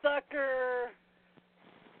 you sucker.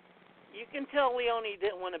 You can tell Leone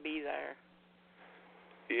didn't want to be there.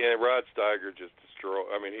 Yeah, Rod Steiger just destroyed.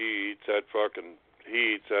 I mean, he eats that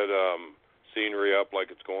scenery up like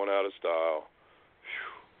it's going out of style.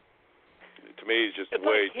 Whew. To me, he's just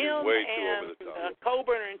way too over the top.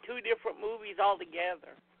 Coburn are in two different movies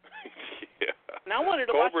altogether. Yeah. And I wanted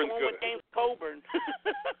to watch the one with James Coburn.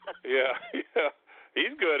 yeah,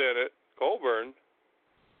 he's good in it, Coburn.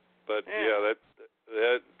 But that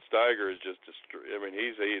Steiger is just I mean,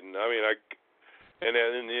 he's eating. I mean,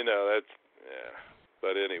 and you know that's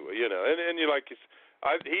But anyway, you know, and you like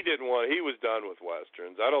he didn't want. He was done with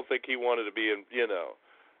westerns. I don't think he wanted to be in. You know,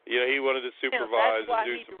 he wanted to supervise. That's why and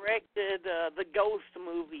do he directed the Ghost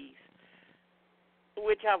movies,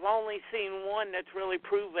 which I've only seen one that's really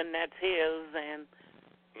proven that's his. And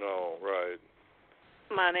right.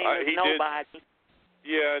 My Name is Nobody.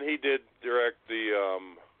 And he did direct the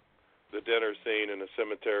dinner scene in a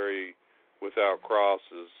cemetery without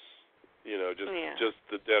crosses. You know, just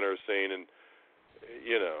the dinner scene and.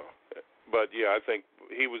 You know, but I think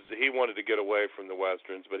he wanted to get away from the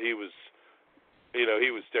westerns, but he was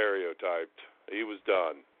stereotyped. He was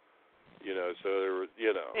done. You know, so there were,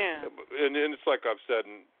 you know, and it's like I've said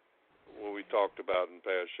in what we talked about in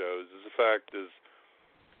past shows is the fact is,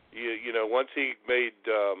 you know, once he made,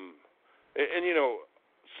 and you know,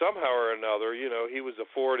 somehow or another, you know, he was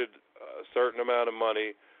afforded a certain amount of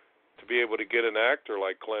money to be able to get an actor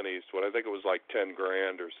like Clint Eastwood. I think it was like $10,000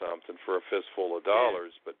 or something for a fistful of dollars.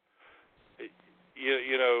 But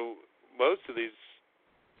you know, most of these,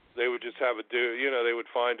 they would just have a dude. You know, they would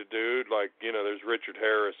find a dude like, you know, there's Richard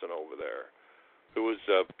Harrison over there, who was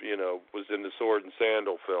you know, was in the Sword and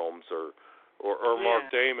Sandal films, or Mark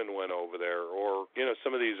Damon went over there, or you know,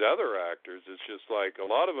 some of these other actors. It's just like a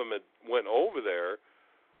lot of them had went over there.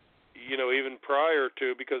 You know, even prior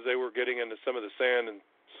to, because they were getting into some of the sand and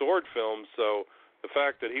sword films, so the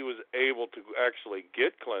fact that he was able to actually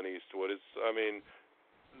get Clint Eastwood is, I mean,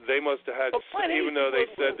 they must have had, even though they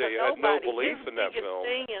said they had no belief in that film. The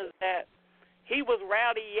thing is that he was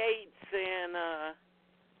Rowdy Yates in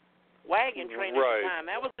Wagon Train at the time.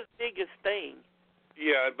 That was his biggest thing.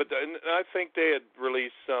 Yeah, but and I think they had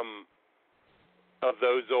released some of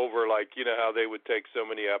those over, like, you know how they would take so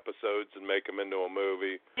many episodes and make them into a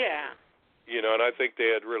movie. Yeah. You know, and I think they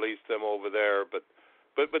had released them over there, but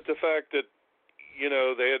the fact that, you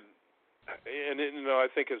know, they had, and you know, I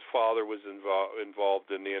think his father was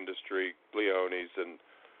involved in the industry, Leone's, and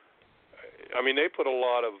I mean, they put a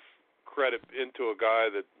lot of credit into a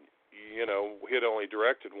guy that, you know, he had only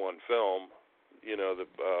directed one film, you know, the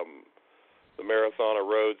Marathon of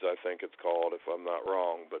Rhodes, I think it's called, if I'm not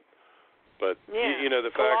wrong, but you know, the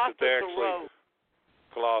fact that they actually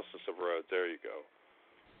Colossus of Rhodes, there you go.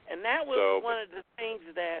 And that was one of the things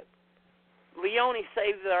that Leone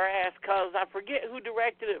saved their ass, because I forget who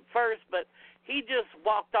directed it first, but he just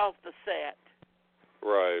walked off the set.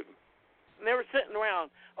 Right. And they were sitting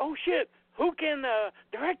around, oh, shit, who can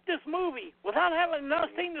direct this movie without having not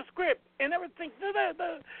seen the script and everything?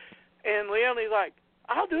 And Leone's like,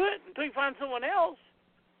 I'll do it until you find someone else.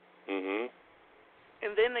 Mhm.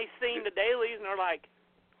 And then they seen the dailies, and they're like,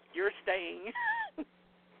 you're staying.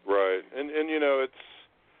 Right. And you know,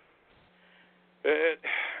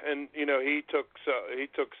 and you know, he took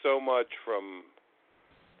so much from,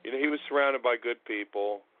 you know, he was surrounded by good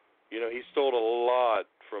people. You know, he stole a lot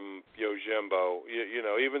from Yojimbo. You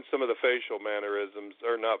know, even some of the facial mannerisms,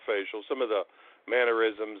 or not facial, some of the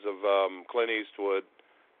mannerisms of Clint Eastwood.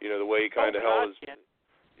 You know, the way he kind of held his.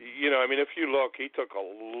 You know, I mean, if you look, he took a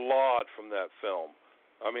lot from that film.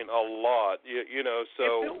 I mean, a lot. You know,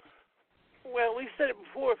 so. Well, we said it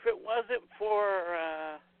before. If it wasn't for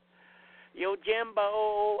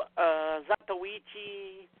Yojimbo,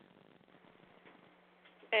 Zatoichi,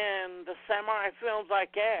 and the samurai films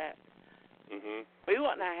like that, we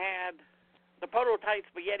wouldn't have had the prototype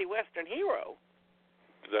spaghetti western hero.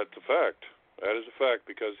 That's a fact. That is a fact,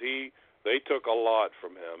 because they took a lot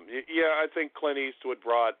from him. Yeah, I think Clint Eastwood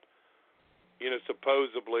brought, you know,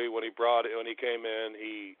 supposedly when he came in,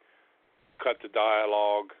 he cut the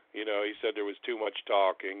dialogue. You know, he said there was too much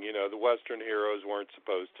talking. You know, the Western heroes weren't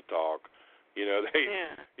supposed to talk. You know,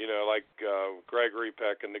 you know, like Gregory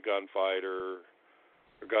Peck and the Gunfighter,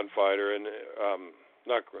 and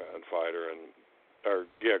not Gunfighter,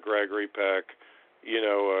 Gregory Peck. You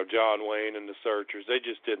know, John Wayne and the Searchers. They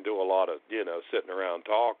just didn't do a lot of, you know, sitting around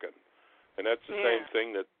talking. And that's the same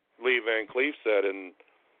thing that Lee Van Cleef said, and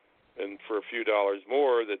for a few dollars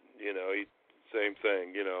more, that, you know, same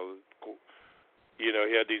thing, you know,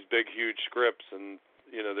 he had these big, huge scripts, and,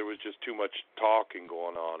 you know, there was just too much talking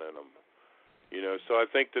going on in them, you know. So I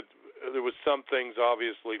think that there was some things,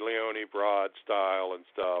 obviously, Leone brought style and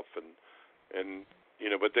stuff, and you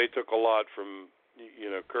know, but they took a lot from, you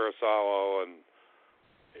know, Kurosawa and,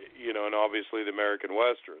 you know, and obviously the American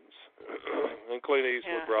Westerns. And Clint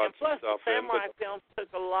Eastwood brought some stuff in. And plus the samurai films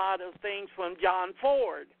took a lot of things from John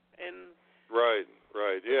Ford. Right,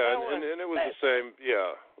 yeah, and it was the same,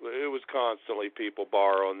 yeah. It was constantly people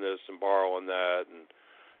borrowing this and borrowing that, and,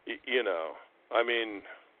 you know, I mean,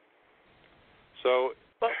 so.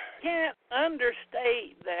 But can't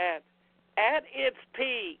understate that at its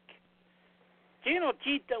peak,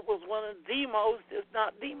 Cinecittà was one of the most, if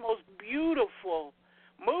not the most beautiful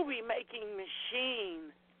movie-making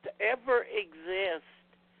machine to ever exist.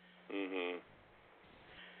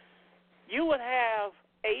 You would have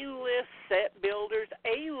A-list set builders,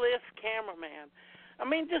 A-list cameraman. I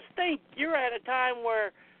mean, just think, you're at a time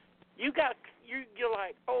where you're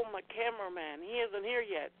like, oh, my cameraman, he isn't here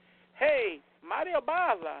yet. Hey, Mario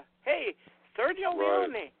Bava. Hey, Sergio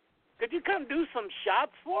Leone. Could you come do some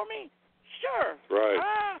shots for me? Sure.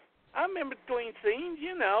 Right. I'm in between scenes,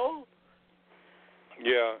 you know.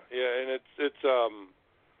 Yeah, and it's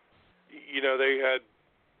you know, they had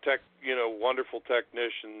wonderful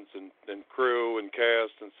technicians and crew and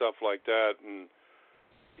cast and stuff like that, and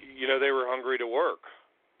you know, they were hungry to work.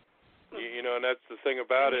 You know, and that's the thing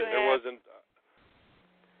about it.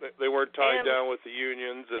 They weren't tied down with the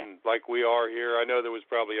unions and like we are here. I know there was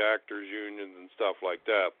probably actors unions and stuff like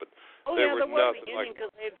that, but there was a union because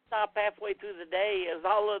they'd stop halfway through the day, as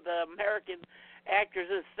all of the American actors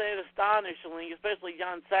have said astonishingly, especially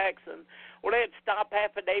John Saxon, where they'd stop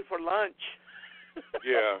half a day for lunch.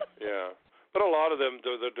 Yeah. But a lot of them,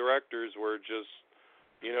 the directors were just,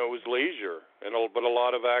 you know, it was leisure, but a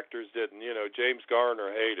lot of actors didn't. You know, James Garner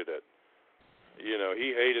hated it. You know,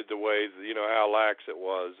 he hated the way, you know, how lax it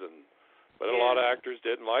was, but a lot of actors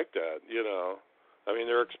didn't like that. You know, I mean,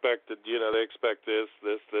 they're expected. You know, they expect this,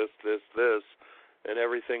 and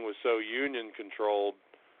everything was so union controlled.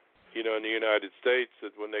 You know, in the United States,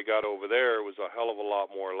 that when they got over there, it was a hell of a lot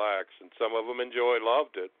more lax, and some of them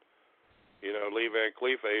loved it. You know, Lee Van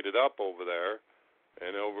Cleef ate it up over there,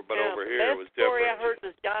 but over here it was different. The story I heard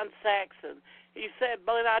was John Saxon. He said,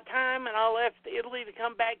 by the time I left Italy to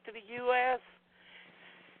come back to the U.S.,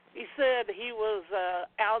 he said he was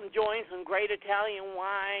out enjoying some great Italian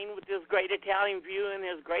wine with his great Italian view in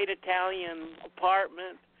his great Italian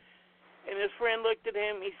apartment. And his friend looked at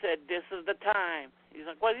him. He said, this is the time. He's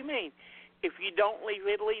like, what do you mean? If you don't leave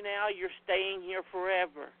Italy now, you're staying here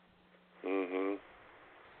forever.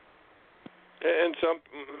 And some,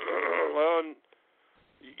 well,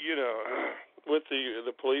 you know, with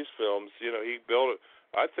the police films, you know, he built it.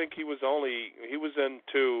 I think he was in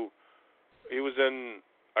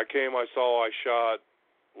I Came, I Saw, I Shot,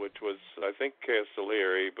 which was, I think,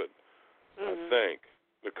 Castillery, but I Mm-hmm. think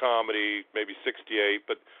the comedy, maybe 68,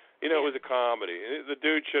 but it was a comedy. The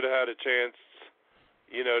dude should have had a chance,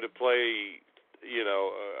 to play,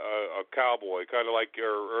 a cowboy, kind of like,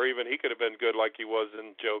 or even he could have been good like he was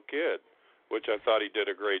in Joe Kidd, which I thought he did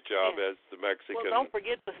a great job as the Mexican. Well, don't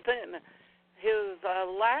forget his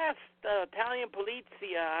last Italian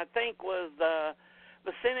Polizia, I think, was the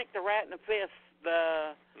Cynic, the Rat, and the Fist,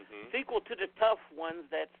 the sequel to the Tough Ones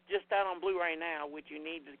that's just out on Blu-ray now, which you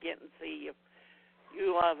need to get and see if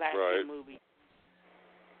you love action movies.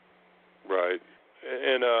 Right.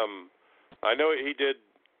 And I know he did,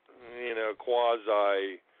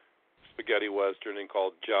 quasi spaghetti western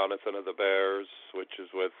called Jonathan of the Bears, which is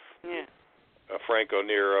with Franco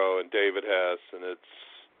Nero and David Hess, and it's,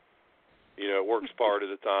 it works part of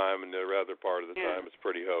the time, and the other part of the time it's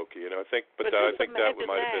pretty hokey. I think, but I think that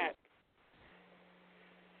might have been.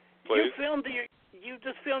 Please? You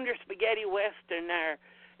just filmed your spaghetti western there,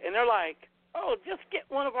 and they're like, oh, just get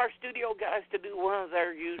one of our studio guys to do one of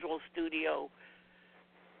their usual studio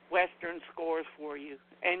western scores for you.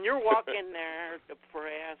 And you're walking there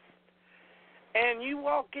depressed, and you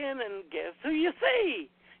walk in, and guess who you see?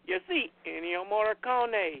 You see Ennio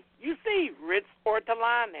Morricone. You see Ritz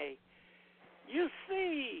Ortolani. You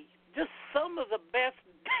see just some of the best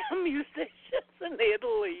damn musicians in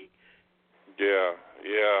Italy. Yeah,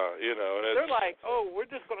 and they're like, oh, we're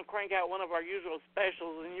just going to crank out one of our usual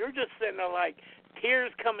specials, and you're just sitting there like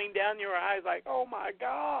tears coming down your eyes, like, oh my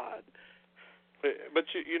God. But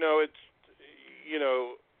it's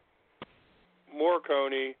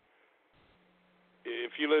Morricone.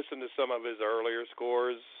 If you listen to some of his earlier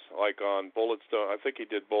scores, like on Bullets Don't, I think he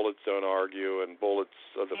did Bullets Don't Argue and Bullets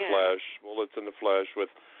in the Flesh with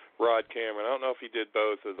Rod Cameron. I don't know if he did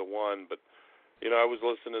both or the one, but I was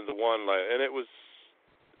listening to the one, and it was,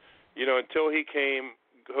 until he came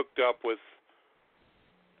hooked up with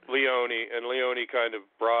Leone, and Leone kind of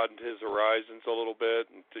broadened his horizons a little bit,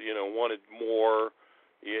 and wanted more,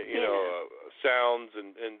 sounds,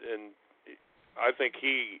 and I think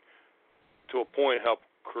he, to a point, helped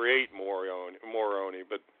create Morricone,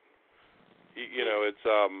 but it's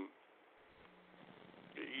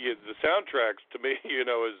the soundtracks to me,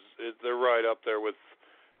 is they're right up there with,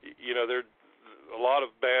 they're. A lot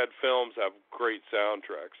of bad films have great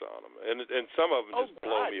soundtracks on them, and some of them just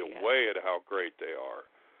blow me away at how great they are.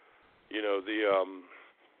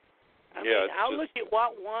 I'll look at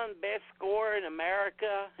what won best score in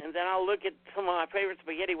America, and then I'll look at some of my favorite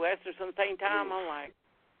spaghetti westerns at the same time. I'm like,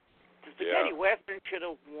 the spaghetti western should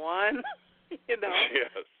have won.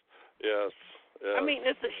 Yes. I mean,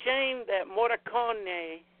 it's a shame that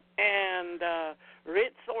Morricone and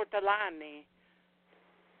Ritz Ortolani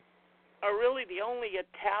are really the only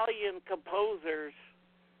Italian composers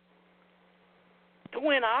to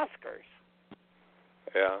win Oscars.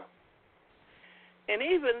 Yeah. And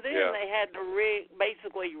even then, they had to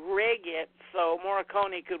basically rig it so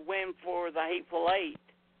Morricone could win for The Hateful Eight.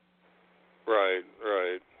 Right.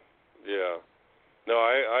 Yeah. No,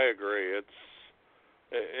 I agree.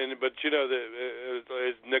 But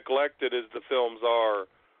as neglected as the films are,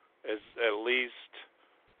 as at least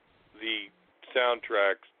the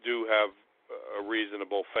soundtracks do have a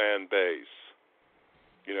reasonable fan base,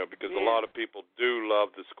 because a lot of people do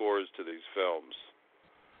love the scores to these films.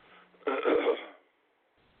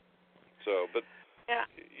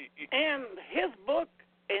 And his book,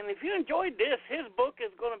 and if you enjoyed this, his book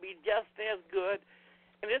is going to be just as good,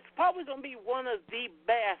 and it's probably going to be one of the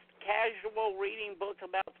best casual reading books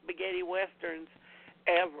about spaghetti westerns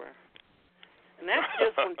ever. And that's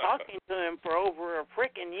just from talking to him for over a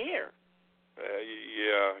frickin' year.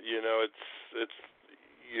 It's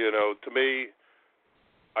to me,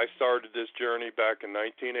 I started this journey back in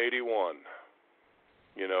 1981.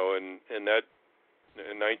 In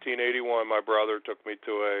 1981, my brother took me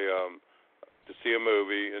to see a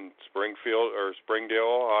movie in Springdale,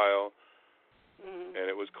 Ohio, and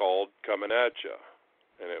it was called Coming at Ya,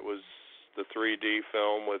 and it was the 3D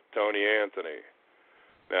film with Tony Anthony.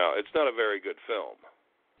 Now, it's not a very good film,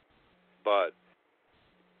 but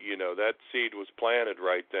that seed was planted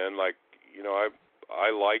right then. Like, I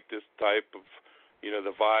like this type of,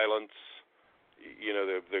 the violence,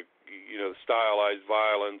 the stylized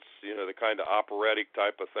violence, the kind of operatic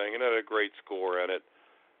type of thing, and it had a great score in it.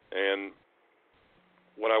 And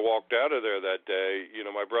when I walked out of there that day,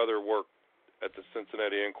 my brother worked at the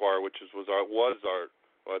Cincinnati Enquirer, which it's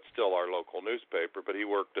still our local newspaper, but he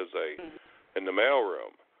worked as in the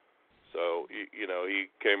mailroom. So, he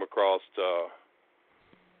came across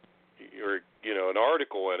an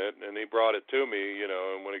article in it, and he brought it to me,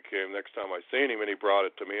 and when he came next time I seen him, and he brought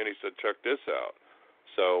it to me, and he said, check this out.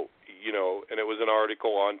 So, and it was an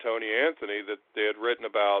article on Tony Anthony that they had written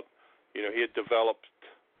about, he had developed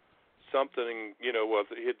something, he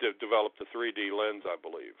had developed a 3D lens, I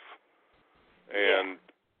believe. And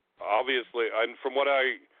obviously, from what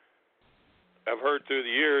I have heard through the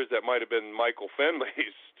years, that might have been Michael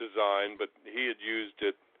Finley's design, but he had used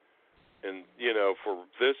it in, for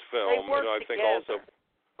this film. They worked and I think together also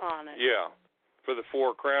on it. Yeah, for the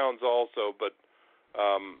Four Crowns also, but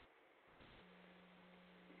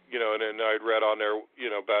and I'd read on there,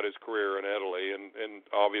 about his career in Italy, and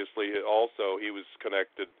obviously also he was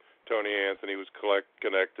connected. Tony Anthony was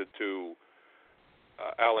connected to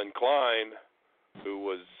Alan Klein, who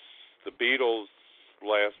was the Beatles'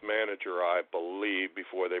 last manager, I believe,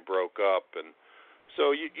 before they broke up, and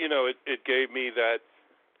so it gave me that.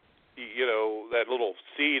 That little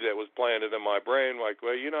seed that was planted in my brain, like,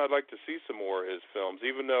 well, I'd like to see some more of his films,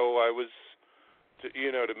 even though I was, to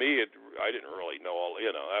me, I didn't really know all,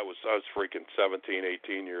 I was freaking 17,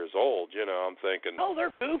 18 years old, I'm thinking. Oh,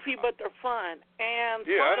 they're goofy, but they're fun. And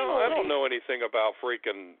yeah, I don't know anything about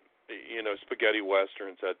freaking, spaghetti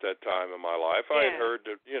westerns at that time in my life. I had heard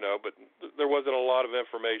that, but there wasn't a lot of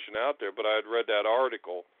information out there, but I had read that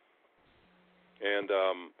article, and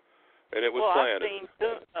it was planted. I've seen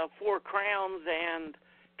Four Crowns, and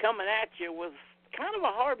Coming At You was kind of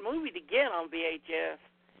a hard movie to get on VHS.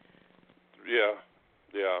 Yeah.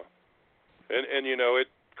 And it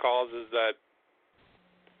causes that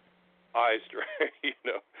eye strain,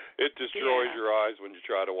 It destroys your eyes when you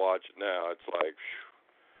try to watch it now. It's like,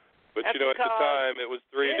 but That's at the time it was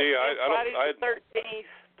 3D. Friday the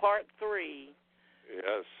 13th, Part 3.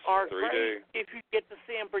 Yes, are 3D. great if you get to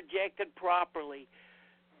see them projected properly.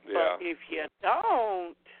 Yeah. But if you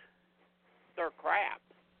don't, they're crap.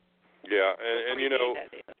 Yeah, and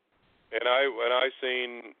and I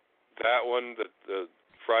seen that one, the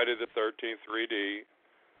Friday the 13th 3D,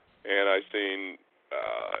 and I seen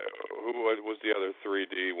who was the other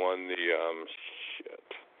 3D one?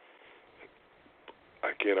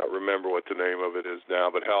 I cannot remember what the name of it is now,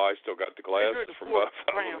 but hell, I still got the glasses from both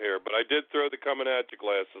of them here. But I did throw the Coming At You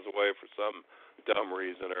glasses away for some dumb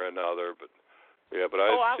reason or another. But yeah, but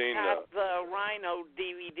I've seen got the Rhino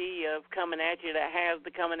DVD of Coming At You that has the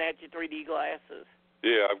Coming At You 3D glasses.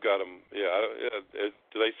 Yeah, I've got them. Yeah.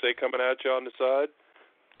 Do they say Coming At You on the side?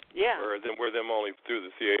 Yeah. Or were them only through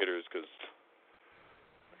the theaters? Because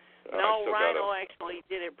no, Rhino actually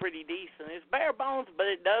did it pretty decent. It's bare bones, but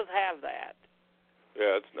it does have that.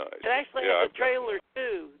 Yeah, it's nice. It actually has a trailer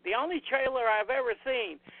too. The only trailer I've ever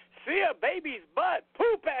seen. See a baby's butt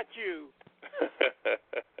poop at you.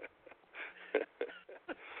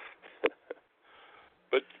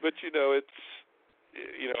 But it's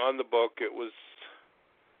on the book it was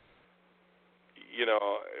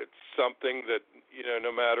it's something that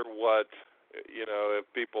no matter what, if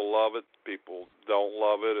people love it, people don't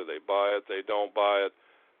love it, or they buy it, they don't buy it.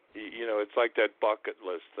 It's like that bucket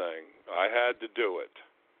list thing. I had to do it.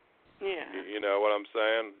 Yeah. You know what I'm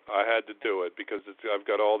saying? I had to do it because I've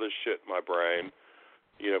got all this shit in my brain,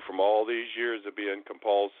 from all these years of being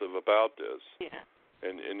compulsive about this. Yeah.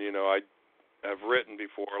 And I have written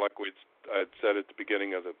before, like I'd said at the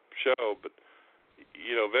beginning of the show, but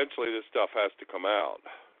eventually this stuff has to come out.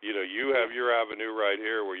 You have your avenue right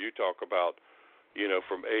here where you talk about,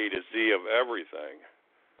 from A to Z of everything.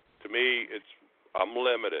 To me, I'm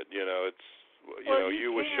limited. It's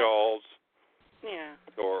you with shawls,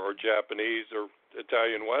 or Japanese or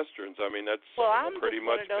Italian westerns. I mean, that's pretty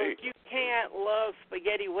much me. You can't love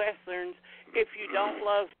spaghetti westerns if you don't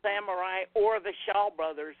love samurai or the Shaw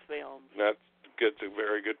Brothers films. That's a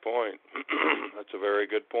very good point. That's a very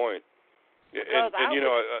good point. Because I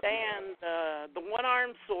would stand the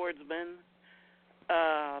one-armed swordsman,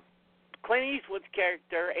 Clint Eastwood's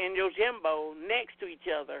character, and Yojimbo next to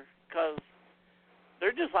each other because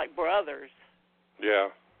they're just like brothers. Yeah,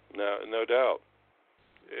 no doubt.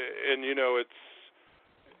 And it's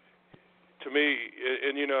to me,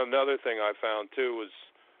 and another thing I found too was,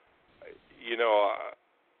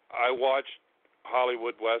 I watched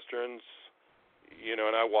Hollywood westerns,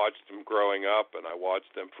 and I watched them growing up, and I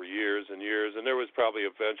watched them for years and years, and there was probably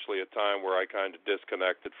eventually a time where I kind of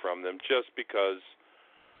disconnected from them just because,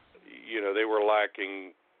 they were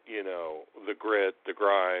lacking, the grit, the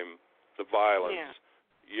grime, the violence,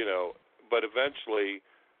 but eventually,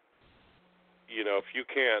 if you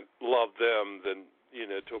can't love them, then,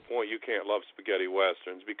 to a point you can't love spaghetti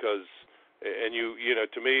westerns because, and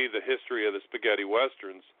to me, the history of the spaghetti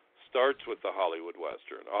westerns starts with the Hollywood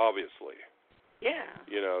western, obviously. Yeah.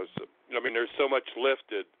 So, there's so much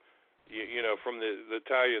lifted, from the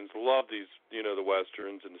Italians love these, the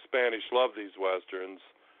westerns, and the Spanish love these westerns,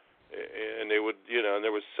 and they would, and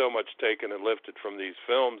there was so much taken and lifted from these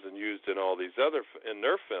films and used in all these other in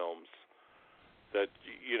their films that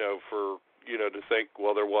to think,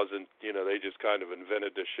 well, there wasn't, they just kind of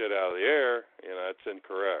invented the shit out of the air, that's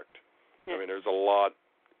incorrect. Yeah. I mean, there's a lot,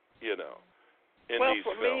 in these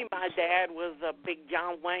for films. me, my dad was a big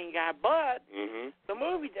John Wayne guy, but Mm-hmm. the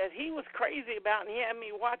movie that he was crazy about and he had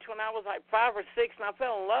me watch when I was like 5 or 6 and I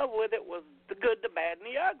fell in love with it was The Good, the Bad, and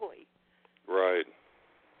the Ugly. Right.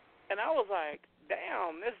 And I was like,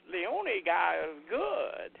 damn, this Leone guy is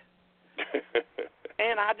good.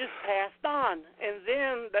 And I just passed on. And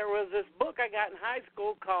then there was this book I got in high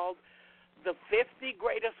school called The 50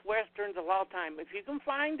 Greatest Westerns of All Time. If you can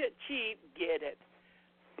find it cheap, get it.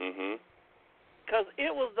 Mm-hmm. Because it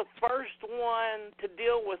was the first one to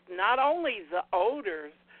deal with not only the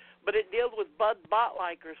odors, but it dealt with Bud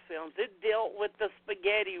Bottliker's films. It dealt with the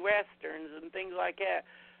spaghetti westerns and things like that.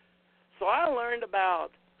 So I learned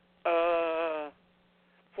about,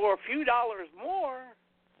 for a few dollars more,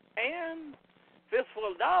 and fistful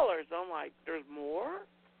of dollars. I'm like, there's more?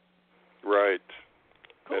 Right.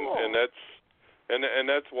 Cool. And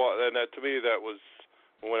that's why, and that, to me, that was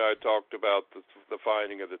when I talked about the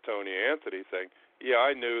finding of the Tony Anthony thing. Yeah,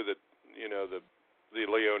 I knew that, the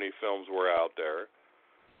Leone films were out there.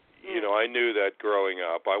 I knew that growing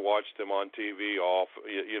up. I watched them on TV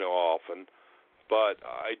often, but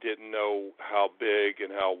I didn't know how big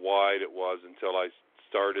and how wide it was until I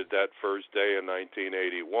started that first day in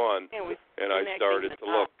 1981, and I started to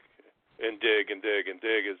look and dig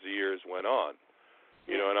as the years went on.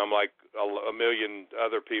 And I'm like a million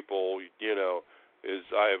other people, is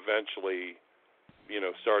I eventually,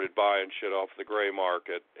 started buying shit off the gray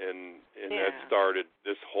market, and that started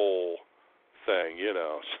this whole thing,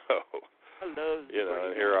 so,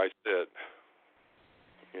 and here I sit,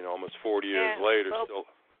 almost 40 years later, still.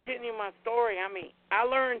 Getting you my story, I mean, I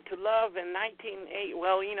learned to love in 1980,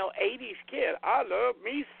 80s kid, I love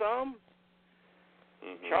me some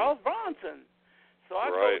Charles Bronson. So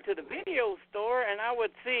I'd go to the video store and I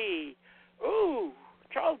would see,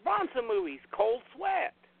 Charles Bronson movies, Cold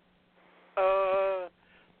Sweat,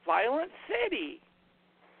 Violent City.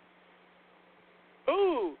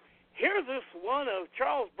 Here's this one of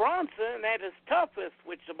Charles Bronson at his toughest,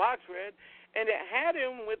 which the box read, and it had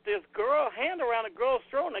him with this hand around a girl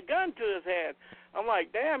throwing a gun to his head. I'm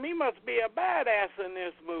like, damn, he must be a badass in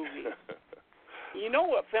this movie. You know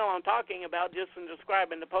what film I'm talking about just from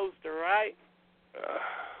describing the poster, right?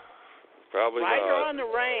 Probably Rider not. on the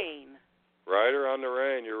Rain. Rider on the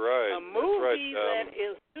Rain, you're right. A movie that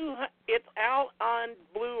is it's out on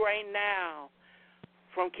Blu-ray now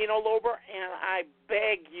from Kino Lorber, and I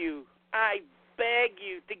beg you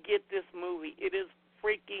to get this movie. It is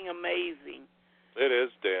freaking amazing. It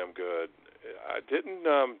is damn good.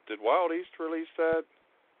 Did Wild East release that?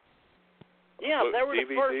 Yeah, they were DVD?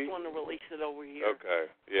 the first one to release it over here.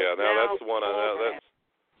 Okay. Yeah, now that's the one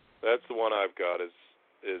that's the one I've got is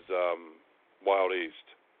Wild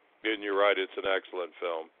East. And you're right, it's an excellent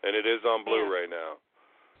film. And it is on Blu-ray now.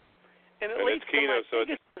 And it's Kino, so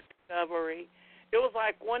it's discovery. It was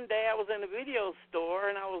like one day I was in a video store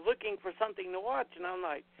and I was looking for something to watch, and I'm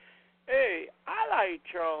like, hey, I like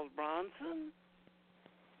Charles Bronson.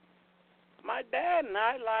 My dad and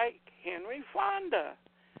I like Henry Fonda.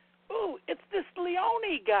 It's this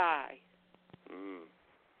Leone guy.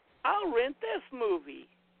 I'll rent this movie.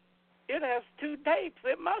 It has 2 tapes.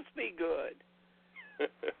 It must be good.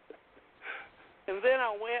 And then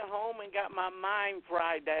I went home and got my mind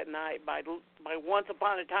fried that night by Once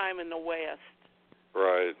Upon a Time in the West.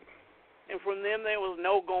 Right. And from then there was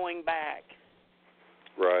no going back.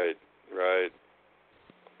 Right.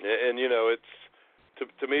 And it's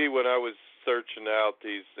to me when I was searching out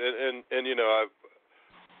these and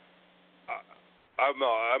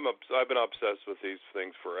I've been obsessed with these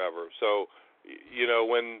things forever. So,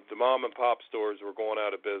 when the mom and pop stores were going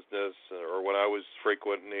out of business, or when I was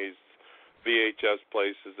frequenting these VHS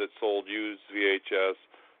places that sold used VHS,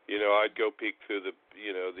 I'd go peek through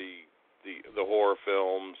the horror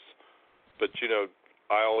films, but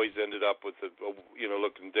I always ended up with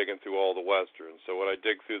digging through all the westerns. So when I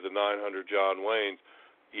dig through the 900 John Waynes,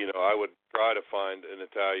 I would try to find an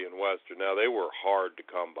Italian western. Now they were hard to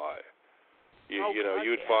come by.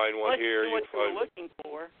 You'd find one here. What you were looking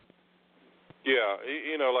for. Yeah,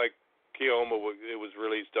 like Keoma, it was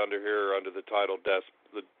released under the title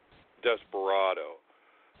Desperado.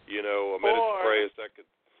 A Minute to Pray, a Second.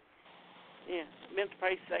 Yeah, Minute to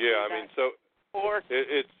Pray, Second. Yeah, I mean, so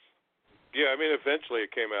it's. Yeah, I mean, eventually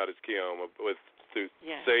it came out as Keoma through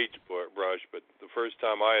Sagebrush, but the first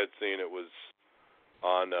time I had seen it was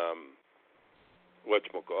on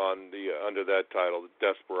on the under that title,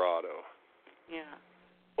 Desperado. Yeah.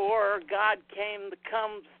 Or God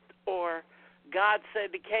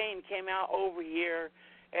said to Cain came out over here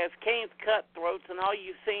as Cain's Cutthroats, and all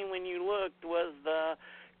you seen when you looked was the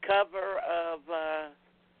cover of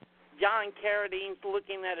John Carradine's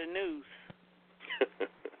Looking at a Noose.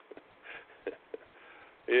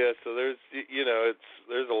 Yeah, so there's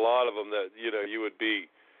a lot of them that you would be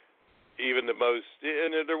even the most,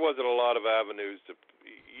 and there wasn't a lot of avenues to,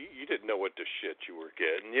 you didn't know what the shit you were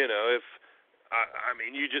getting. If I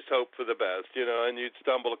mean, you just hope for the best, and you'd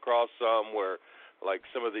stumble across some where, like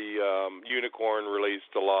some of the Unicorn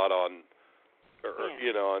released a lot on,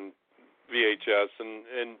 on VHS,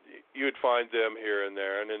 and you'd find them here and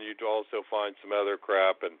there, and then you'd also find some other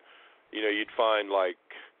crap, and you'd find like,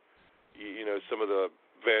 some of the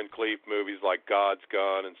Van Cleef movies like God's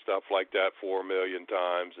Gun and stuff like that 4 million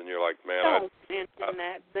times, and you're like, man, I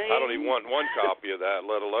don't even want one copy of that,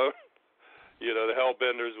 let alone. The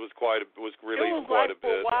Hellbenders was released quite a bit.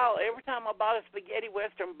 For a while, every time I bought a spaghetti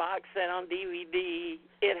western box set on DVD,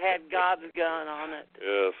 it had God's Gun on it.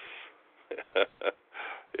 Yes.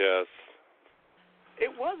 Yes.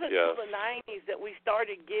 It wasn't until the 90s that we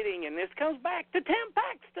started getting, and this comes back to Tim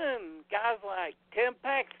Paxton. Guys like Tim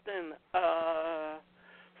Paxton,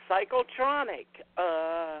 Psychotronic,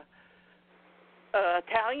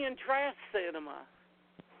 Italian Trash Cinema,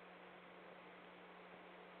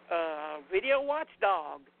 Video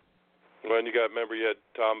Watchdog. Well, and you had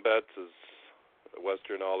Tom Betts'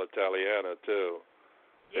 Western All Italiana too.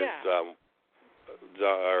 Yeah.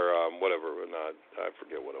 Or whatever, I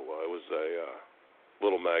forget what it was. It was a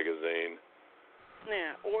little magazine.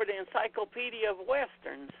 Yeah, or the Encyclopedia of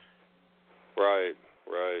Westerns. Right.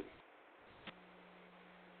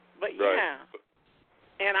 But yeah,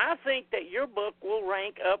 and I think that your book will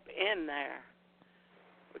rank up in there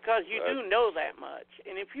because you do know that much.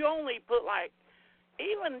 And if you only put like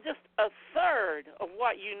even just a third of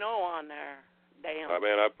what you know on there, damn. I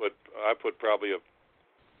mean, I put probably a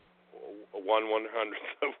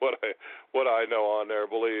 1/100th of what I know on there.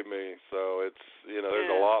 Believe me. So it's there's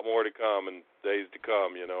a lot more to come in days to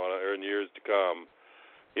come. Or in years to come.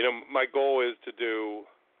 My goal is to do.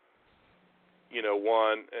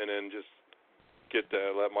 One, and then just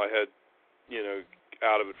let my head,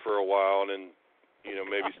 out of it for a while, and then,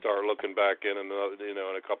 maybe start looking back in another, in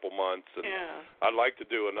a couple months. And I'd like to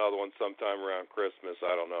do another one sometime around Christmas.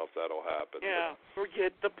 I don't know if that'll happen. Yeah,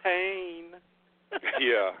 forget the pain.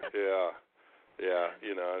 Yeah.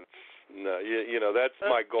 That's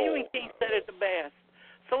my goal. Stephen King said it the best.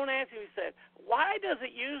 Someone asked me, he said, why does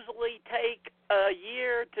it usually take a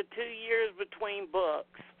year to 2 years between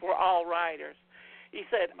books for all writers? He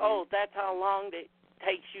said, that's how long it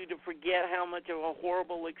takes you to forget how much of a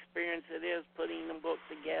horrible experience it is putting the book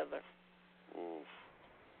together.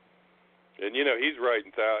 And, he's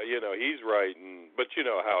writing, but you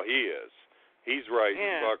know how he is. He's writing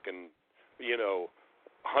fucking,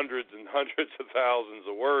 hundreds and hundreds of thousands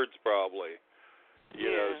of words probably,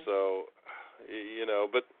 so...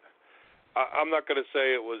 but I'm not going to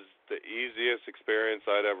say it was the easiest experience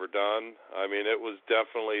I'd ever done. I mean, it was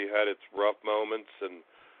definitely had its rough moments, and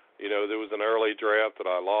there was an early draft that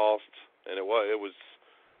I lost, and it was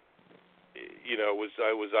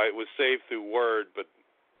saved through Word, but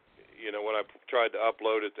when I tried to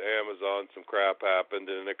upload it to Amazon, some crap happened,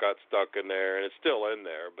 and it got stuck in there, and it's still in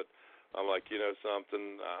there, but I'm like,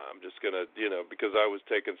 something, I'm just going to, because I was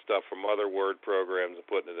taking stuff from other Word programs and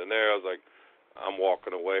putting it in there, I was like, I'm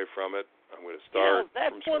walking away from it. I'm going to start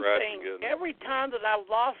that's from one scratch thing. again. Every time that I've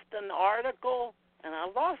lost an article, and I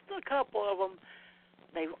lost a couple of them,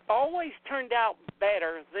 they've always turned out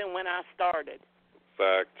better than when I started.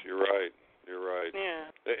 Fact, you're right. Yeah.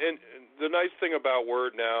 And the nice thing about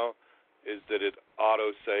Word now is that it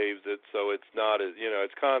auto-saves it, so it's not as,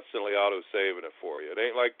 it's constantly auto-saving it for you. It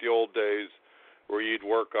ain't like the old days where you'd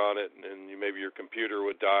work on it and maybe your computer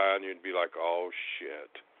would die on you and be like, oh,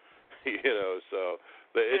 shit. So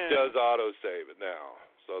but it does auto-save it now,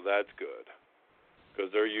 so that's good.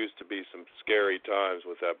 Because there used to be some scary times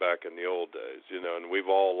with that back in the old days, and we've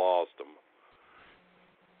all lost them.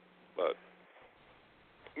 But,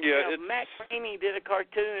 Matt Groening did a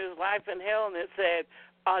cartoon, His Life in Hell, and it said,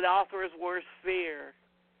 an author's worst fear.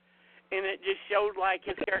 And it just showed, like,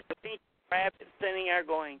 his character Rabbit sitting there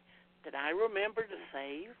going, did I remember to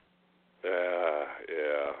save? Yeah,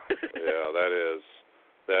 that is.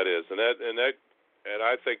 And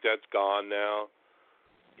I think that's gone now.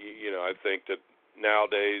 I think that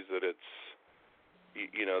nowadays that it's,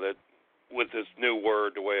 that with this new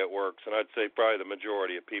Word, the way it works, and I'd say probably the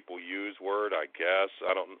majority of people use Word, I guess.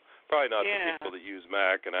 Probably not the people that use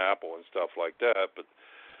Mac and Apple and stuff like that, but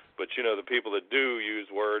the people that do use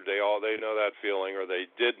Word, they know that feeling, or they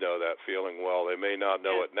did know that feeling well. They may not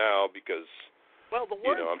know it now because the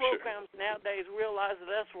Word programs nowadays realize that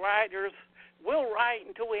us writers will write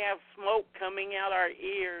until we have smoke coming out our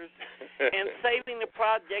ears, and saving the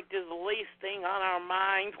project is the least thing on our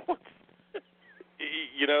mind.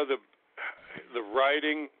 The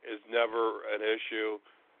writing is never an issue.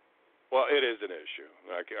 Well, it is an issue.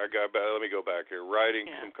 Let me go back here. Writing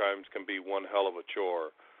sometimes can be one hell of a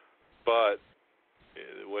chore, but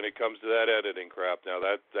when it comes to that editing crap, now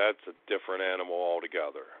that's a different animal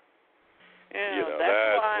altogether. Yeah,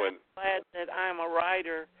 that's why I'm glad that I'm a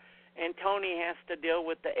writer, and Tony has to deal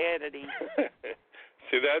with the editing.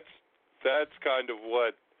 See, that's kind of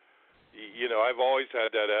what I've always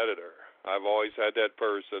had that editor. I've always had that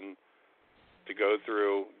person to go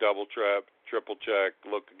through, double check, triple check,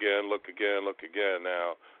 look again.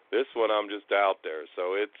 Now, this one I'm just out there.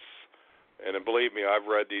 So and believe me, I've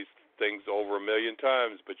read these things over 1 million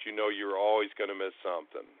times, but you're always going to miss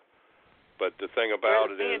something. But the thing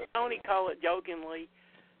about it me and Tony call it jokingly,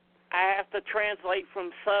 I have to translate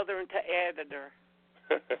from Southern to editor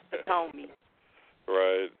to Tony.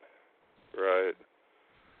 Right.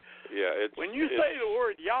 Yeah, when you say the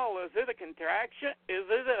word y'all, is it a contraction? Is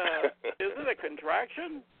it a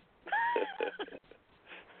contraction?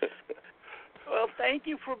 Well, thank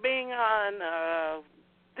you for being on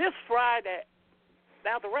this Friday.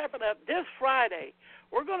 Now, to wrap it up, this Friday,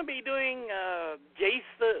 we're going to be doing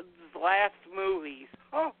Jason's last movies,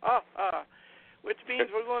 which means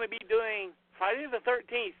we're going to be doing Friday the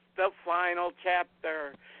 13th, the final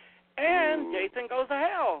chapter, and Jason Goes to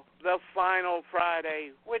Hell, the final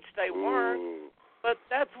Friday, which they weren't, but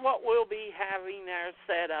that's what we'll be having there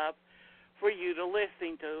set up for you to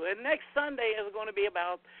listen to. And next Sunday is going to be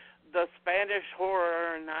about the Spanish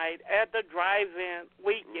Horror Night at the Drive-In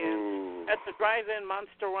weekend, at the Drive-In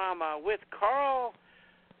Monsterama, with Carl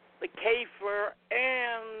the Kafer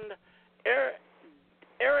and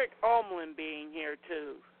Eric Omlin being here,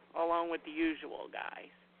 too, along with the usual guys.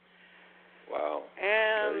 Wow.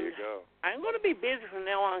 And there you go. I'm going to be busy from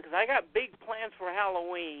now on because I got big plans for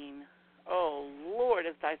Halloween. Oh, Lord,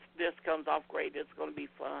 if this comes off great, it's going to be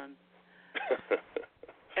fun.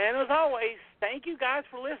 And as always, thank you guys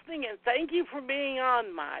for listening, and thank you for being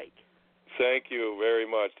on, Mike. Thank you very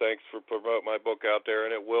much. Thanks for promoting my book out there,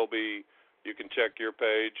 and it will be, you can check your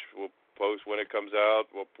page. We'll post when it comes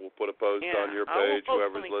out. We'll put a post on your page,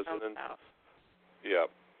 whoever's listening.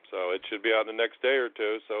 Yep. So it should be out in the next day or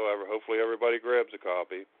two, so hopefully everybody grabs a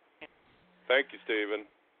copy. Thank you, Stephen.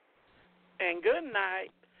 And good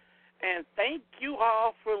night. And thank you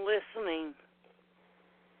all for listening.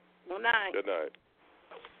 Good night. Good night.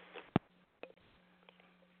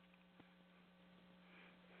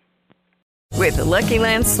 With the Lucky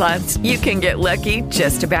Land Slots, you can get lucky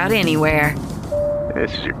just about anywhere.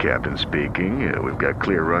 This is your captain speaking. We've got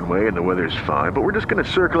clear runway and the weather's fine, but we're just going to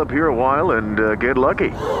circle up here a while and get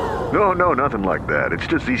lucky. No, nothing like that. It's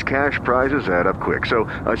just these cash prizes add up quick. So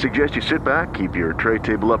I suggest you sit back, keep your tray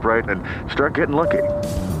table upright, and start getting lucky.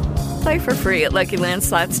 Play for free at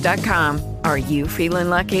LuckyLandSlots.com. Are you feeling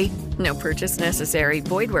lucky? No purchase necessary.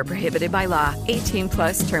 Void where prohibited by law.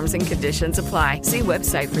 18+ terms and conditions apply. See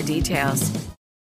website for details.